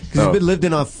 Because he's been lived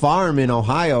in a farm in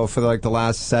Ohio for like the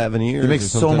last 7 years. He makes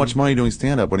so much money doing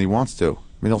stand-up when he wants to. I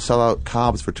mean, he'll sell out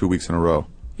Cobb's for 2 weeks in a row.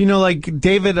 You know, like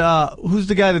David, who's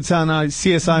the guy that's on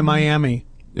CSI Miami?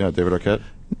 Yeah, David Arquette?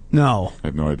 No. I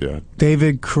have no idea.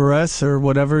 David Koresh or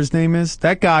whatever his name is.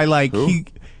 That guy, like,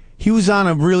 he was on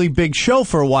a really big show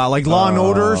for a while, like Law and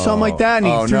Order or something like that, and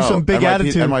he threw some big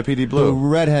attitude. NYPD Blue. The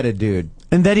redheaded dude.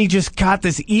 And then he just got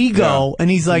this ego, and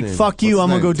he's like, fuck you, I'm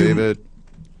going to go do... David...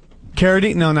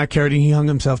 Carradine? No, not Carradine. He hung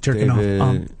himself jerking off. I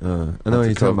know what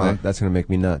you're talking about. That's going to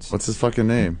make me nuts. What's his fucking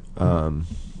name?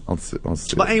 I'll see.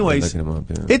 But anyways,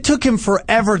 it took him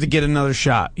forever to get another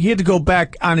shot. He had to go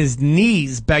back on his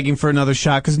knees begging for another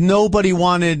shot because nobody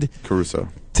wanted Caruso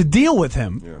to deal with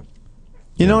him. Yeah.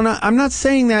 You know, I'm not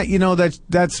saying that,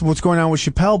 that's what's going on with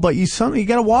Chappelle, but you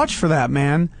got to watch for that,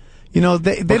 man. You know,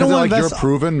 they Because don't they're want like, to you're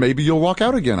proven, maybe you'll walk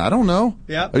out again. I don't know.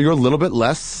 Yeah. Or you're a little bit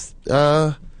less,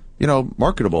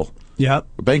 marketable. Yep.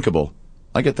 Bankable.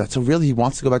 I get that. So really, he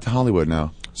wants to go back to Hollywood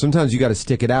now. Sometimes you got to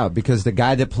stick it out because the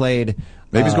guy that played...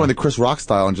 Maybe he's going the Chris Rock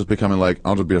style and just becoming like,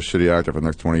 I'll just be a shitty actor for the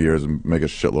next 20 years and make a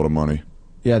shitload of money.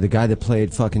 Yeah, the guy that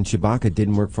played fucking Chewbacca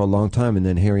didn't work for a long time, and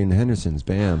then Harry and the Hendersons,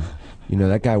 bam. You know,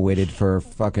 that guy waited for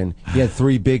fucking... He had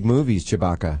 3 big movies,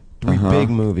 Chewbacca. 3 big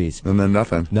movies. And then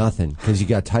nothing. Nothing. Because you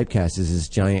got typecast as this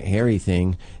giant hairy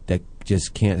thing that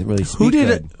just can't really speak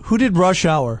Who did Rush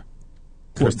Hour?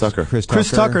 Chris Tucker. Chris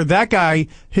Tucker. That guy,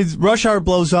 his Rush Hour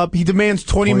blows up. He demands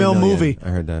 20 mil million. movie. I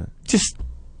heard that. Just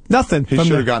nothing. He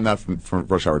should have gotten that from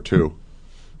Rush Hour 2.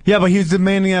 Yeah, but he was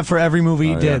demanding that for every movie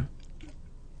he did.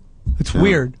 It's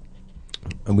weird.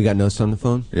 And we got Nos on the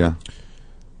phone? Yeah.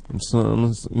 So,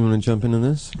 you want to jump into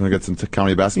this? Want to get some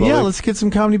comedy basketball Yeah, league? let's get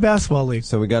some comedy basketball league.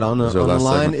 So we got on the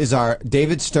line segment. is our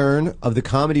David Stern of the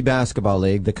Comedy Basketball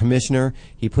League, the commissioner.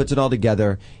 He puts it all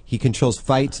together. He controls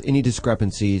fights, any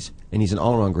discrepancies, and he's an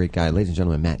all-around great guy. Ladies and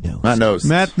gentlemen, Matt Notes. Matt Notes.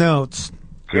 Matt Notes.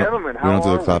 Gentlemen, We how don't do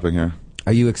are the clapping here.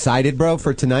 Are you excited, bro,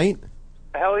 for tonight?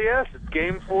 Hell yes, it's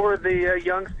game 4 of the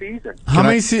young season. How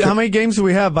many games do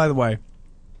we have, by the way?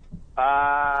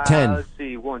 10. Let's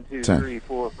see, 1, 2, 10. 3,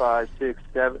 4, 5, 6,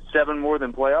 7. 7 more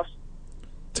than playoffs.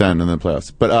 10 and then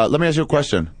playoffs. But let me ask you a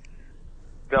question.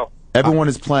 Go. Everyone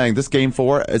is playing this game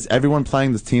 4. Is everyone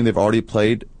playing this team they've already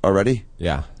played already?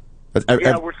 Yeah.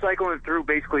 Yeah, we're cycling through,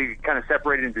 basically kind of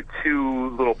separated into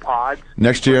 2 little pods.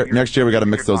 Next year we got to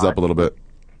mix those up a little bit.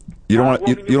 You don't want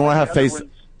you don't want to have faced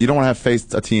you don't want to have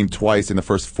faced a team twice in the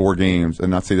first 4 games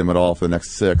and not see them at all for the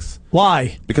next 6.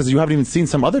 Why? Because you haven't even seen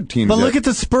some other teams. But yet. look at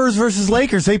the Spurs versus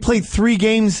Lakers. They played 3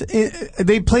 games.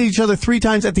 They played each other 3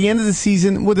 times at the end of the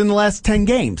season within the last 10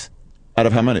 games. Out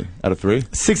of how many? Out of 3?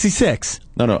 66.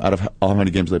 No. Out of how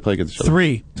many games do they play against each other?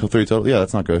 3. 3 total. Yeah,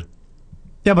 that's not good.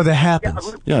 Yeah, but that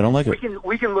happens. Yeah, I don't like it.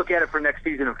 We can look at it for next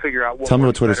season and figure out what. Tell me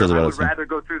what Twitter better. says about I it, would Sam. rather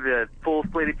go through the full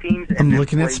slate of teams and I'm then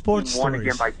looking at play sports team 1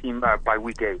 stories. again by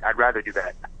week 8. I'd rather do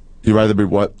that. You'd rather be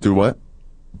what? Do what?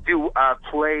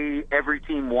 Play every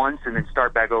team once and then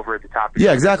start back over at the top.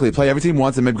 Yeah, exactly. Play every team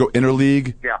once and maybe go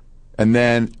interleague. Yeah. And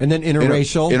then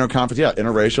interracial. Interconference. Yeah,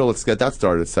 interracial. Let's get that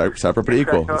started. Separate but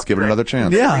equal. Let's give it another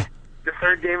chance. Yeah. The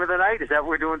 3rd game of the night, is that what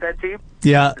we're doing with that team?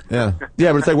 Yeah. Yeah.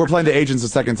 Yeah, but it's like we're playing the agents a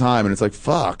second time, and it's like,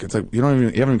 fuck. It's like you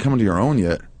haven't even come into your own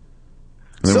yet.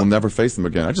 And then we'll never face them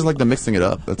again. I just like them mixing it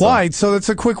up. That's Why? all. So it's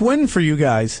a quick win for you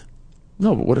guys.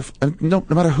 No, but what if? No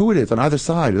matter who it is on either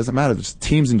side, it doesn't matter. Just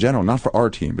teams in general, not for our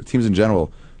team, but teams in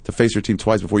general. To face your team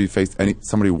twice before you face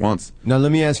somebody once. Now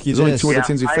let me ask you There's this. only 2 other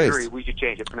teams you I faced. agree. We should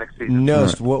change it for next season.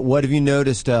 Nost, what have you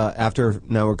noticed after?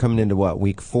 Now we're coming into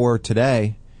week 4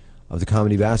 today of the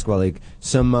Comedy Basketball League.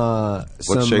 Some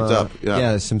shaped up?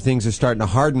 Yeah. Some things are starting to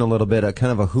harden a little bit.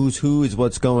 Kind of a who's who is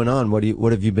what's going on. What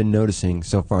have you been noticing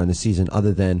so far in the season?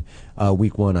 Other than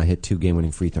week 1, I hit 2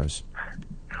 game-winning free throws.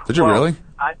 Did you really?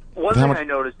 One How thing much- I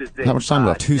noticed is that How much time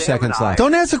left? 2 seconds left.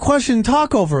 Don't ask a question.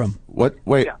 Talk over him. What?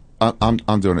 Wait. Yeah.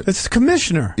 I'm doing it. It's the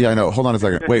commissioner. Yeah, I know. Hold on a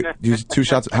second. Wait. You 2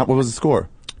 shots. What was the score?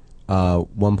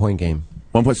 1 point game.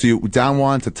 1 point. So you down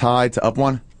 1 to tied to up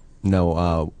 1?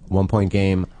 No, 1 point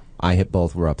game. I hit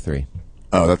both. We're up 3.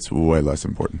 Oh, that's way less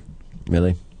important.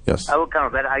 Really? Yes. I would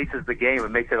count it. That ices the game. It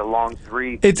makes it a long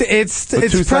 3. It's 2 seconds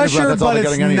left, pressure, that's all but they're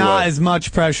it's getting anyway. not as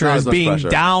much pressure Not as as much being pressure.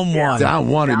 down 1. Down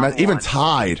 1. Down Even 1.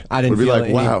 tied. I didn't would be feel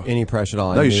like, wow. any pressure at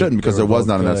all. No, I you knew shouldn't because they there were was both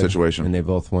none in that good, situation. and they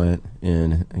both went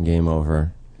in a game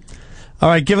over. All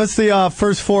right, give us the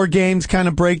first 4 games kind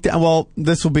of breakdown. Well,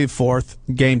 this will be the 4th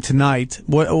game tonight.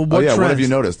 What What have trends? you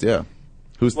noticed? Yeah.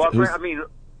 Who's I mean,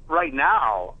 right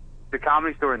now, the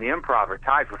Comedy Store and the Improv are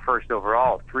tied for first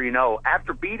overall, 3-0,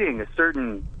 after beating a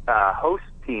certain host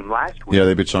team last week. Yeah,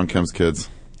 they beat Sean Kemp's kids.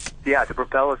 Yeah, to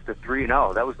propel us to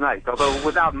 3-0. That was nice. Although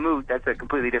without Moot, that's a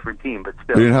completely different team, but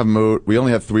still. We didn't have Moot. We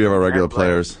only had 3 of our regular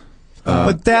players.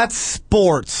 But that's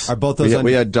sports. Are both those?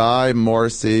 We had Di,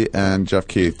 Morrissey, and Jeff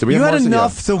Keith. Did we You have had Morrissey?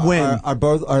 enough to win.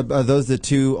 Are those the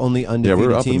 2 only Yeah, undefeated we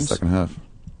were up teams? in the second half.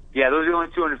 Yeah, those are the only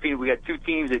 2 undefeated. We got 2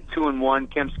 teams at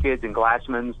 2-1, Kemp's Kids and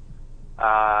Glassman's.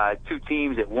 2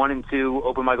 teams at 1-2,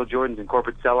 Open Michael Jordan's and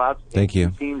Corporate Sellouts. Thank you.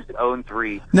 2 teams at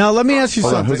 0-3. Now, let me ask you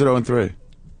Hold on, something. who's at 0-3?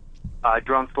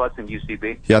 Drunk Sluts and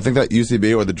UCB. Yeah, I think that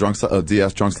UCB or the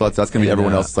DS Drunk Sluts, that's going to be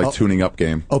everyone else's tuning up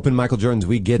game. Open Michael Jordan's.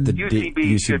 We get the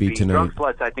UCB should be. tonight. Drunk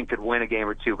Sluts, I think, could win a game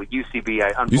or 2, but UCB,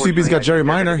 UCB's got Jerry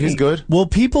Minor. He's good. Will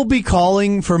people be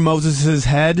calling for Moses'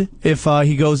 head if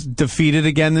he goes defeated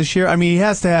again this year? I mean,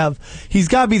 he's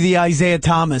got to be the Isaiah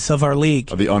Thomas of our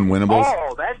league. Of the unwinnables.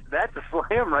 Oh, that's a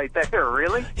slam right there,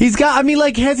 really?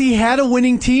 Has he had a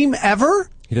winning team ever?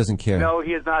 He doesn't care. No,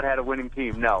 he has not had a winning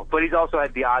team, no. But he's also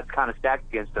had the odds kind of stacked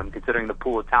against him, considering the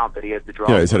pool of talent that he has to draw.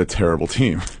 Yeah, he's had a terrible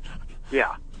team.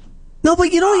 Yeah. No, but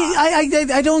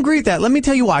I don't agree with that. Let me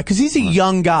tell you why. Because he's a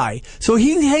young guy, so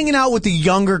he's hanging out with the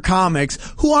younger comics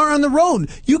who are on the road.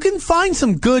 You can find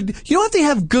some good. You don't have to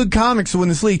have good comics to win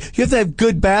this league. You have to have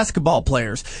good basketball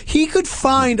players. He could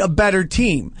find a better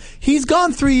team. He's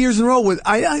gone 3 years in a row with.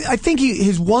 I think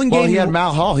his one game. Well, he had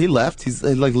Mal Hall. He left. He's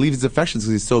like leaves his affections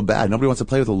because he's so bad. Nobody wants to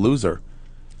play with a loser,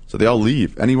 so they all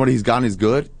leave. Anybody he's gotten is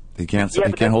good. He can't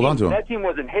hold on to him. That team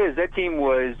wasn't his. That team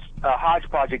was a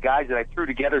hodgepodge of guys that I threw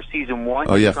together season one.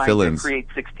 Oh, yeah, trying fill-ins. to create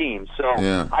 6 teams. So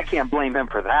Yeah. I can't blame him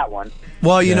for that one.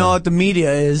 Well, you know what the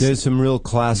media is. There's some real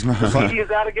class. Media's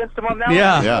out against him on that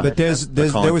Yeah. one? But there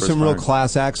calling was for some his real firing.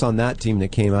 class acts on that team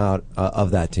that came out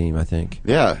of that team, I think.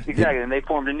 Yeah. Exactly, and they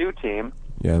formed a new team.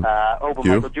 Yeah. Over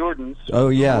You? Michael Jordan's. Oh,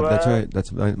 yeah, who, that's right.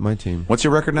 That's my team. What's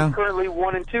your record now? Currently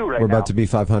 1-2 right We're now. about to be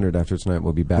 500 after tonight.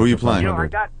 We'll be back. Who are you to playing?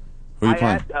 500. Who are you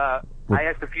playing? I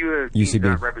asked a few of the teams UCB. that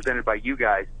are represented by you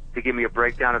guys to give me a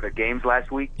breakdown of their games last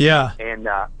week. Yeah. And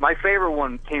my favorite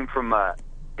one came from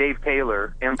Dave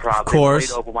Taylor, Improv. Of course.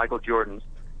 They played over Michael Jordan's.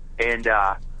 And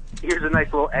here's a nice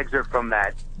little excerpt from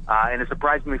that. In a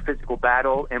surprisingly physical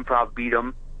battle, Improv beat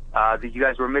him. You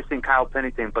guys were missing Kyle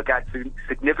Pennington, but got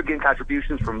significant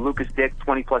contributions from Lucas Dick,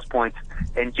 20-plus points,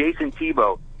 and Jason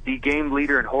Tebow, the game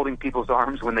leader in holding people's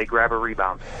arms when they grab a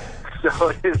rebound. So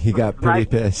He got pretty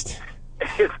pissed.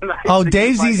 It's nice Oh, to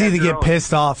Dave's find easy that to their get own.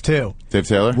 pissed off too. Dave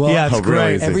Taylor? Well, Yeah, it's oh, real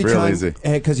great. easy. Every real time, easy.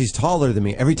 because he's taller than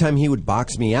me, every time he would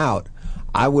box me out,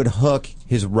 I would hook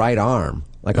his right arm,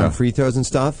 like Yeah. on free throws and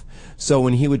stuff. So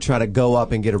when he would try to go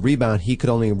up and get a rebound, he could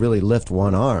only really lift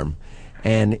one arm.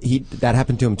 And that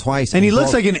happened to him twice. And he looks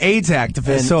both- like an AIDS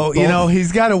activist, and so you both- know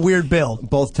he's got a weird build.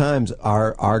 Both times,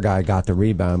 our guy got the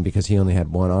rebound because he only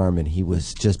had one arm, and he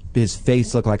was just his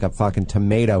face looked like a fucking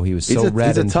tomato. He was so red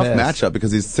It's a and tough pissed. matchup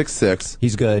because he's 6'6".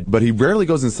 He's good, but he rarely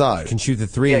goes inside. Can shoot the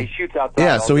three. Yeah, he shoots outside.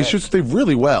 Yeah, all so he day. shoots the three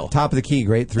really well. Top of the key,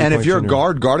 great three. And if you're a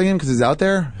guard guarding him because he's out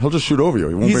there, he'll just shoot over you.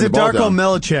 He won't He's bring a the ball Darko down.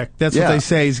 Milicic. That's Yeah. what they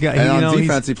say. He's got. And you on know,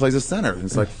 defense, he plays a center.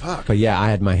 It's like fuck. But yeah,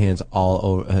 I had my hands all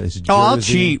over his jersey. Oh, I'll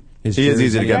cheat. His He is jersey.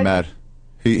 easy to get mad.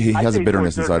 He I'd has say a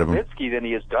bitterness he's more inside of him. Dirk Nowitzki than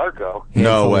he is Darko.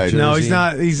 No way. No, he's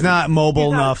not. He's not mobile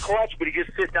He's not enough. clutch, but he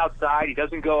just sits outside. He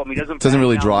doesn't go. I mean, he doesn't. Doesn't back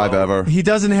really down drive low. ever. He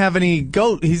doesn't have any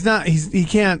go. He's not. He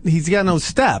can't. He's got no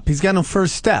step. He's got no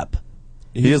first step.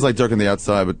 He is like Dirk on the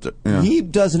outside, but yeah. He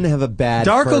doesn't have a bad.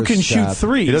 Darko first can shoot step.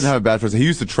 threes. He doesn't have a bad first. He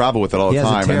used to travel with it all He the has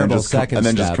a time, and then terrible just second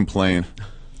just step. complain.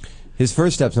 His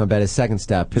first step's not bad. His second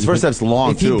step. His first step's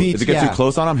long, he too. beats- If you get too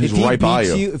close on him, he's If he right by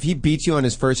beats you. If he beats you on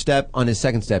his first step, on his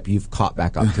second step, you've caught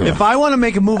back up to him. If I want to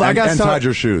make a move, I got to and start. tied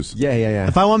your shoes. Yeah.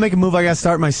 If I want to make a move, I got to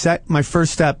start my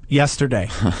first step yesterday.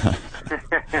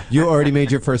 You already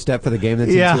made your first step for the game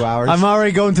that's in 2 hours? I'm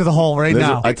already going to the hole right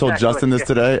now. I told Justin this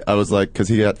today. I was like, because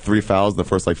he got 3 fouls in the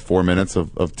first 4 minutes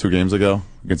of 2 games ago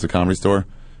against the Comedy Store,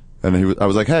 and I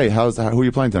was like, hey, who are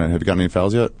you playing tonight? Have you got any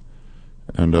fouls yet?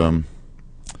 And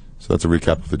so that's a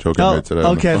recap of the joke I made today.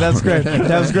 Okay, that's great.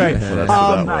 That was great. That's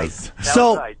what that was.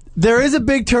 So there is a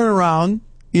big turnaround.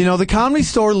 You know, the Comedy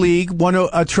Store League won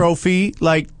a trophy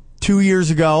 2 years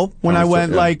ago when I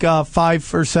went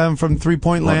 5 or 7 from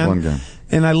 3-point land, One game.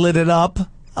 and I lit it up.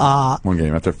 One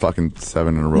game after fucking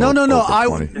 7 in a row. No.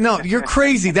 Over 20. You're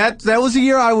crazy. That was a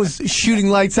year I was shooting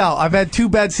lights out. I've had 2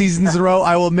 bad seasons in a row.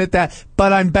 I will admit that,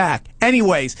 but I'm back.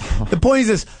 Anyways, the point is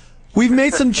this. We've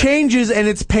made some changes and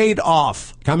it's paid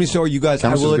off. Comedy Store, you guys,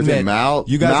 Comedy I will Store's good admit, thing. Mal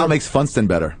Mal makes Funston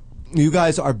better. You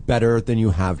guys are better than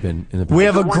you have been in the past. We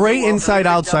have a great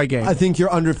inside-outside game. I think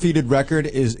your undefeated record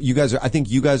is you guys are. I think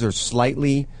you guys are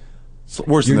slightly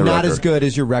worse. You're than their not record. as good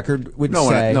as your record would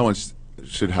say. No one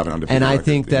should have an undefeated. And I record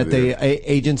think at the that end of the year. the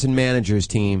agents and managers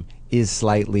team is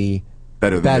slightly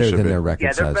better than their record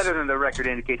Yeah, they're says. better than the record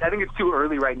indicates. I think it's too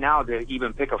early right now to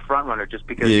even pick a front runner just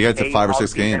because Yeah, you got to A, 5 or all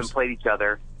 6 teams haven't games. played each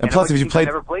other. And plus, other if you teams played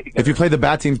have never played together. if you play the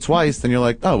bad team twice, then you're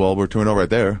like, oh well, we're 2-0 right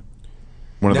there.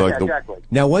 One of the, exactly.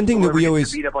 Now, one thing that Whoever we gets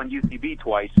always beat up on UCB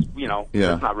twice, Yeah.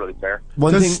 that's not really fair.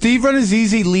 Does Steve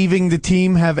Renazizi leaving the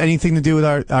team have anything to do with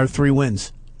our 3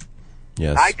 wins?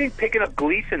 Yes. I think picking up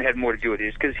Gleason had more to do with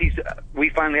it, because we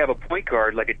finally have a point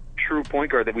guard, like a true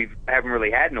point guard that we haven't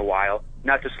really had in a while.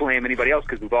 Not to slam anybody else,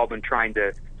 because we've all been trying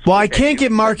to. Well, I can't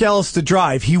get Mark Ellis to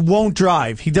drive. He won't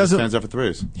drive. He doesn't. Stands up for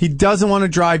threes. He doesn't want to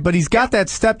drive, but he's got that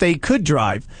step that he could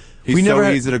drive. He's We so never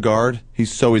had- easy to guard.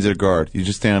 He's so easy to guard. You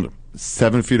just stand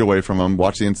 7 feet away from him,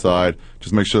 watch the inside,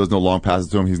 just make sure there's no long passes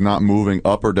to him. He's not moving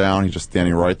up or down. He's just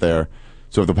standing right there.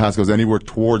 So if the pass goes anywhere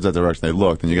towards that direction they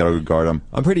look, then you got to guard him.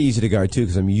 I'm pretty easy to guard too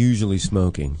because I'm usually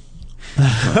smoking.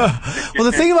 Well,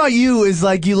 the thing about you is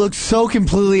like you look so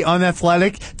completely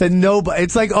unathletic that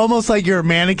it's like almost like you're a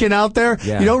mannequin out there.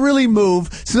 Yeah. You don't really move,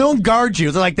 so no one guards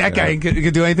you. They're like, that guy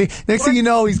could do anything. Next thing you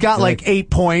know, he's got like 8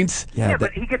 points. Yeah,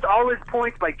 but he gets all his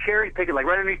points by cherry picking, like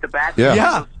right underneath the basket.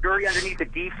 Yeah. Scurry underneath the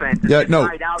defense. Yeah, no,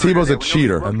 Tebow's a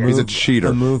cheater. He's a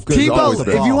cheater. Tebow,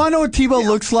 if you want to know what Tebow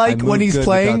looks like when he's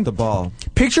playing, the ball.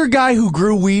 Picture a guy who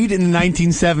grew weed in the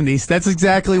 1970s. That's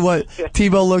exactly what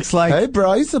Tebow looks like. Hey,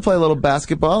 bro, I used to play a little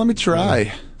basketball. Let me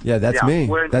try. Yeah, that's me.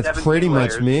 That's pretty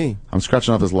much me. I'm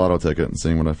scratching off this lotto ticket and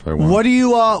seeing what if I want. What do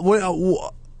you,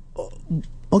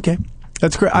 okay.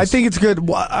 That's great. I think it's good.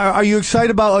 Are you excited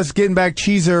about us getting back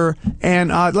Cheeser? And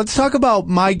let's talk about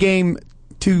my game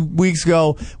 2 weeks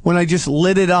ago when I just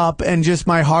lit it up and just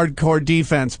my hardcore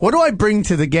defense. What do I bring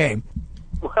to the game?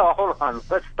 Well, hold on.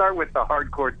 Let's start with the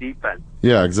hardcore defense.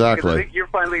 Yeah, exactly. Because I think you're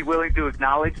finally willing to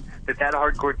acknowledge that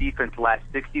hardcore defense lasts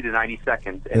 60 to 90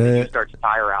 seconds, and then you start to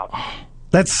tire out.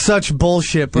 That's such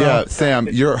bullshit, bro. Yeah, Sam,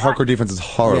 your hardcore defense is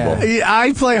horrible. Yeah,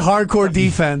 I play hardcore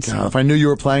defense. God, if I knew you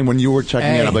were playing when you were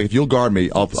checking in, I'm like, if you'll guard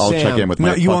me, I'll check in with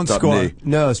my you won't fucked up score. knee.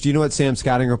 No, so do you know what Sam's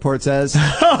scouting report says?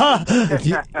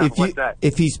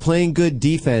 If he's playing good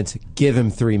defense, give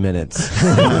him 3 minutes.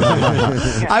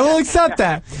 I will accept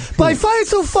that. But I find it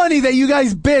so funny that you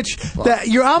guys bitch that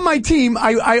you're on my team.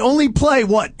 I only play,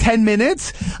 10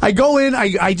 minutes? I go in,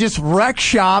 I just wreck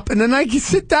shop, and then I can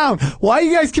sit down. Why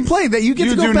you guys complain that you get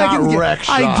to go back and wreck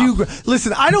shop. I do.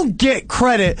 Listen, I don't get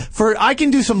credit for, I can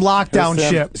do some lockdown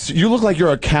shit. So you look like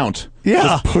you're a count. Yeah.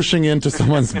 Just pushing into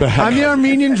someone's back. I'm the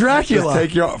Armenian Dracula. Just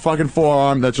take your fucking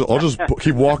forearm. I'll just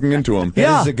keep walking into him.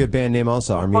 Yeah. This is a good band name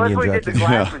also, Armenian Dracula. Well, that's what we did to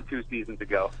Dracula. Glassman 2 seasons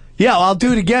ago. Yeah, well, I'll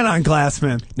do it again on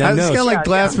Glassman. Now, It's kind of like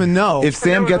Glassman, no. If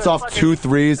Sam gets off 2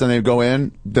 threes and they go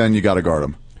in, then you got to guard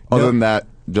him. Other than that,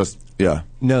 just, yeah.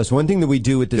 No, so one thing that we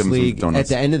do with this league, at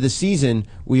the end of the season,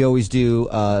 we always do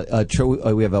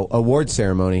we have an award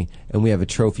ceremony, and we have a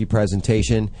trophy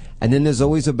presentation. And then there's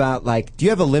always about, do you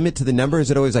have a limit to the number? Is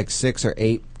it always 6 or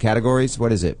 8 categories?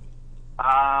 What is it?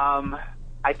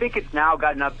 I think it's now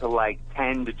gotten up to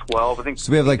 10 to 12. I think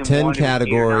so. We have 10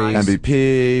 categories.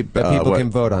 MVP that people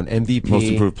can vote on. MVP, most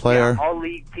improved player, all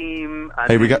league team.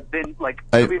 Hey, we got there'll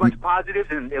be a bunch of positives.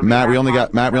 And Matt, we only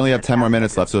have 10 more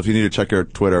minutes left. So if you need to check your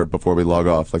Twitter before we log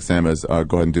off, like Sam is, go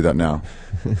ahead and do that now.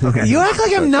 Okay. You act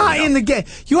like I'm not in the game.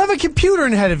 You have a computer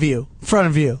in front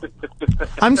of you.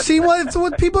 I'm seeing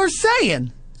what people are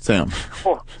saying. Sam,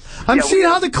 I'm seeing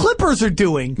how the Clippers are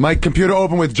doing. My computer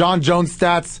open with John Jones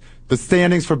stats. The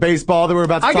standings for baseball that we're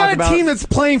about to talk about. I got a team that's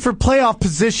playing for playoff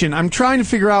position. I'm trying to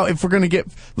figure out if we're going to get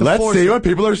the Let's see what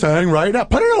people are saying right now.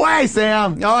 Put it away,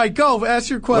 Sam. All right, go. Ask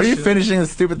your question. What are you finishing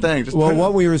this stupid thing?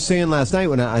 What we were saying last night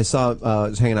when I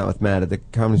was hanging out with Matt at the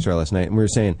Comedy Store last night, and we were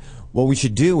saying what we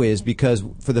should do is, because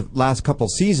for the last couple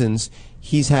seasons,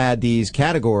 he's had these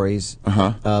categories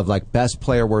of best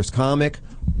player, worst comic,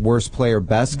 worst player,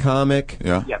 best comic.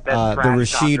 Yeah. The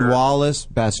Rasheed Wallace,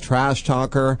 best trash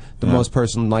talker, the most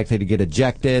person likely to get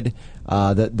ejected,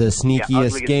 the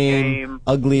sneakiest game,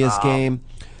 ugliest game.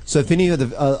 So if any of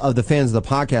the fans of the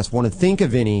podcast want to think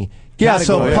of any categories.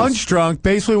 So Punch Drunk,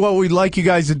 basically what we'd like you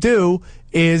guys to do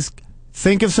is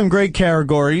think of some great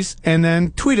categories and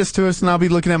then tweet us to us, and I'll be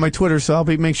looking at my Twitter, so I'll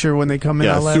make sure when they come in.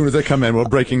 Yeah, as soon as they come in, we'll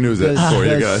breaking news it for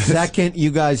you guys. The second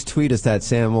you guys tweet us that,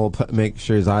 Sam will make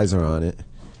sure his eyes are on it.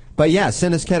 But yeah,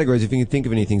 send us categories if you can think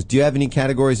of anything. Do you have any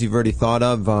categories you've already thought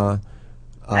of? As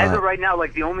of right now,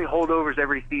 the only holdovers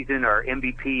every season are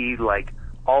MVP,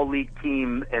 all league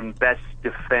team, and best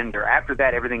defender. After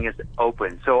that, everything is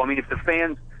open. So, I mean, if the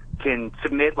fans can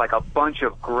submit a bunch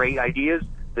of great ideas,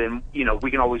 then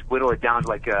we can always whittle it down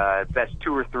to best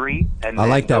 2 or 3. And I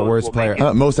like that worst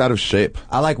player. Most out of shape.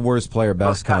 I like worst player,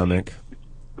 best comic.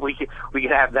 We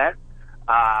can have that.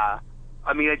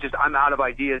 I mean, I'm out of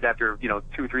ideas after 2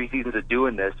 or 3 seasons of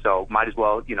doing this, so might as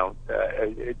well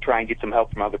try and get some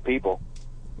help from other people.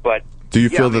 But do you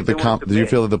feel that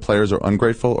the players are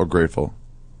ungrateful or grateful?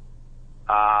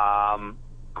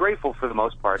 Grateful for the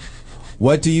most part.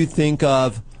 What do you think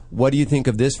of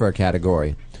this for a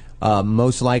category?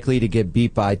 Most likely to get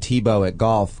beat by Tebow at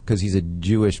golf because he's a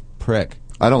Jewish prick.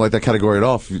 I don't like that category at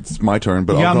all. It's my turn,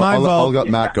 but I'll let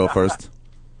Matt go first.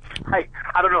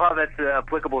 I don't know how that's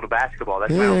applicable to basketball.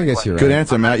 That's I guess you're right. Good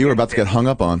answer, Matt. You were about to get hung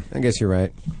up on. I guess you're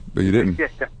right. But you didn't.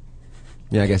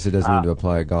 Yeah, I guess it doesn't need to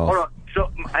apply at golf. Hold on. So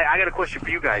I got a question for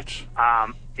you guys.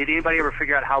 Did anybody ever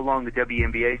figure out how long the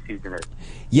WNBA season is?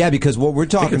 Yeah, because what we're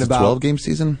talking about, 12-game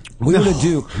season. We want to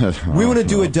do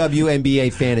a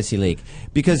WNBA fantasy league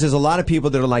because there's a lot of people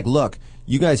that are like, look,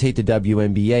 you guys hate the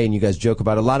WNBA and you guys joke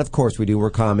about it a lot. Of course we do. We're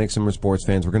comics and we're sports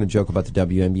fans. We're going to joke about the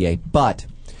WNBA, but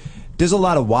there's a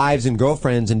lot of wives and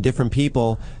girlfriends and different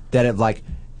people that have like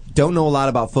don't know a lot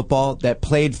about football that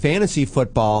played fantasy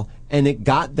football, and it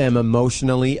got them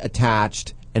emotionally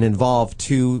attached and involved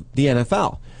to the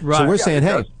NFL. Right. So we're Yeah, saying,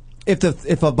 it hey, does.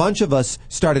 if a bunch of us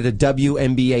started a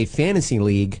WNBA fantasy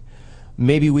league,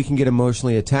 maybe we can get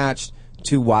emotionally attached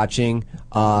to watching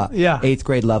 8th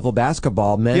grade level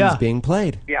basketball men's being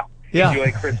played. Yeah. Yeah. Did you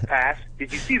like Chris pass?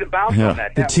 Did you see the bounce on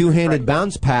that? The That was two-handed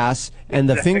bounce pass and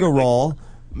the finger roll,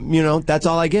 that's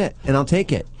all I get, and I'll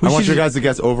take it. I want you guys to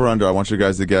guess over under. I want you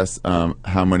guys to guess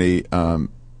how many you,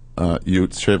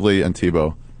 Shively and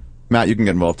Tebow. Matt, you can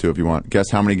get involved too if you want. Guess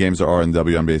how many games there are in the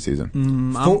WNBA season.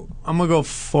 I'm going to go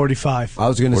 45. I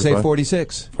was going to say 45?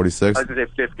 46. 46. I was going to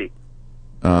say 50.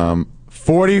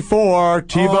 44.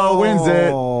 Tebow wins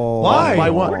it. Why? By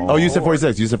one. Oh, you said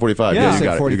 46. You said 45. Yeah, you I said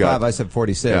got 45. it. You got it. I said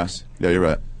 46. Yeah, you're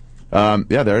right.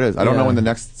 Yeah, there it is. I don't know when the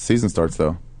next season starts,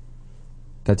 though.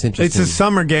 That's interesting. It's a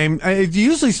summer game. It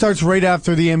usually starts right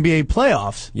after the NBA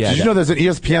playoffs. Yeah, Did you know there's an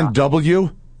ESPN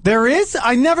W? There is?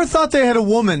 I never thought they had a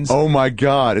woman's. Oh, my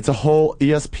God. It's a whole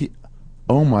ESPN.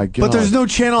 Oh, my God. But there's no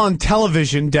channel on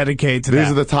television dedicated to These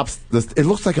that. are the top. It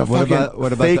looks like a What fucking about-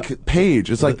 what about fake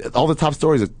page. It's like all the top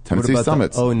stories at What Tennessee about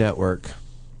Summits. the O Network?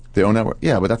 The O Network.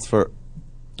 Yeah, but that's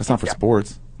not for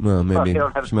sports. Well, maybe. They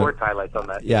don't have She might- sports highlights on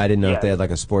that. Yeah, I didn't know if Yeah. they had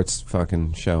like a sports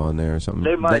fucking show on there or something.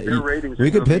 They might. That- Their ratings we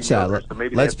are could gonna pitch be that. over, so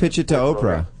maybe Let's they pitch it to have to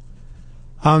Oprah.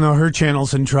 I don't know. Her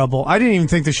channel's in trouble. I didn't even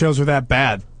think the shows were that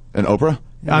bad. And Oprah?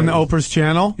 On the Oprah's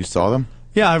channel? You saw them?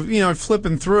 Yeah,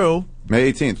 flipping through. May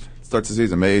 18th. Starts the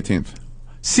season, May 18th.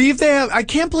 See if they have. I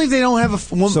can't believe they don't have a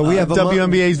So we have a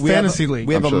WNBA's we have fantasy a- league.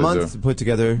 We have I'm a sure they month do. to put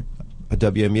together a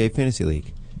WNBA fantasy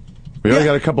league. We already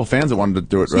got a couple fans that wanted to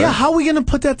do it, right? Yeah, how are we going to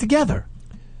put that together?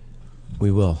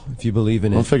 We will, if you believe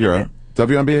in it. We'll figure out.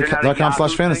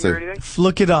 WNBA.com/fantasy.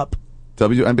 Look it up.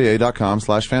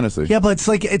 WNBA.com/fantasy. Yeah, but it's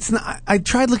like it's not. I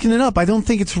tried looking it up. I don't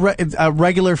think it's a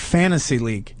regular fantasy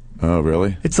league. Oh,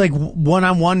 really? It's like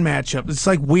one-on-one matchup. It's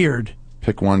like weird.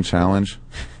 Pick one challenge.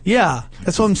 Yeah,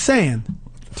 that's what I'm saying.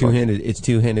 It's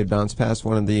two-handed bounce pass.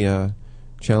 One of the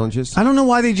challenges. I don't know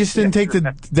why they just didn't take the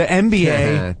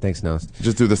NBA. Thanks, Nost.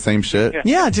 Just do the same shit.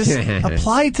 Yeah, just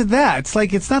apply it to that. It's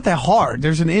like it's not that hard.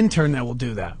 There's an intern that will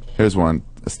do that. Here's one.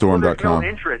 There's Storm.com. no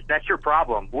interest. That's your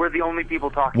problem. We're the only people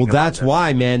talking Well, about that's this.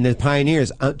 why, man. The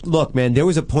pioneers. Look, man. There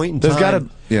was a point in There's time.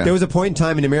 yeah. There was a point in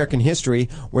time in American history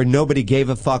where nobody gave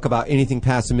a fuck about anything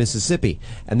past the Mississippi,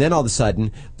 and then all of a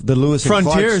sudden, the Lewis and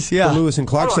Frontiers, Clarks, yeah. the Lewis and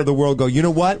Clarks of the world go. You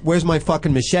know what? Where's my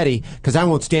fucking machete? Because I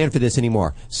won't stand for this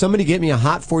anymore. Somebody get me a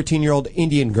hot 14-year-old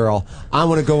Indian girl. I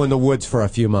want to go in the woods for a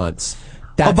few months.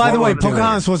 That's by the what way, I'm doing.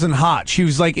 Pocahontas wasn't hot. She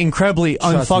was like incredibly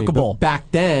Trust me, unfuckable. but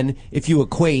back then, if you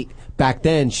equate, back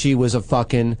then she was a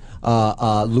fucking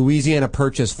Louisiana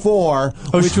Purchase 4,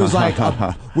 which was like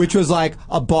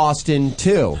a Boston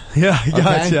 2. Yeah, I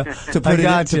gotcha. To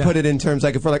put it in terms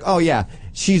like if we're like, oh yeah,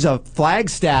 she's a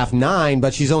Flagstaff 9,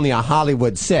 but she's only a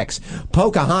Hollywood 6.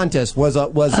 Pocahontas was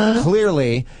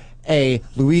clearly a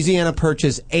Louisiana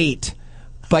Purchase 8.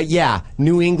 But yeah,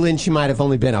 New England, she might have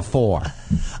only been a 4.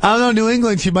 I don't know. New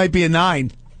England, she might be a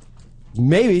 9.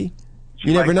 Maybe.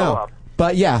 You never might go know. up.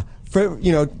 But yeah, for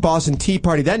Boston Tea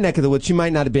Party, that neck of the woods, she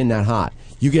might not have been that hot.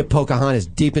 You get Pocahontas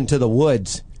deep into the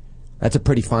woods, that's a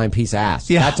pretty fine piece of ass.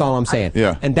 Yeah. That's all I'm saying.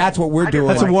 Yeah. And that's what we're doing.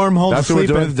 That's a warm hole That's to what we're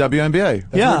sleep doing in. with the WNBA.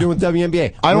 That's what we're doing with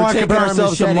WNBA. I don't We're want to taking compare our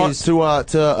ourselves machetes.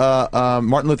 to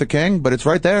Martin Luther King, but it's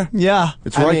right there. Yeah.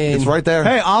 It's I right. mean- it's right there.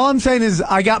 Hey, all I'm saying is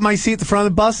I got my seat at the front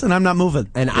of the bus and I'm not moving.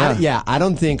 And I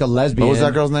don't think a lesbian. What was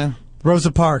that girl's name?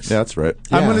 Rosa Parks. Yeah, that's right.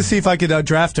 I'm Yeah. going to see if I could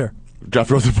draft her.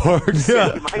 Draft Rosa Parks.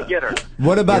 Yeah. You might get her.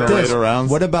 What about Yeah, this? later rounds.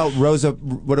 What about Rosa?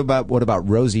 What about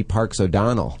Rosie Parks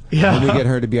O'Donnell? Yeah. When we get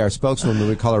her to be our spokeswoman,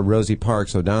 we call her Rosie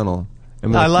Parks O'Donnell.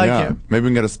 And I like Yeah. it. Maybe we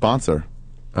can get a sponsor.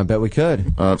 I bet we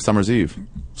could. Summer's Eve.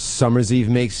 Summer's Eve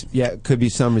could be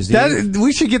Summer's Eve. That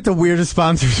we should get the weirdest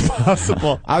sponsors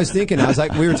possible. I was thinking,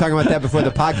 we were talking about that before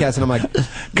the podcast, and I'm like,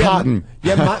 Cotton.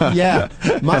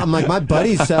 I'm like, my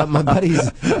buddy's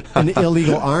an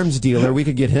illegal arms dealer. We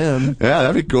could get him. Yeah,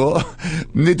 that'd be cool.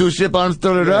 Need to ship arms to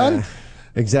Iran?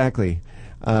 Exactly.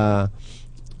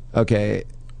 Okay.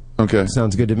 Okay.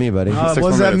 Sounds good to me, buddy. What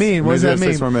does that mean? What does that mean?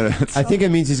 6 more minutes. I think it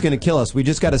means he's going to kill us. We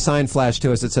just got a sign flash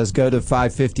to us that says "Go to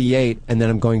 558," and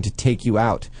then I'm going to take you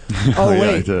out. Oh Yeah, I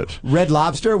wait, did. Red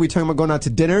Lobster? Are we talking about going out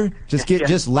to dinner?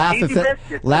 Just laugh Easy if that,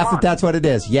 biscuits, laugh come if that's what it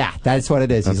is. Yeah, that's what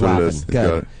it is. That's he's what it laughing. is. He's Good.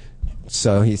 got it.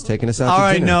 So he's taking us out. All to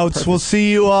right, dinner. Notes. Perfect. We'll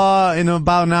see you in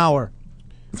about an hour.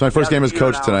 It's my first game as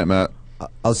coach tonight, Matt.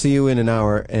 I'll see you in an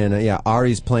hour, and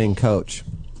Ari's playing coach.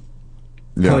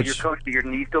 Yeah. Your coach, your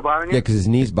knee still bothering you? Yeah, because his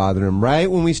knee's bothering him. Right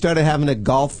when we started having to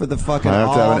golf for the fucking. I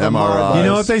have to have an MRI. You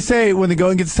know what they say? When the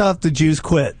going gets tough, the Jews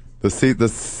quit.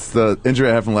 The injury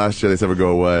I had from last year, they said would go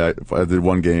away. I did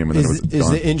one game, and then it was Is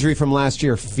gone. the injury from last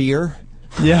year fear?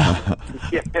 Yeah.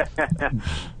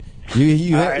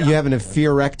 You having a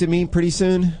fearectomy pretty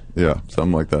soon? Yeah,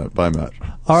 something like that. Bye, Matt.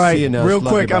 All right, See you, Nels. real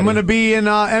Love quick. you, I'm buddy. going to be in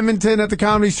Edmonton at the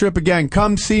Comedy Strip again.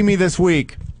 Come see me this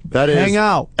week. That is Hang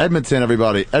out. Edmonton,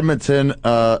 everybody. Edmonton,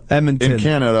 Edmonton. in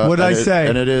Canada. What'd I say?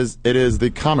 And it is the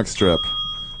comic strip.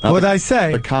 Not What'd the- I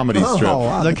say? The comedy strip. Oh,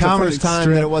 wow. The That's comic first time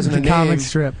strip. that it wasn't The a name. comic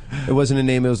strip. It wasn't a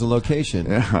name. It was a location.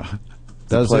 Yeah.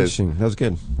 That was place. interesting. That was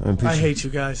good. I hate you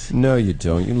guys. No, you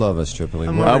don't. You love us, Tripoli.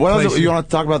 I'm What else? You want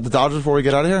to talk about the Dodgers before we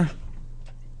get out of here?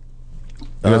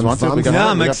 You guys want to? I'm We got- Yeah,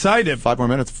 we I'm got excited. 5 more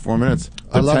minutes. 4 minutes.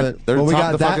 I love They're it. Well, we top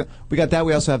got of the that. fucking- We got that.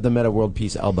 We also have the Meta World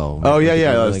Peace elbow. Oh, yeah,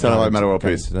 yeah. Really Let's tell got about into- Meta World got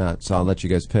Peace. into That, so I'll let you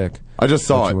guys pick. I just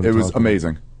saw What you it. wanna It was talk about.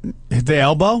 amazing. The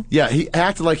elbow? Yeah, he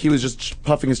acted like he was just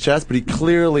puffing his chest, but he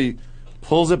clearly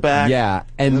pulls it back. Yeah,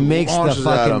 and makes the launches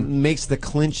at him. fucking makes the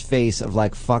clinch face of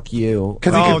like fuck you.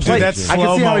 Because he Oh, can dude, play. that I can see how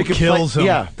slow-mo he could kills play. him.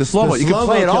 Yeah, the slow mo. You can slow-mo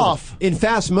play it kills him. off. In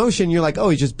fast motion. You're like, oh,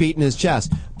 he's just beating his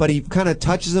chest, but he kind of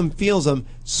touches him, feels him,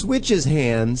 switches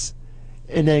hands,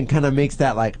 and then kind of makes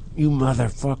that like you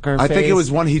motherfucker. I think it face,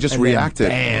 was one he just and then reacted.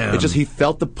 bam. It just he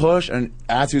felt the push, and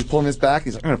as he was pulling his back,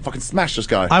 he's like, "I'm gonna fucking smash this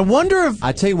guy." I wonder if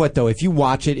I tell you what, though, if you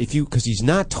watch it, because he's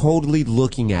not totally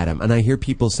looking at him, and I hear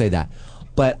people say that,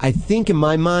 but I think in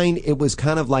my mind it was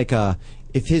kind of like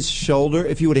if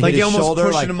he would have Like hit he his almost shoulder,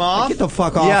 pushed like, him off? get the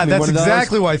fuck off Yeah, me, that's one of those.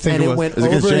 exactly what I think and it was. went Is it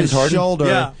against over James his Harden? shoulder.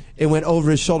 Yeah. It went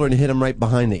over his shoulder and hit him right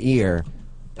behind the ear.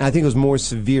 And I think it was more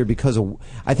severe because of.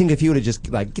 I think if he would have just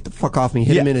like get the fuck off me,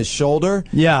 hit him in his shoulder.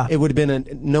 Yeah. it would have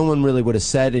been no one really would have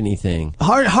said anything.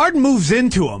 Harden moves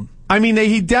into him. I mean,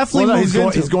 he definitely Well, no,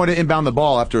 moves he's going to inbound the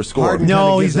ball after a score. Harden No,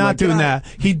 kinda he's gives him not like, doing "Ah." that.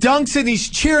 He dunks and he's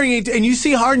cheering it, and you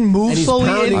see Harden move And he's slowly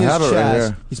pounding in. his I have it right chest.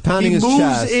 here. He's pounding he his moves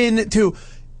chest. into.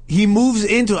 He moves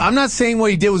into. I'm not saying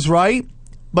what he did was right,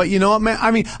 but you know what, man?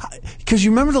 I mean, because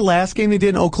you remember the last game they did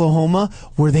in Oklahoma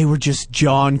where they were just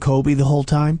jawing Kobe the whole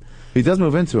time. He does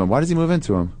move into him. Why does he move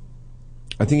into him?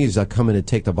 I think he's coming to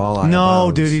take the ball out. No, of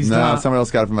bounds. dude, he's no, not. someone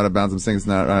else got it from out of bounds. I'm saying it's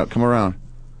not. Come around.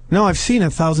 No, I've seen it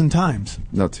 1,000 times.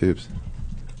 No tubes.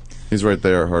 He's right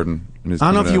there, Harden. And he's I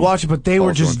don't know coming if you in. watch it, but they were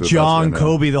Ball's going just through the jawing basket right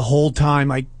now. Kobe the whole time,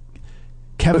 like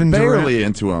Kevin But Durant. barely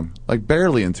into him. Like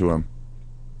barely into him.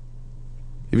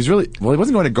 He was really he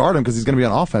wasn't going to guard him because he's going to be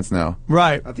on offense now.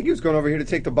 Right. I think he was going over here to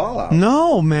take the ball out.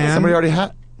 No, man. Somebody already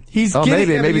had. He's Oh,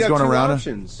 getting. maybe he's you going have two around it.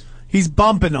 options. He's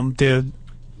bumping him, dude.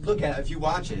 Look at it if you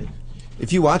watch it.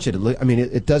 If you watch it,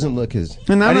 it doesn't look as.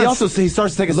 And And he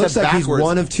starts to take a It looks step like he's backwards.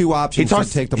 one of two options to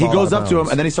take the ball. He goes out of up to him,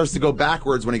 bounds. and then he starts to go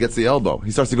backwards when he gets the elbow. He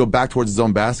starts to go back towards his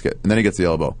own basket, and then he gets the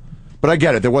elbow. But I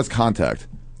get it. There was contact.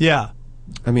 Yeah.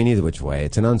 I mean, either which way,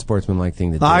 it's an unsportsmanlike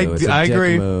thing to do. I It's a dick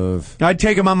agree. Move. I'd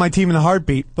take him on my team in a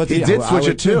heartbeat. But He did switch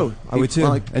it too. I would too.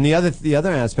 Like- And the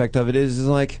other aspect of it is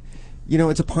like,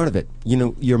 it's a part of it.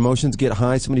 Your emotions get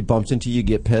high. Somebody bumps into you, you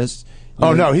get pissed.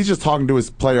 Oh no, he's just talking to his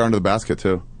player under the basket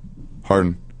too.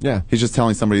 Harden. Yeah. He's just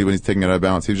telling somebody when he's taking it out of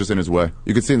bounds. He's just in his way.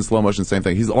 You can see in slow motion, same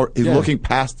thing. He's Yeah. looking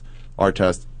past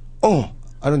Artest. Oh,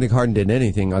 I don't think Harden did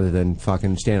anything other than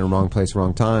fucking stand in the wrong place,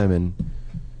 wrong time, and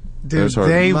Dude, There's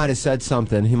Harden. he they might have said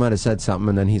something.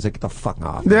 and then he's like, "Get the fuck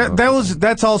off."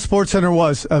 that's all SportsCenter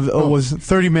was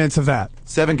 30 minutes of that.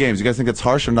 7 games. You guys think it's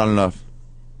harsh or not enough?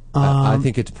 I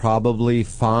think it's probably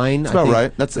fine. It's about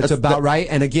right. That's about right.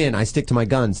 And again, I stick to my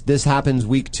guns. This happens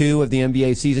week 2 of the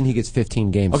NBA season. He gets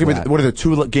 15 games. Okay, for but that. what are there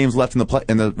 2 games left in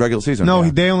the regular season? No,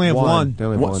 they only have one. They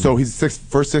only have one. So he's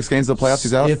first 6 games of the playoffs.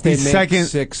 He's out. If they He's make second-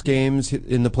 6 games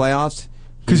in the playoffs,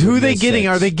 Because he who would are they miss getting? 6.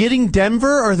 Are they getting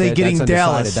Denver or are they That's getting undecided.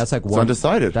 Dallas? That's like It's one.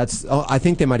 undecided. I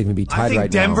think they might even be tied I think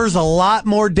right Denver's a lot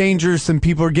more dangerous than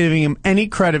people are giving him any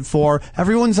credit for.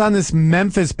 Everyone's on this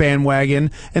Memphis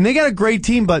bandwagon, and they got a great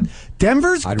team, but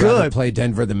Denver's now. I'd rather good. play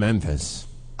Denver than Memphis.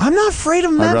 I'm not afraid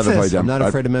of I'd Memphis. rather play Denver. I'm not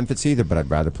afraid of Memphis either, but I'd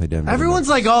rather play Denver. than Everyone's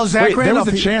Memphis. like, "Oh, Zach Wait, there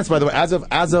Randolph." was a chance, by the way, as of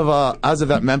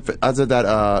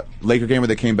that Laker game where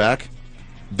they came back.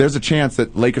 There's a chance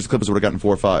that Lakers Clippers would have gotten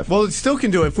 4-5. Well, it still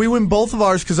can do it if we win both of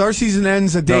ours because our season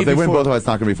ends a day No, if they before. win both of us, it's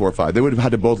not going to be 4-5. They would have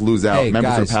had to both lose out. Hey,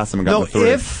 Memphis would have guys. passed them and No, gotten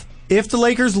the 3. if the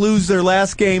Lakers lose their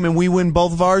last game and we win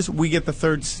both of ours, we get the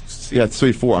third seed. Yeah, it's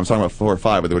 3-4. I'm talking about 4 or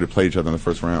 5, but they would have played each other in the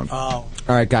first round. Oh. All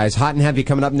right, guys. Hot and heavy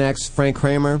coming up next. Frank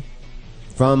Kramer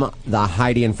from the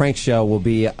Heidi and Frank Show will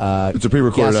be. It's a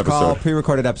pre-recorded guest call, episode.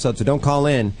 pre-recorded episode. So don't call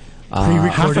in.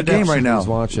 Half a game right now. Please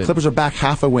watch it. Clippers are back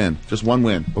half a win. Just one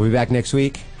win. We'll be back next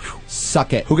week.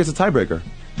 Suck it. Who gets a tiebreaker?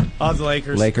 The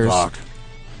Lakers. Lakers. Fuck.